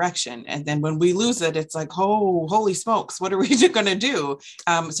either direction. And then when we lose it, it's like, oh, holy smokes, what are we going to do?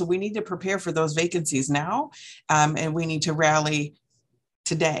 So we need to prepare for those vacancies now. And we need to rally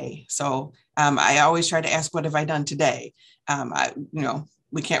today. So I always try to ask, what have I done today?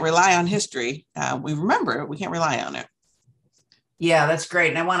 We can't rely on history. We remember it, we can't rely on it. Yeah, that's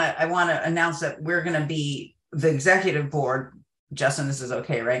great. And I want to announce that we're going to be, the executive board, Justin, this is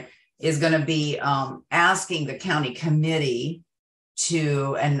okay, right? Is going to be asking the county committee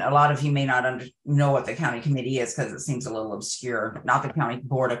to, and a lot of you may not know what the county committee is because it seems a little obscure, not the county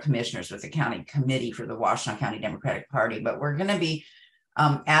board of commissioners, but the county committee for the Washtenaw County Democratic Party. But we're going to be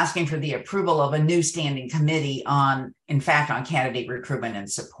asking for the approval of a new standing committee on candidate recruitment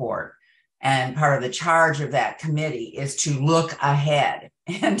and support. And part of the charge of that committee is to look ahead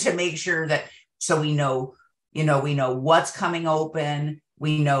and to make sure that, so we know what's coming open.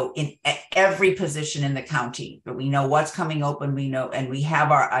 We know in every position in the county, but we know what's coming open. We know, and we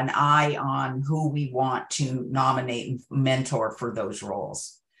have an eye on who we want to nominate and mentor for those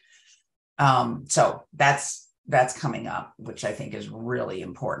roles. So that's coming up, which I think is really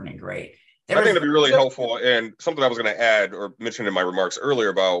important and great. I think that'd be really helpful. And something I was going to add or mention in my remarks earlier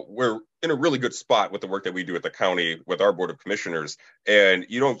about we're in a really good spot with the work that we do at the county with our board of commissioners. And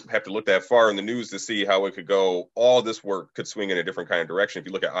you don't have to look that far in the news to see how it could go. All this work could swing in a different kind of direction. If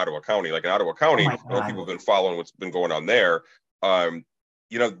you look at Ottawa County, like in Ottawa County, people have been following what's been going on there.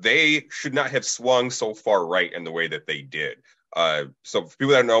 They should not have swung so far right in the way that they did. So for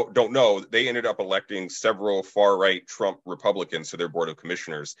people that don't know, they ended up electing several far-right Trump Republicans to their board of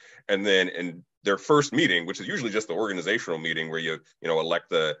commissioners. And then in their first meeting, which is usually just the organizational meeting where you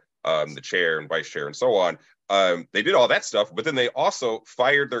elect the chair and vice chair and so on, they did all that stuff. But then they also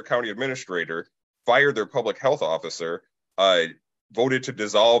fired their county administrator, fired their public health officer, voted to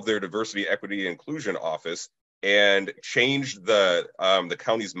dissolve their diversity, equity, and inclusion office, and changed the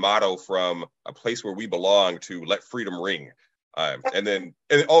county's motto from a place where we belong to let freedom ring. And then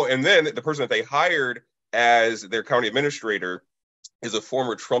the person that they hired as their county administrator is a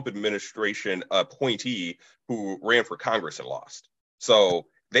former Trump administration appointee who ran for Congress and lost. So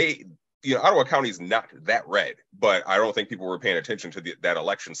Ottawa County is not that red, but I don't think people were paying attention to that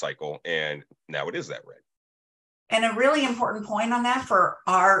election cycle, and now it is that red. And a really important point on that for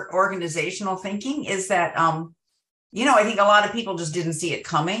our organizational thinking is that, I think a lot of people just didn't see it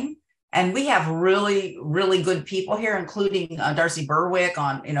coming. And we have really, really good people here, including Darcy Berwick,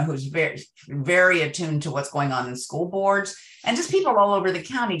 who's very, very attuned to what's going on in school boards, and just people all over the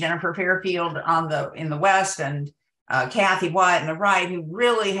county. Jennifer Fairfield in the west, and Kathy Wyatt in the right, who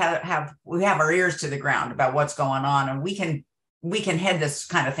really have our ears to the ground about what's going on, and we can head this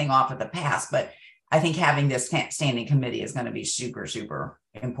kind of thing off at the pass. But I think having this standing committee is going to be super, super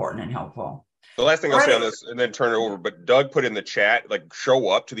important and helpful. The last thing I'll say on this, and then turn it over, but Doug put in the chat, show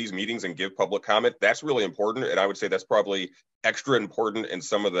up to these meetings and give public comment. That's really important. And I would say that's probably extra important in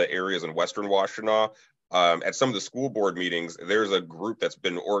some of the areas in Western Washtenaw. At some of the school board meetings, there's a group that's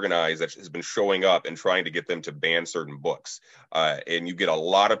been organized that has been showing up and trying to get them to ban certain books. And you get a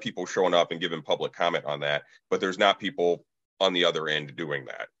lot of people showing up and giving public comment on that, but there's not people on the other end doing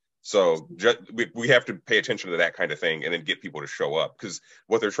that. So we have to pay attention to that kind of thing and then get people to show up, because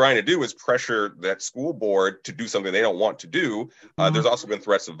what they're trying to do is pressure that school board to do something they don't want to do. There's also been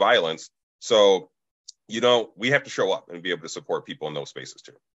threats of violence. So, we have to show up and be able to support people in those spaces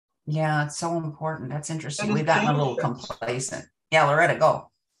too. Yeah, it's so important. That's interesting. We've gotten a little complacent. Yeah, Loretta,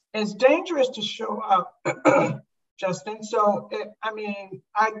 go. It's dangerous to show up, Justin. So,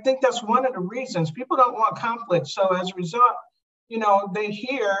 I think that's one of the reasons people don't want conflict. So as a result, they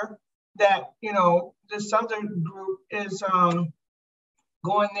hear that, this other group is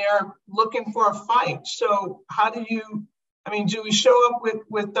going there looking for a fight. So how do we show up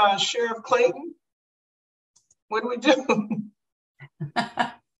with Sheriff Clayton? What do we do?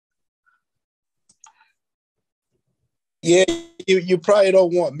 Yeah, you probably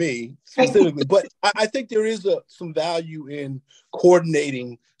don't want me specifically, but I think there is some value in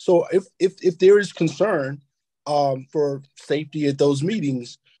coordinating. So if there is concern, for safety at those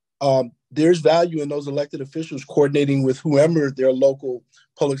meetings, there's value in those elected officials coordinating with whoever their local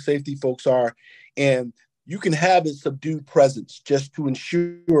public safety folks are. And you can have a subdued presence just to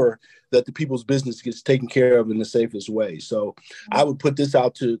ensure that the people's business gets taken care of in the safest way. So I would put this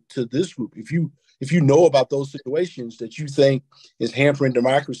out to this group. If you know about those situations that you think is hampering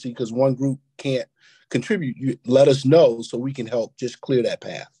democracy because one group can't contribute, you let us know so we can help just clear that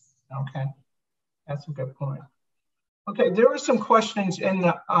path. Okay, that's a good point. Okay, there were some questions in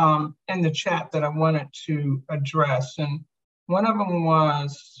the chat that I wanted to address, and one of them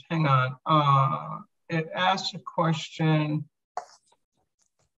was, hang on, it asked a question.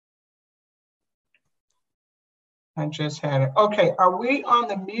 I just had it. Okay, are we on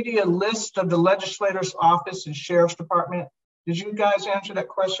the media list of the legislator's office and sheriff's department? Did you guys answer that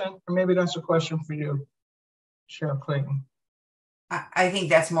question? Or maybe that's a question for you, Sheriff Clayton. I think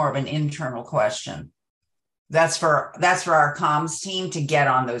that's more of an internal question. That's for our comms team to get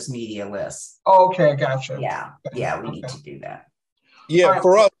on those media lists. Okay, gotcha. Yeah, we need to do that. Yeah, right.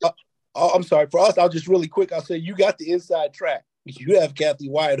 For us, I'm sorry, for us, I'll just really quick, I'll say you got the inside track. You have Kathy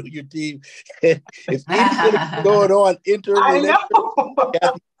Wyatt on your team. If anything going on internally,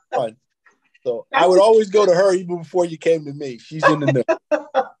 Kathy's on. So I would always go to her even before you came to me. She's in the know.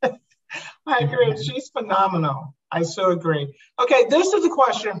 I agree. She's phenomenal. I so agree. Okay, this is a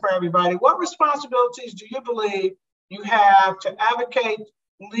question for everybody. What responsibilities do you believe you have to advocate,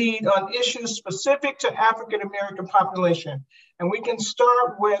 lead on issues specific to African American population? And we can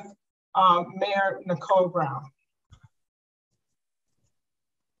start with Mayor Nicole Brown.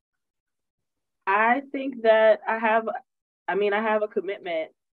 I think that I have a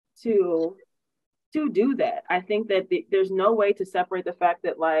commitment to do that. I think that there's no way to separate the fact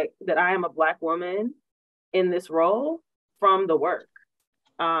that that I am a Black woman in this role from the work.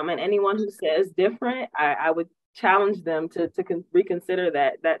 And anyone who says different, I would challenge them to reconsider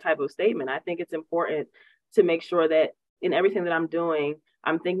that type of statement. I think it's important to make sure that in everything that I'm doing,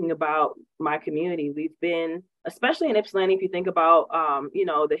 I'm thinking about my community. We've been, especially in Ypsilanti, if you think about,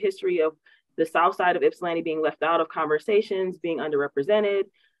 the history of the South side of Ypsilanti being left out of conversations, being underrepresented,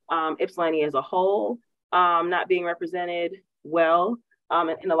 Ypsilanti as a whole not being represented well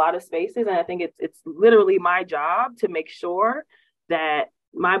in a lot of spaces. And I think it's literally my job to make sure that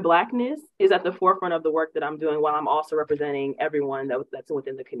my Blackness is at the forefront of the work that I'm doing while I'm also representing everyone that's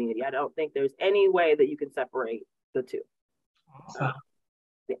within the community. I don't think there's any way that you can separate the two. Awesome.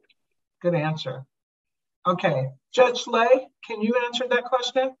 Yeah. Good answer. Okay, Judge Slay, can you answer that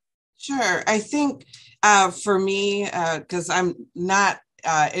question? Sure. I think for me, because I'm not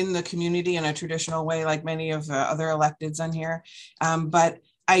in the community in a traditional way like many of the other electeds on here, but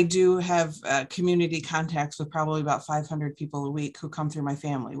I do have community contacts with probably about 500 people a week who come through my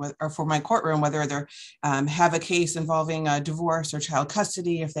family or for my courtroom, whether they're have a case involving a divorce or child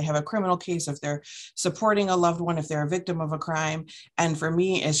custody, if they have a criminal case, if they're supporting a loved one, if they're a victim of a crime. And for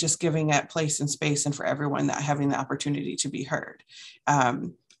me, it's just giving that place and space and for everyone that having the opportunity to be heard.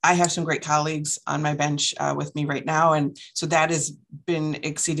 I have some great colleagues on my bench with me right now. And so that has been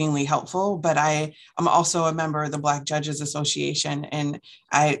exceedingly helpful, but I am also a member of the Black Judges Association. And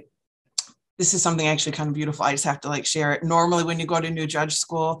this is something actually kind of beautiful. I just have to share it. Normally when you go to new judge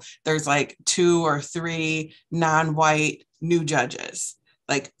school, there's 2 or 3 non-white new judges.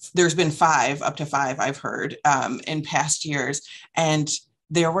 There's been 5, up to 5 I've heard in past years. And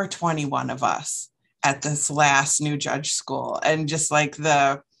there were 21 of us at this last new judge school. And just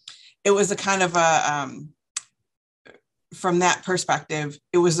it was a kind of from that perspective,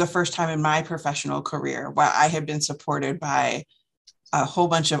 it was the first time in my professional career where I had been supported by a whole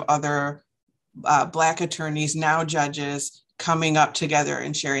bunch of other Black attorneys, now judges, coming up together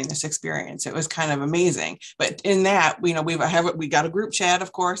and sharing this experience. It was kind of amazing. But in that, we got a group chat,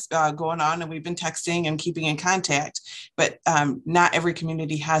 of course, going on, and we've been texting and keeping in contact. But not every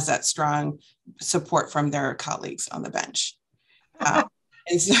community has that strong support from their colleagues on the bench.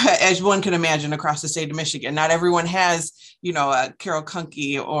 And so, as one can imagine, across the state of Michigan, not everyone has, Carol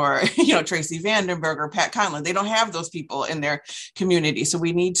Kunke or, Tracy Vandenberg or Pat Conlon. They don't have those people in their community. So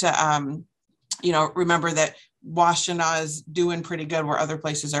we need to, remember that Washtenaw is doing pretty good where other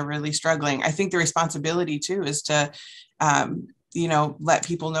places are really struggling. I think the responsibility too is to, let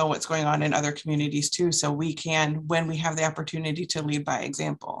people know what's going on in other communities too. So we can, when we have the opportunity to lead by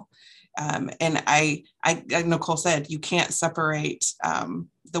example. And I, Nicole said, you can't separate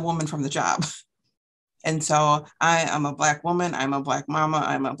the woman from the job. And so I am a Black woman, I'm a Black mama,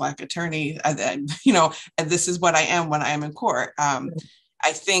 I'm a Black attorney, and this is what I am when I am in court.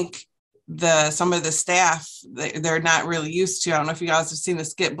 I think some of the staff, they're not really used to, I don't know if you guys have seen the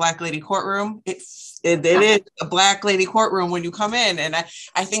skit Black Lady Courtroom. it is a Black lady courtroom when you come in. And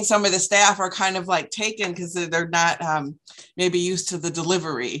I think some of the staff are kind of like taken because they're not maybe used to the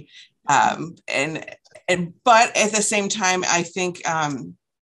delivery. But at the same time, I think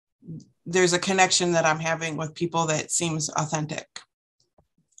there's a connection that I'm having with people that seems authentic.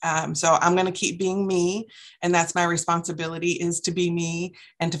 So I'm going to keep being me, and that's my responsibility, is to be me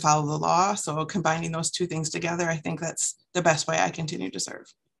and to follow the law. So combining those two things together, I think that's the best way I continue to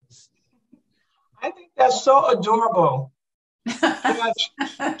serve. I think that's so adorable.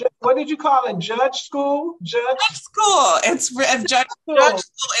 What did you call it? Judge school? Judge school. Judge school is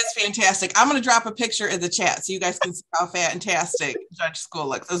fantastic. I'm going to drop a picture in the chat so you guys can see how fantastic Judge school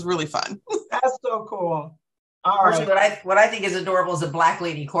looks. It's really fun. That's so cool. All right. What I think is adorable is a Black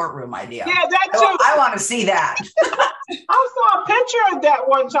lady courtroom idea. Yeah, that too. I want to see that. I saw a picture of that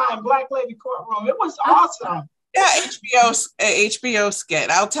one time, Black lady courtroom. It was awesome. Yeah, HBO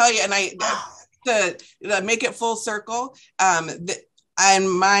skit. I'll tell you, and to make it full circle, and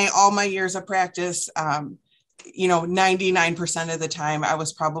all my years of practice, 99% of the time, I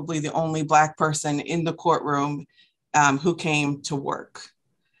was probably the only Black person in the courtroom who came to work.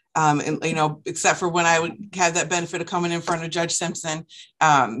 Except for when I would have that benefit of coming in front of Judge Simpson,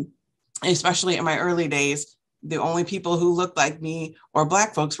 especially in my early days, the only people who looked like me or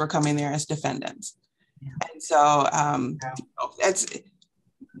Black folks were coming there as defendants. Yeah. And so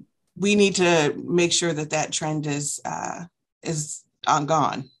we need to make sure that trend is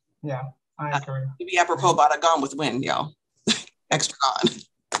gone. Yeah, I agree. To be apropos about a Gone with Wind, y'all. Extra gone.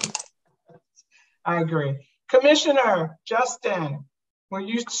 I agree. Commissioner Justin, will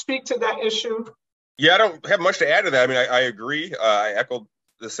you speak to that issue? Yeah, I don't have much to add to that. I mean, I agree. I echoed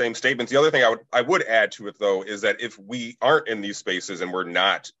the same statements. The other thing I would add to it, though, is that if we aren't in these spaces and we're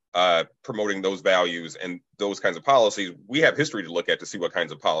not promoting those values and those kinds of policies, we have history to look at to see what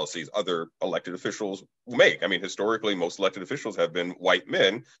kinds of policies other elected officials make. I mean, historically, most elected officials have been white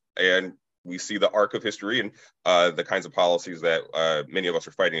men, and we see the arc of history and the kinds of policies that many of us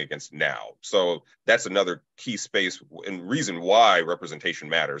are fighting against now. So that's another key space and reason why representation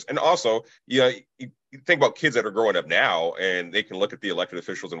matters. And also, you think about kids that are growing up now, and they can look at the elected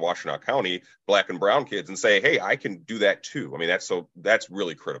officials in Washtenaw County, Black and brown kids, and say, hey, I can do that too. I mean, that's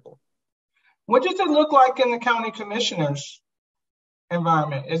really critical. What does it look like in the county commissioners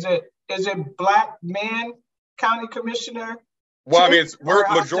environment? Is it Black man county commissioner? Well, I mean, we're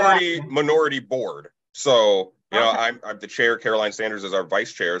majority minority board. So, I'm the chair. Caroline Sanders is our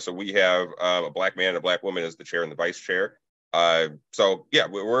vice chair. So we have a Black man and a Black woman as the chair and the vice chair. So, yeah,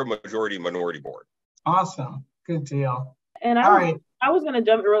 we're a majority minority board. Awesome. Good deal. And I was going to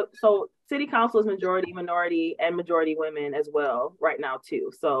jump. So city council is majority minority and majority women as well right now,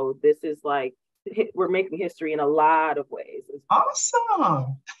 too. So this is like, we're making history in a lot of ways.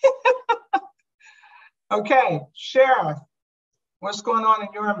 Awesome. Okay, Sheriff. What's going on in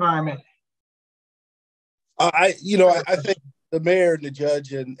your environment? I think the mayor and the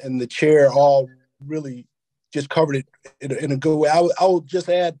judge and the chair all really just covered it in a good way. I will just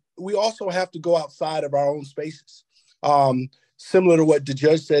add, we also have to go outside of our own spaces. Similar to what the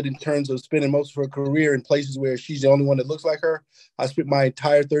judge said in terms of spending most of her career in places where she's the only one that looks like her. I spent my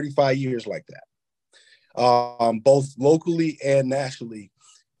entire 35 years like that, both locally and nationally.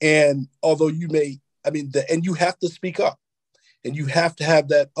 And although you have to speak up. And you have to have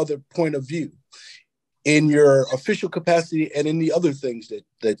that other point of view in your official capacity and in the other things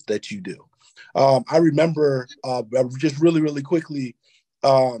that you do. I remember just really, really quickly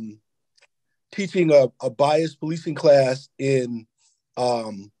teaching a bias policing class in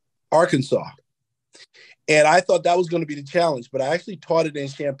Arkansas. And I thought that was going to be the challenge, but I actually taught it in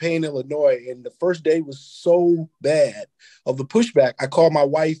Champaign, Illinois. And the first day was so bad of the pushback. I called my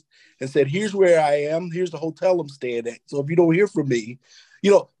wife and said, here's where I am. Here's the hotel I'm staying at. So if you don't hear from me,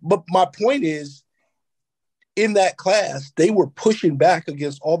 but my point is, in that class, they were pushing back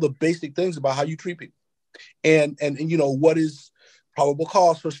against all the basic things about how you treat people and what is probable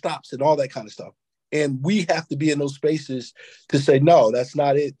cause for stops and all that kind of stuff. And we have to be in those spaces to say, no, that's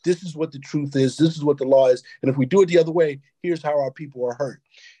not it. This is what the truth is. This is what the law is. And if we do it the other way, here's how our people are hurt.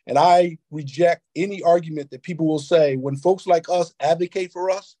 And I reject any argument that people will say when folks like us advocate for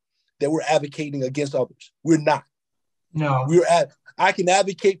us, that we're advocating against others. We're not. No. I can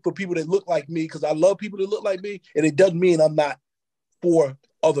advocate for people that look like me because I love people that look like me, and it doesn't mean I'm not for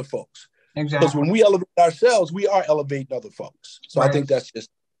other folks. Exactly. Because when we elevate ourselves, we are elevating other folks. So right. I think that's just.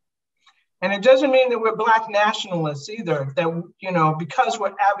 And it doesn't mean that we're Black nationalists either, that, because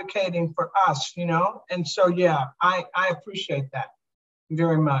we're advocating for us, And so, yeah, I appreciate that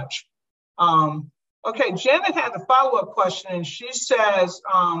very much. Okay, Janet had a follow-up question, and she says,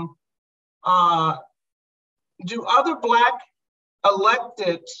 do other Black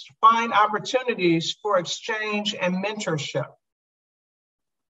electeds find opportunities for exchange and mentorship?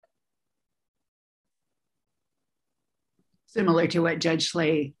 Similar to what Judge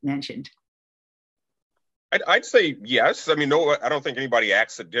Slay mentioned. I'd say yes. I mean, no, I don't think anybody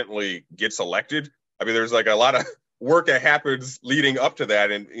accidentally gets elected. I mean, there's like a lot of work that happens leading up to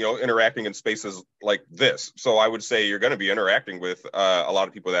that, and interacting in spaces like this. So I would say you're going to be interacting with a lot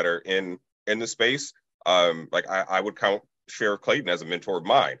of people that are in the space. Like I would count Sheriff Clayton as a mentor of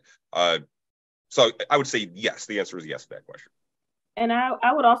mine. So I would say yes. The answer is yes to that question. And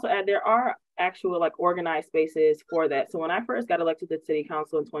I would also add, there are actual like organized spaces for that. So when I first got elected to city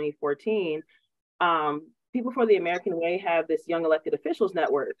council in 2014, People for the American Way have this Young Elected Officials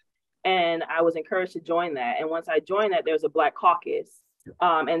Network. And I was encouraged to join that. And once I joined that, there's a Black caucus.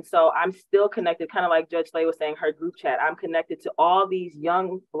 And so I'm still connected, kind of like Judge Slay was saying, her group chat. I'm connected to all these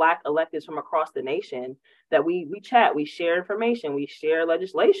young Black electeds from across the nation that we chat, we share information, we share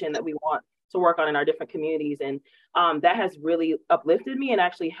legislation that we want to work on in our different communities. And that has really uplifted me and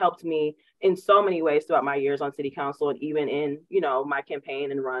actually helped me in so many ways throughout my years on city council and even in, my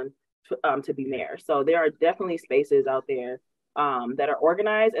campaign and run to be mayor. So there are definitely spaces out there that are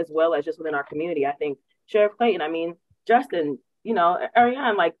organized, as well as just within our community. I think Sheriff Clayton, Justin,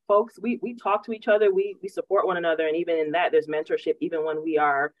 Ariane, like folks, we talk to each other, we support one another. And even in that, there's mentorship, even when we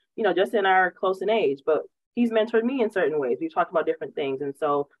are, just in our close in age, but he's mentored me in certain ways. We've talked about different things. And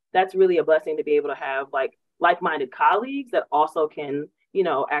so that's really a blessing to be able to have like-minded colleagues that also can,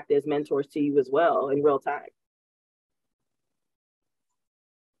 act as mentors to you as well in real time.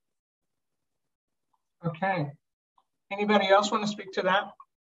 Okay. Anybody else want to speak to that?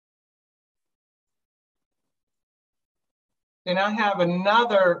 Then I have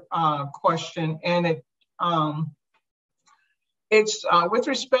another question, and it's with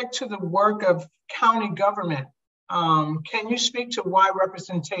respect to the work of county government. Can you speak to why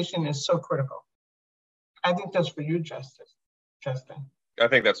representation is so critical? I think that's for you, Justin. I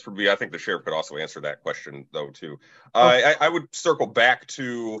think that's for me. I think the sheriff could also answer that question, though, too. I would circle back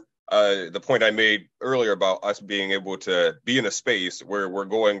to the point I made earlier about us being able to be in a space where we're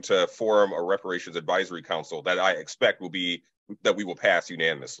going to form a reparations advisory council that I expect we will pass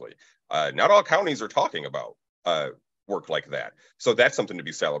unanimously. Not all counties are talking about work like that, so that's something to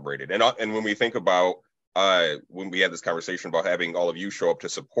be celebrated. And when we think about when we had this conversation about having all of you show up to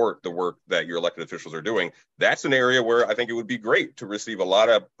support the work that your elected officials are doing, that's an area where I think it would be great to receive a lot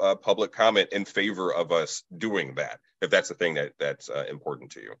of public comment in favor of us doing that, if that's the thing that's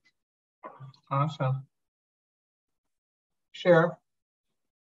important to you. Awesome. Sheriff?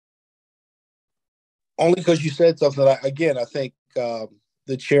 Only because you said something. I think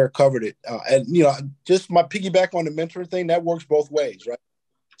the chair covered it. And, just my piggyback on the mentoring thing, that works both ways, right?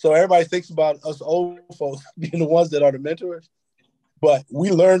 So everybody thinks about us old folks being the ones that are the mentors, but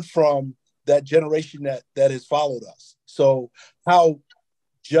we learned from that generation that has followed us. So how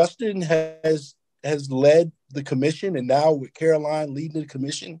Justin has led the commission, and now with Caroline leading the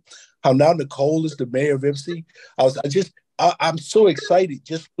commission, how now Nicole is the mayor of Ypsi. I'm so excited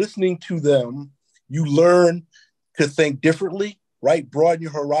just listening to them. You learn to think differently, right? Broaden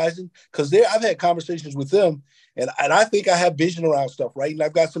your horizon. Because I've had conversations with them, and I think I have vision around stuff, right? And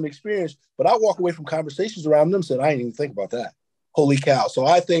I've got some experience, but I walk away from conversations around them saying, I didn't even think about that. Holy cow. So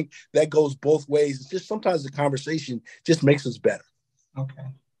I think that goes both ways. It's just sometimes the conversation just makes us better. Okay.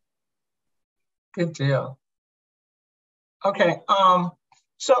 Good deal. Okay.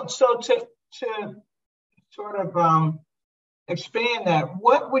 So to sort of expand that,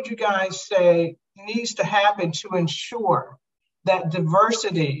 what would you guys say needs to happen to ensure that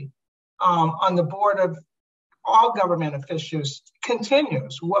diversity on the board of all government officials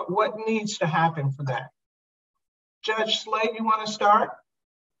continues? What needs to happen for that? Judge Slade, you want to start?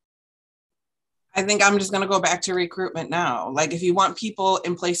 I think I'm just going to go back to recruitment now. Like, if you want people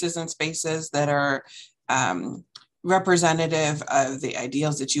in places and spaces that are representative of the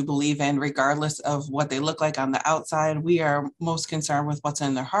ideals that you believe in, regardless of what they look like on the outside, we are most concerned with what's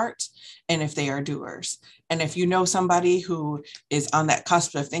in their hearts and if they are doers. And if you know somebody who is on that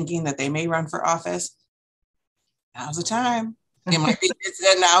cusp of thinking that they may run for office, now's the time. It might be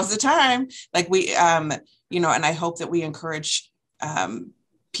now's the time. Like we, and I hope that we encourage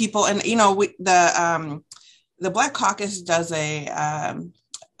people. And the Black Caucus does a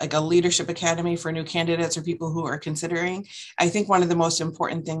leadership academy for new candidates or people who are considering. I think one of the most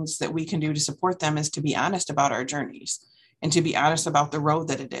important things that we can do to support them is to be honest about our journeys and to be honest about the road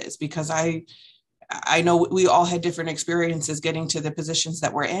that it is, because I know we all had different experiences getting to the positions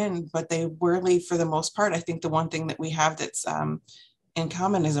that we're in, but they really, for the most part, I think the one thing that we have that's in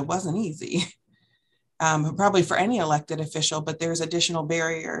common is it wasn't easy. probably for any elected official, but there's additional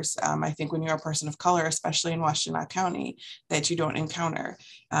barriers. I think when you're a person of color, especially in Washtenaw County, that you don't encounter,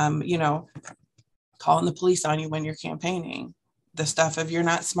 calling the police on you when you're campaigning, the stuff of you're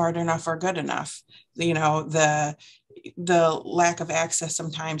not smart enough or good enough, the lack of access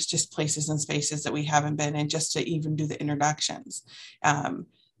sometimes just places and spaces that we haven't been in just to even do the introductions,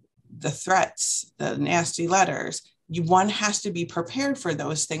 the threats, the nasty letters. One has to be prepared for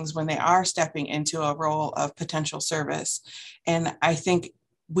those things when they are stepping into a role of potential service. And I think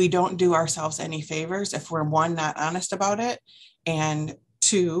we don't do ourselves any favors if we're, one, not honest about it, and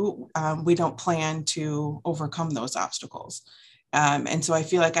two, we don't plan to overcome those obstacles. And so I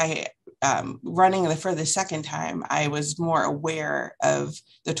feel like running for the second time, I was more aware of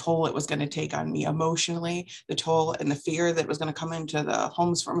the toll it was going to take on me emotionally, the toll and the fear that was going to come into the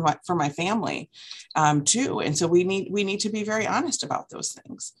homes for my family, too. And so we need to be very honest about those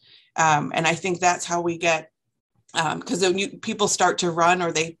things. And I think that's how we get, because then people start to run,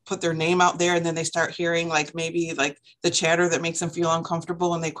 or they put their name out there, and then they start hearing maybe the chatter that makes them feel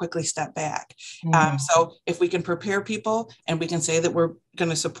uncomfortable, and they quickly step back. Mm-hmm. So if we can prepare people and we can say that we're going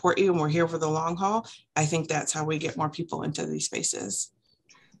to support you and we're here for the long haul, I think that's how we get more people into these spaces.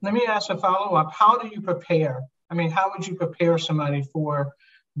 Let me ask a follow-up. How do you prepare? I mean, how would you prepare somebody for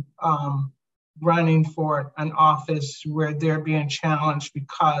running for an office where they're being challenged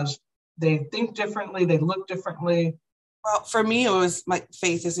because they think differently, they look differently? Well, for me, it was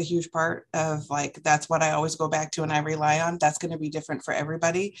faith is a huge part of that's what I always go back to and I rely on. That's going to be different for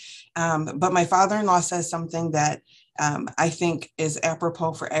everybody. But my father-in-law says something that I think is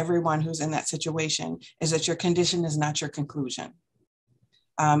apropos for everyone who's in that situation, is that your condition is not your conclusion.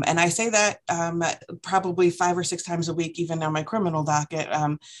 And I say that probably 5 or 6 times a week, even on my criminal docket,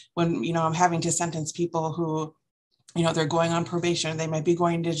 when, I'm having to sentence people who, they're going on probation, they might be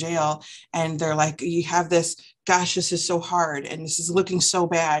going to jail, and they're like, you have this, gosh, this is so hard, and this is looking so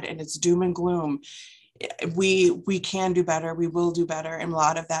bad, and it's doom and gloom. We can do better. We will do better. And a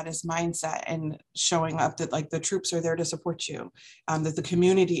lot of that is mindset and showing up that the troops are there to support you, that the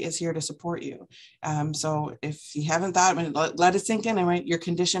community is here to support you. So if you haven't thought, let it sink in, and your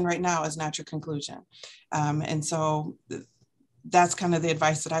condition right now is not your conclusion. And so that's kind of the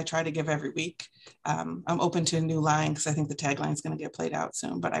advice that I try to give every week. I'm open to a new line because I think the tagline is going to get played out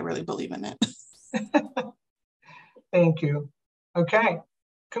soon, but I really believe in it. Thank you. Okay,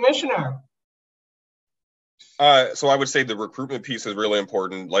 Commissioner. So I would say the recruitment piece is really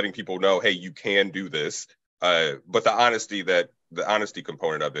important, letting people know, hey, you can do this. But the honesty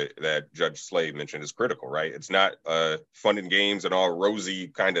component of it that Judge Slade mentioned is critical, right? It's not fun and games and all rosy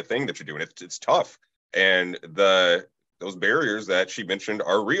kind of thing that you're doing. It's tough. And those barriers that she mentioned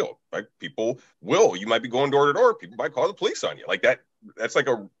are real. You might be going door to door. People might call the police on you. That's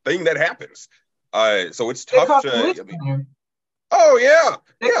a thing that happens. So it's tough to. Oh yeah,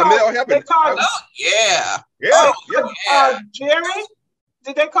 that happened. Jerry,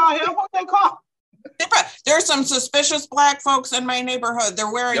 did they call him? What they call? There's some suspicious Black folks in my neighborhood.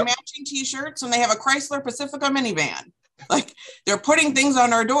 They're wearing matching T-shirts, and they have a Chrysler Pacifica minivan. They're putting things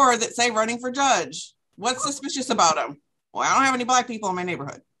on our door that say "running for judge." What's suspicious about them? Well, I don't have any Black people in my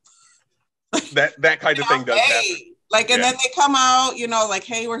neighborhood. That kind of thing does happen. And then they come out,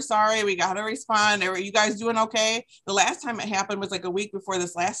 hey, we're sorry, we got to respond. Are you guys doing okay? The last time it happened was a week before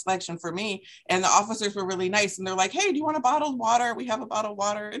this last election for me. And the officers were really nice. And they're like, hey, do you want a bottled water? We have a bottled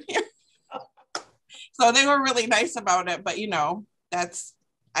water in here. So they were really nice about it. But, that's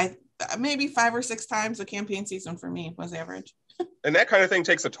maybe 5 or 6 times a campaign season for me was average. And that kind of thing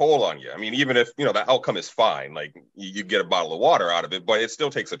takes a toll on you. I mean, even if, the outcome is fine, you get a bottle of water out of it, but it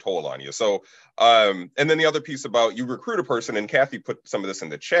still takes a toll on you. So, and then the other piece about you recruit a person, and Kathy put some of this in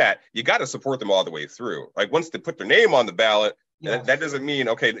the chat, you got to support them all the way through. Once they put their name on the ballot, that doesn't mean,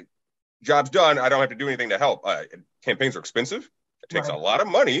 okay, the job's done, I don't have to do anything to help. Campaigns are expensive. It takes a lot of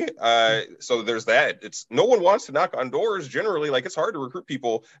money. So there's that. No one wants to knock on doors generally. It's hard to recruit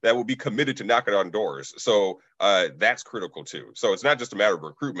people that will be committed to knocking on doors. So that's critical too. So it's not just a matter of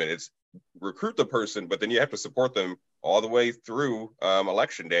recruitment. It's recruit the person, but then you have to support them all the way through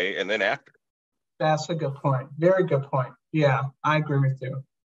election day and then after. That's a good point. Very good point. Yeah, I agree with you.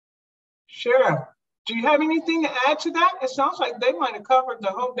 Sheriff, do you have anything to add to that? It sounds like they might have covered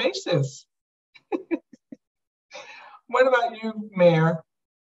the whole basis. What about you, Mayor?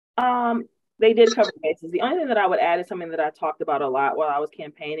 They did cover bases. The only thing that I would add is something that I talked about a lot while I was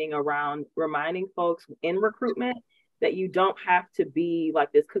campaigning, around reminding folks in recruitment that you don't have to be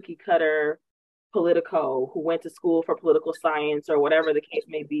this cookie cutter politico who went to school for political science or whatever the case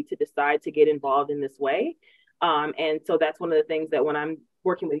may be to decide to get involved in this way. And so that's one of the things that when I'm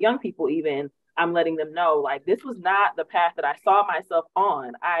working with young people, even I'm letting them know, like, this was not the path that I saw myself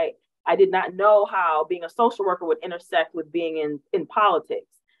on. I did not know how being a social worker would intersect with being in politics.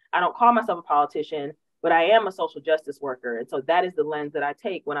 I don't call myself a politician, but I am a social justice worker. And so that is the lens that I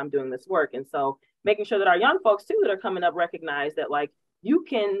take when I'm doing this work. And so making sure that our young folks too that are coming up recognize that, like, you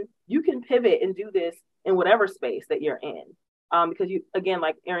can pivot and do this in whatever space that you're in. Because you, again,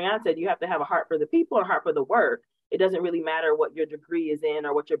 like Ariane said, you have to have a heart for the people and a heart for the work. It doesn't really matter what your degree is in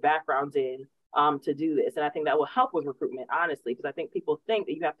or what your background's in to do this. And I think that will help with recruitment, honestly, because I think people think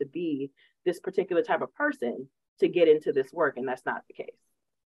that you have to be this particular type of person to get into this work, and that's not the case.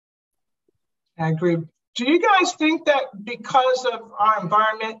 I agree. Do you guys think that because of our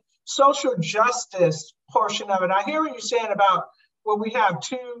environment, social justice portion of it, I hear what you're saying about, well, we have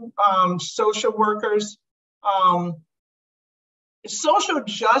two social workers. Is social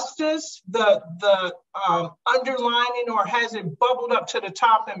justice the underlining, or has it bubbled up to the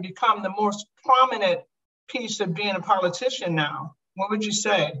top and become the most prominent piece of being a politician now? What would you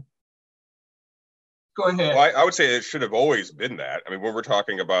say? Go ahead. Well, I would say it should have always been that. I mean, when we're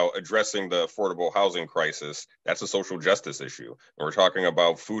talking about addressing the affordable housing crisis, that's a social justice issue. When we're talking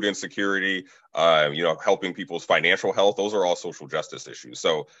about food insecurity, helping people's financial health, those are all social justice issues.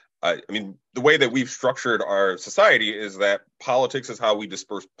 So, I mean, the way that we've structured our society is that politics is how we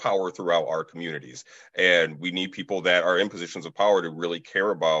disperse power throughout our communities. And we need people that are in positions of power to really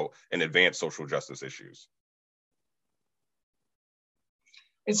care about and advance social justice issues.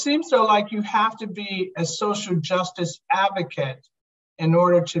 It seems though like you have to be a social justice advocate in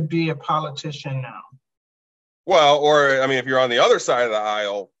order to be a politician now. Well, or I mean, if you're on the other side of the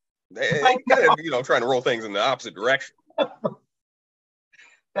aisle, trying to roll things in the opposite direction.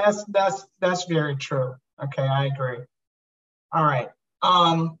 That's very true. Okay, I agree. All right.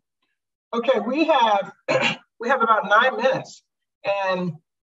 Okay, we have about 9 minutes, and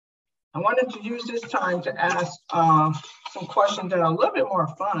I wanted to use this time to ask some questions that are a little bit more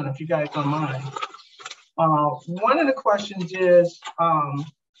fun, if you guys don't mind. One of the questions is,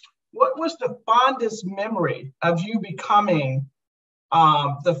 what was the fondest memory of you becoming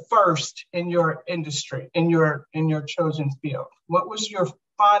the first in your industry, in your chosen field? What was your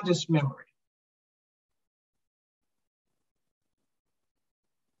fondest memory?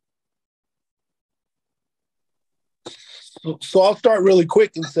 So I'll start really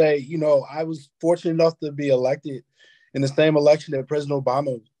quick and say, I was fortunate enough to be elected in the same election that President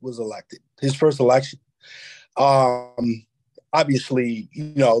Obama was elected, his first election. Obviously,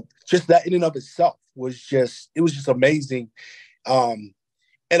 just that in and of itself was just amazing. And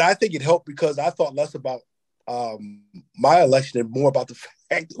I think it helped because I thought less about my election and more about the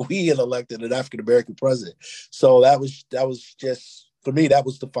fact that we had elected an African-American president. So that was just, for me, that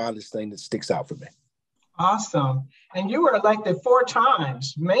was the fondest thing that sticks out for me. Awesome. And you were elected 4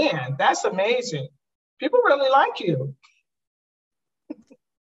 times. Man, that's amazing. People really like you.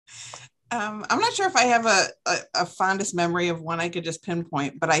 I'm not sure if I have a fondest memory of one I could just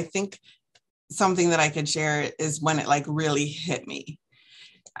pinpoint, but I think something that I could share is when it like really hit me.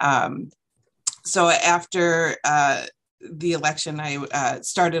 So after the election, I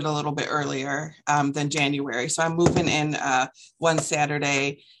started a little bit earlier than January. So I'm moving in one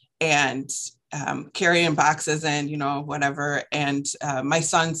Saturday and carrying boxes and, whatever. And my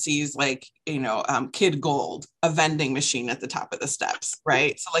son sees Kid Gold, a vending machine at the top of the steps,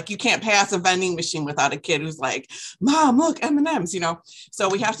 right? So like you can't pass a vending machine without a kid who's like, Mom, look, M&Ms, So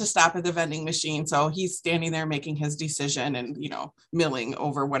we have to stop at the vending machine. So he's standing there making his decision and, milling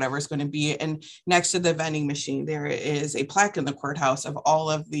over whatever's going to be. And next to the vending machine, there is a plaque in the courthouse of all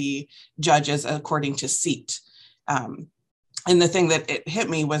of the judges according to seat. And the thing that it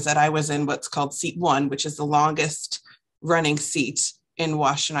hit me was that I was in what's called seat 1, which is the longest running seat in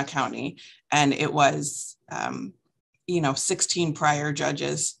Washtenaw County. And it was, 16 prior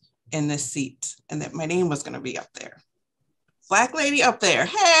judges in this seat, and that my name was going to be up there. Black lady up there.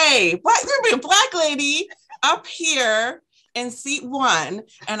 Hey, there'd be a black lady up here in seat 1.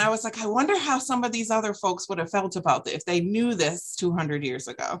 And I was like, I wonder how some of these other folks would have felt about this if they knew this 200 years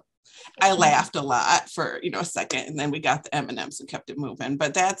ago. I laughed a lot for, a second, and then we got the M&Ms and kept it moving.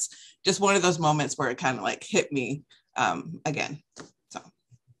 But that's just one of those moments where it kind of like hit me again. So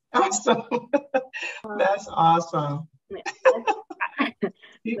awesome. That's awesome.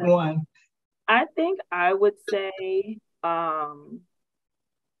 Keep one. I think I would say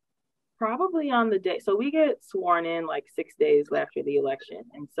probably on the day. So we get sworn in like 6 days after the election.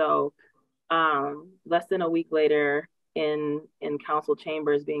 And so less than a week later, in council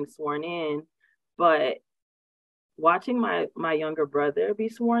chambers being sworn in, but watching my younger brother be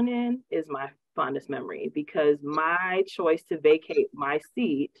sworn in is my fondest memory, because my choice to vacate my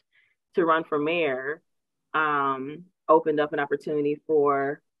seat to run for mayor opened up an opportunity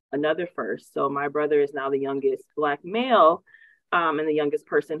for another first. So my brother is now the youngest Black male and the youngest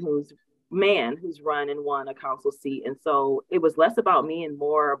person who's run and won a council seat. And so it was less about me and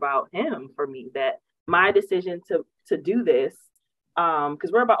more about him for me, that my decision to do this,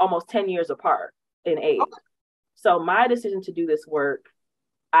 because we're about almost 10 years apart in age. So my decision to do this work,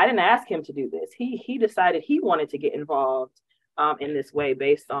 I didn't ask him to do this. He decided he wanted to get involved in this way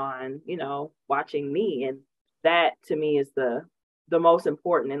based on, watching me. And that to me is the most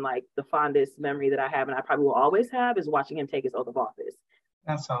important and like the fondest memory that I have, and I probably will always have, is watching him take his oath of office.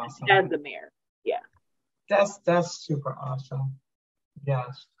 That's awesome. As the mayor. Yeah. That's super awesome.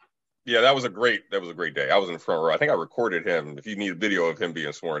 Yes. Yeah, that was a great day. I was in the front row. I think I recorded him. If you need a video of him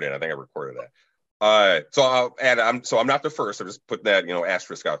being sworn in, I think I recorded that. So I'll add, I'm not the first. I'm just putting that,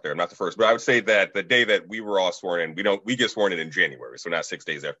 asterisk out there. I'm not the first, but I would say that the day that we were all sworn in, we get sworn in January, so not 6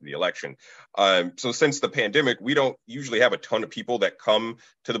 days after the election. So since the pandemic, we don't usually have a ton of people that come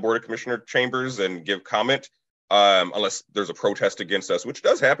to the Board of Commissioner chambers and give comment, unless there's a protest against us, which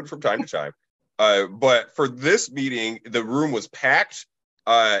does happen from time to time. But for this meeting, the room was packed,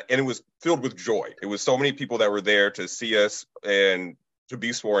 and it was filled with joy. It was so many people that were there to see us and to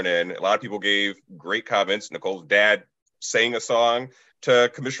be sworn in. A lot of people gave great comments. Nicole's dad sang a song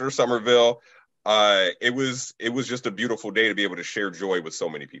to Commissioner Somerville. It was just a beautiful day to be able to share joy with so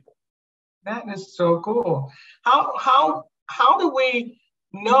many people. That is so cool. How do we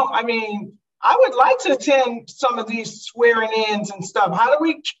know? I mean, I would like to attend some of these swearing-ins and stuff. How do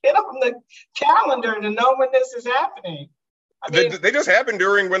we get on the calendar to know when this is happening? They just happen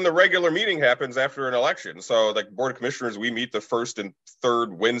during when the regular meeting happens after an election. So like Board of Commissioners, we meet the first and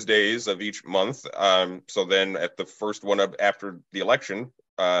third Wednesdays of each month. So then at the first one after the election,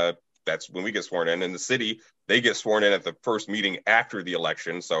 that's when we get sworn in. In the city, they get sworn in at the first meeting after the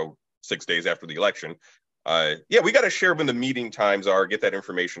election. So 6 days after the election. We got to share when the meeting times are, get that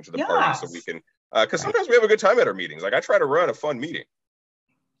information to the party so we can, because sometimes we have a good time at our meetings. Like I try to run a fun meeting.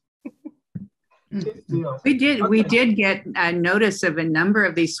 We did get a notice of a number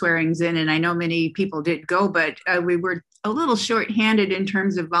of these swearings in, and I know many people did go, but we were a little short-handed in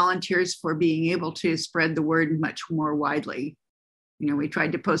terms of volunteers for being able to spread the word much more widely. We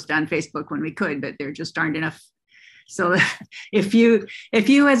tried to post on Facebook when we could, but there just aren't enough. So if you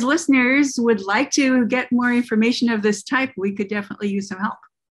as listeners would like to get more information of this type, we could definitely use some help.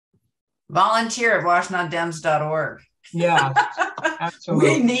 Volunteer at washtenaw.org. Yeah, absolutely.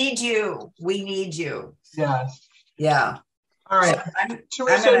 We need you. Yes. Yeah. All right. So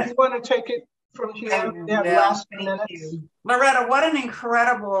Teresa, you want to take it from here? Last minute. Loretta, what an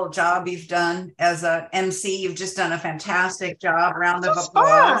incredible job you've done as a MC. You've just done a fantastic job. Round of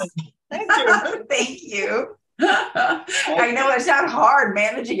applause. Thank you. Thank you. I know it's not hard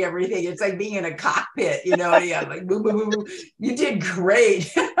managing everything. It's like being in a cockpit, like boo, boo, boo, boo. You did great.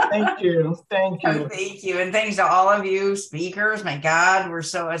 Thank you. Thank you. Thank you. And thanks to all of you speakers. My God,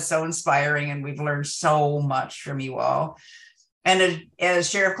 it's so inspiring, and we've learned so much from you all. And as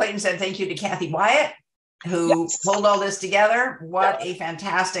Sheriff Clayton said, thank you to Kathy Wyatt, who pulled all this together. What a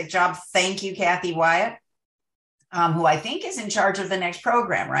fantastic job. Thank you, Kathy Wyatt, who I think is in charge of the next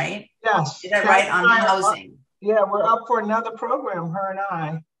program, right? Yes. Is that right? On housing. Yeah, we're up for another program, her and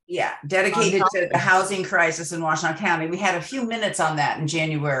I. Yeah, dedicated to the housing crisis in Washtenaw County. We had a few minutes on that in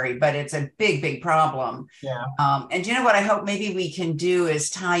January, but it's a big, big problem. Yeah. And you know what I hope maybe we can do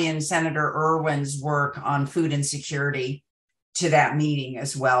is tie in Senator Irwin's work on food insecurity to that meeting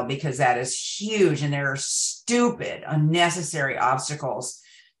as well, because that is huge. And there are stupid, unnecessary obstacles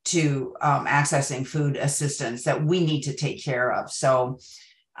to accessing food assistance that we need to take care of. So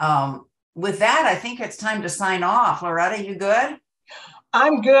with that, I think it's time to sign off. Loretta, you good?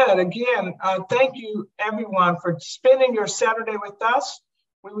 I'm good. Again, thank you, everyone, for spending your Saturday with us.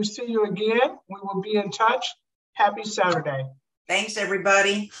 We will see you again. We will be in touch. Happy Saturday. Thanks,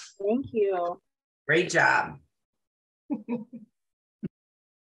 everybody. Thank you. Great job.